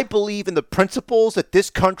I believe in the principles that this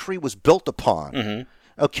country was built upon.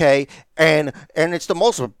 Mm-hmm. Okay, and it's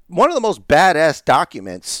one of the most badass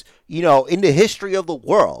documents, in the history of the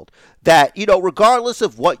world. That regardless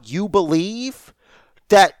of what you believe,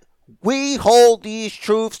 that we hold these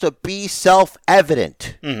truths to be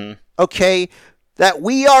self-evident. Mm-hmm. Okay, that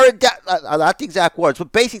we are in doubt, not the exact words,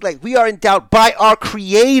 but basically we are in doubt by our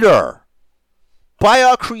Creator. By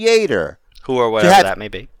our Creator. Who or whatever that may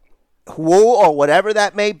be. Who or whatever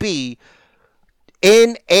that may be,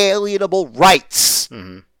 inalienable rights.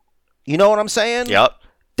 Mm-hmm. You know what I'm saying? Yep.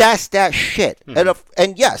 That's that shit. Mm-hmm.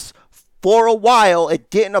 And yes, for a while it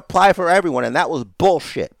didn't apply for everyone, and that was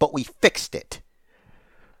bullshit, but we fixed it.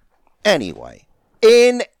 Anyway,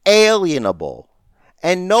 inalienable.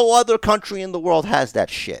 And no other country in the world has that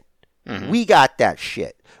shit. Mm-hmm. We got that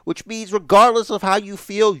shit. Which means regardless of how you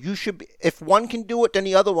feel, you should be, if one can do it, then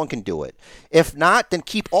the other one can do it. If not, then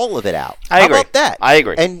keep all of it out. I agree. How about that? I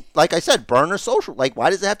agree. And like I said, burner social. Like, why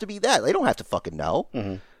does it have to be that? They don't have to fucking know.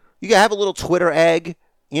 Mm-hmm. You can have a little Twitter egg,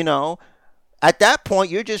 At that point,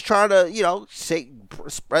 you're just trying to,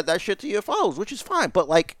 spread that shit to your foes, which is fine. But,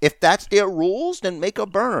 like, if that's their rules, then make a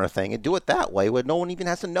burner thing and do it that way where no one even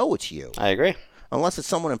has to know it's you. I agree. Unless it's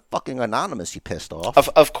someone in fucking anonymous you pissed off.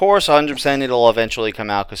 Of course, 100% it'll eventually come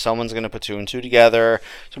out because someone's going to put two and two together.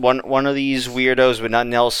 So one of these weirdos with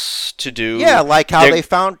nothing else to do. Yeah, like how they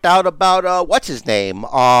found out about, what's his name?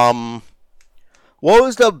 What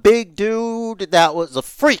was the big dude that was a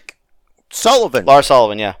freak? Sullivan. Lars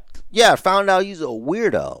Sullivan, yeah. Yeah, found out he's a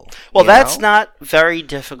weirdo. Well, that's not very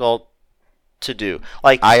difficult to do.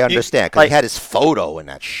 Like I understand because he had his photo in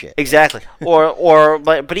that shit. Exactly.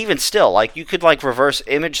 But even still, like you could like reverse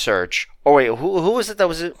image search. Or wait, who was it that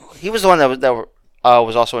was it? He was the one that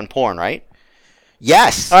was also in porn, right?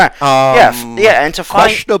 Yes. All right. Yeah, and to find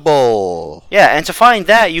questionable. Yeah, and to find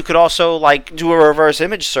that you could also like do a reverse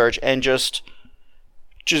image search and just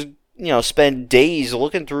spend days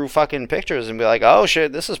looking through fucking pictures and be like, oh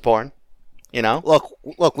shit, this is porn.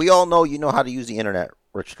 Look, we all know you know how to use the internet,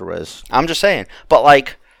 Rich Torres. I'm just saying. But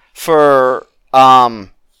like for to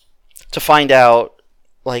find out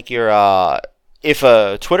like your if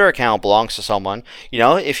a Twitter account belongs to someone,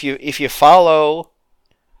 if you follow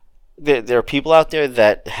there are people out there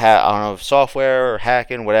that have, I don't know, software or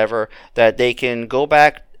hacking, whatever, that they can go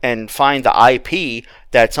back and find the IP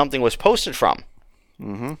that something was posted from.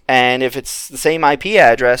 Mm-hmm. And if it's the same IP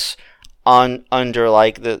address under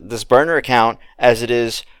like this burner account as it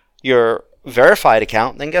is your verified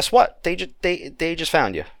account, then guess what? They just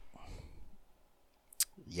found you.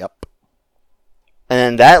 Yep. And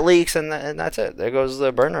then that leaks, and that's it. There goes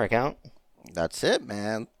the burner account. That's it,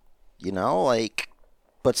 man.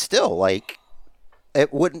 But still,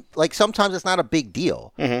 it wouldn't, sometimes it's not a big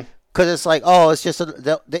deal. Mm-hmm. Because it's like, oh, it's just,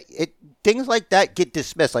 things like that get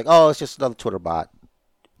dismissed. Like, oh, it's just another Twitter bot.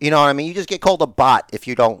 You know what I mean? You just get called a bot if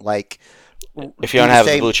you don't, if you don't have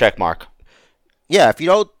the blue check mark. Yeah, if you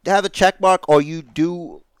don't have a check mark or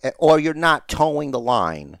you're not towing the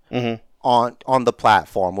line mm-hmm. on the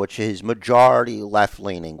platform, which is majority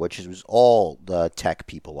left-leaning, which is all the tech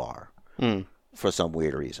people are for some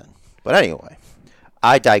weird reason. But anyway,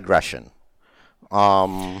 I digression.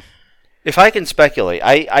 If I can speculate,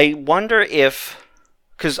 I wonder if,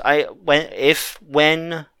 because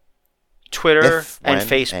when Twitter and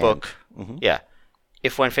Facebook,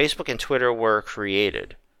 if when Facebook and Twitter were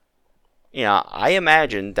created, I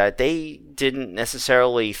imagine that they didn't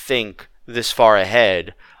necessarily think this far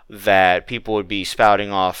ahead that people would be spouting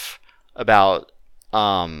off about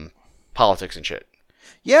politics and shit.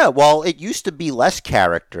 Yeah, well, it used to be less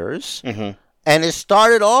characters, mm-hmm. and it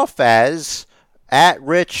started off as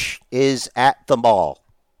 @Rich is at the mall.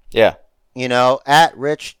 Yeah.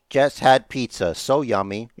 @Rich just had pizza, so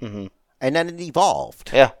yummy. Mm-hmm. And then it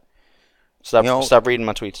evolved. Yeah. Stop reading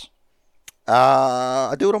my tweets.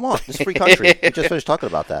 I do what I want. It's a free country. We just finished talking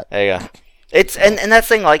about that. There you go. It's and that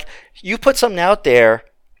thing, like, you put something out there,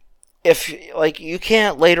 if like you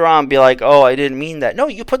can't later on be like, oh, I didn't mean that. No,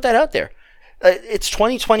 you put that out there. It's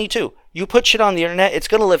 2022. You put shit on the internet, it's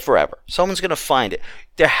gonna live forever. Someone's gonna find it.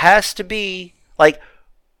 There has to be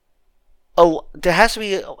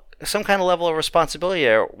some kind of level of responsibility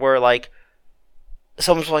there where like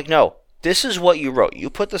someone's like, no, this is what you wrote.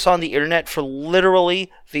 You put this on the internet for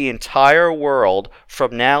literally the entire world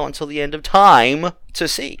from now until the end of time to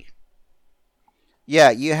see.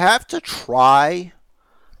 Yeah, you have to try,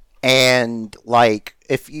 and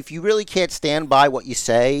if you really can't stand by what you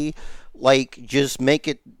say, just make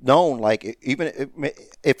it known. Even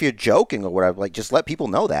if you're joking or whatever, just let people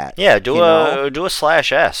know that. Yeah, do a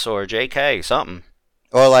 /S or JK something.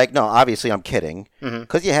 Or no, obviously I'm kidding.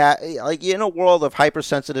 Because mm-hmm. you're in a world of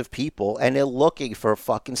hypersensitive people, and they're looking for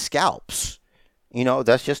fucking scalps.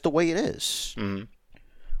 That's just the way it is. Mm-hmm.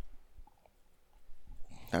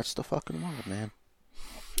 That's the fucking world, man.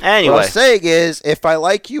 Anyway. What I'm saying is, if I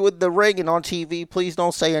like you in the ring and on TV, please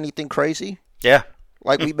don't say anything crazy. Yeah.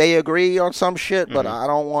 We may agree on some shit, but mm-hmm. I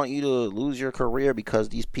don't want you to lose your career because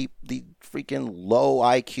these freaking low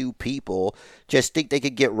IQ people just think they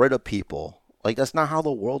could get rid of people. That's not how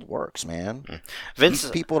the world works, man. These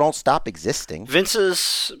people don't stop existing.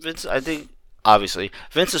 I think, obviously,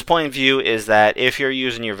 Vince's point of view is that if you're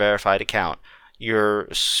using your verified account, you're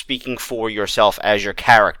speaking for yourself as your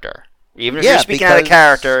character. Even if you're speaking as a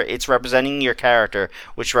character, it's representing your character,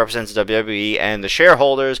 which represents WWE, and the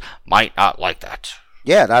shareholders might not like that.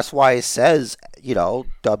 Yeah, that's why it says,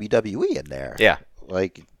 WWE in there. Yeah.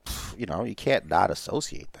 You can't not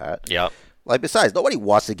associate that. Yep. Besides, nobody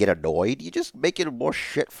wants to get annoyed. You just make it more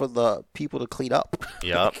shit for the people to clean up.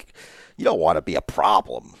 Yep. You don't want to be a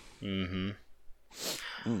problem. Mm-hmm.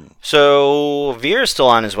 So, Veer's still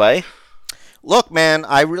on his way. Look, man,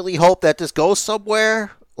 I really hope that this goes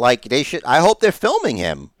somewhere. They should. I hope they're filming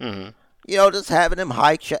him. Mm-hmm. just having him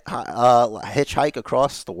hitchhike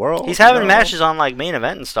across the world. He's having matches on like main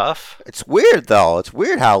event and stuff. It's weird though. It's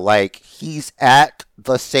weird how like he's in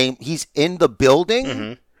the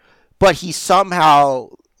building, but he somehow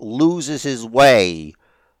loses his way,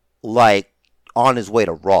 like on his way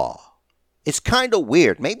to Raw. It's kind of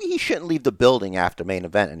weird. Maybe he shouldn't leave the building after main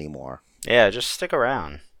event anymore. Yeah, just stick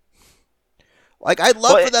around. Like, I'd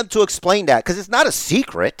love for them to explain that, because it's not a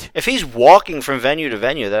secret. If he's walking from venue to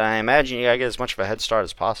venue, then I imagine you gotta get as much of a head start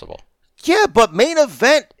as possible. Yeah, but main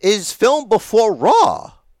event is filmed before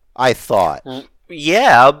Raw, I thought.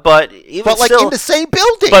 Yeah, but even still, in the same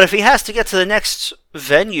building. But if he has to get to the next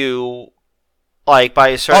venue, like by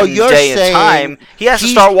a certain day and time, he has to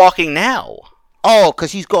start walking now. Oh,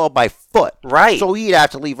 because he's going by foot. Right. So he'd have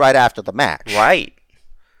to leave right after the match. Right.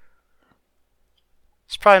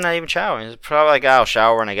 He's probably not even showering. He's probably like, I'll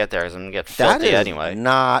shower when I get there because I'm going to get filthy anyway. That is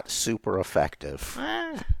not super effective.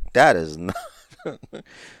 That is not.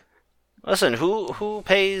 Listen, who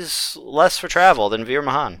pays less for travel than Veer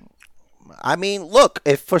Mahan? I mean, look,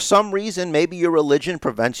 if for some reason maybe your religion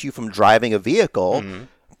prevents you from driving a vehicle,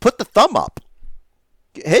 put the thumb up.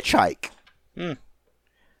 Hitchhike.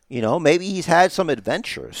 Maybe he's had some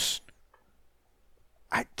adventures.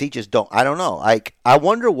 They just don't. I don't know. Like, I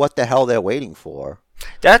wonder what the hell they're waiting for.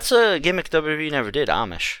 That's a gimmick WWE never did,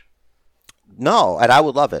 Amish. No, and I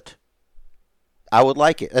would love it. I would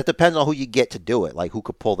like it. It depends on who you get to do it. Like, who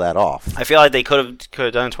could pull that off. I feel like they could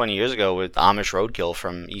have done it 20 years ago with Amish Roadkill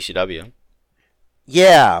from ECW.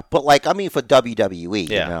 Yeah, but, like, I mean for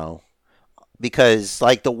WWE, Because,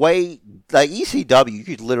 like, the way, like, ECW, you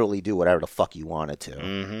could literally do whatever the fuck you wanted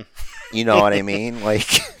to. You know what I mean?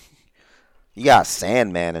 Like, you got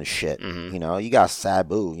Sandman and shit. You got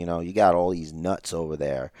Sabu. You got all these nuts over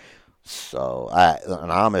there. So, an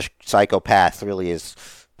Amish psychopath really is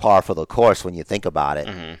par for the course when you think about it.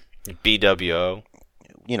 BWO.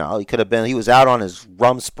 He was out on his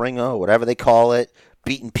rum springer, or whatever they call it,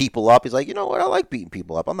 beating people up. He's like, you know what? I like beating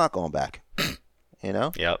people up. I'm not going back.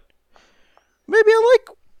 Yep. Maybe I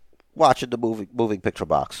like watching the moving picture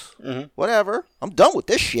box. Whatever. I'm done with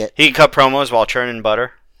this shit. He cut promos while churning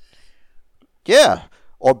butter. Yeah.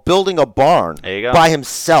 Or building a barn there you go. by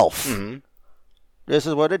himself. This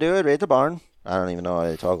is what I do. I raid the barn. I don't even know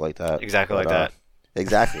why they talk like that. Exactly like that.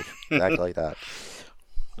 Exactly. Exactly like that.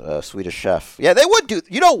 Swedish Chef. Yeah, they would do.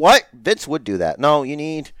 You know what? Vince would do that. No, you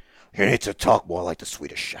need to talk more like the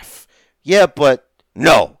Swedish Chef. Yeah, but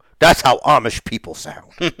no. That's how Amish people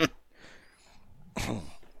sound.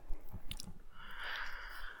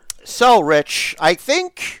 So, Rich, I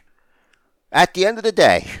think at the end of the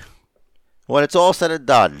day, when it's all said and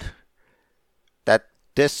done, that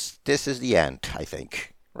this is the end, I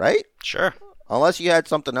think. Right? Sure. Unless you had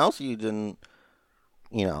something else you didn't,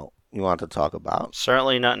 you wanted to talk about.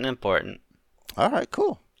 Certainly nothing important. All right,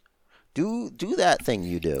 cool. Do that thing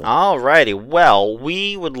you do. All righty. Well,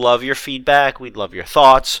 we would love your feedback. We'd love your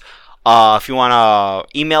thoughts. If you want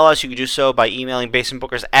to email us, you can do so by emailing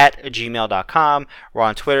basementbookers@gmail.com. We're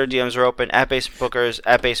on Twitter. DMs are open at basementbookers,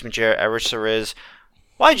 at basementjared, at richtheriz.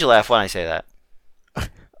 Why'd you laugh when I say that?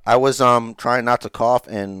 I was trying not to cough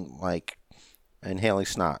and like inhaling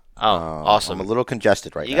snot. Oh, awesome. I'm a little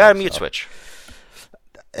congested right now. You got a mute switch.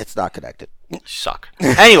 It's not connected. You suck.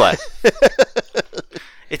 Anyway.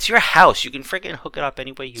 It's your house. You can freaking hook it up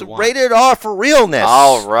any way you want. It's rated R for realness.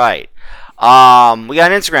 All right. We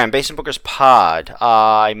got an Instagram, Basement Bookers Pod.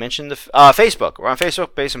 I mentioned the Facebook. We're on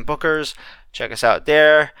Facebook, Basement Bookers. Check us out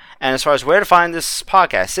there. And as far as where to find this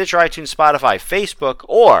podcast, Stitcher, iTunes, Spotify, Facebook,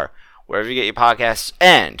 or wherever you get your podcasts.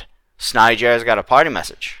 And Snotty Jared's got a party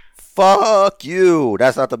message. Fuck you.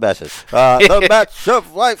 That's not the message. The match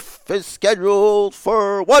of life is scheduled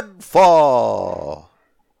for one fall.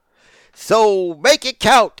 So make it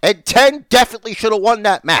count. And 10 definitely should have won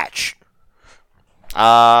that match.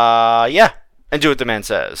 Yeah. And do what the man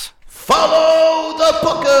says. Follow the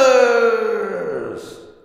Booker.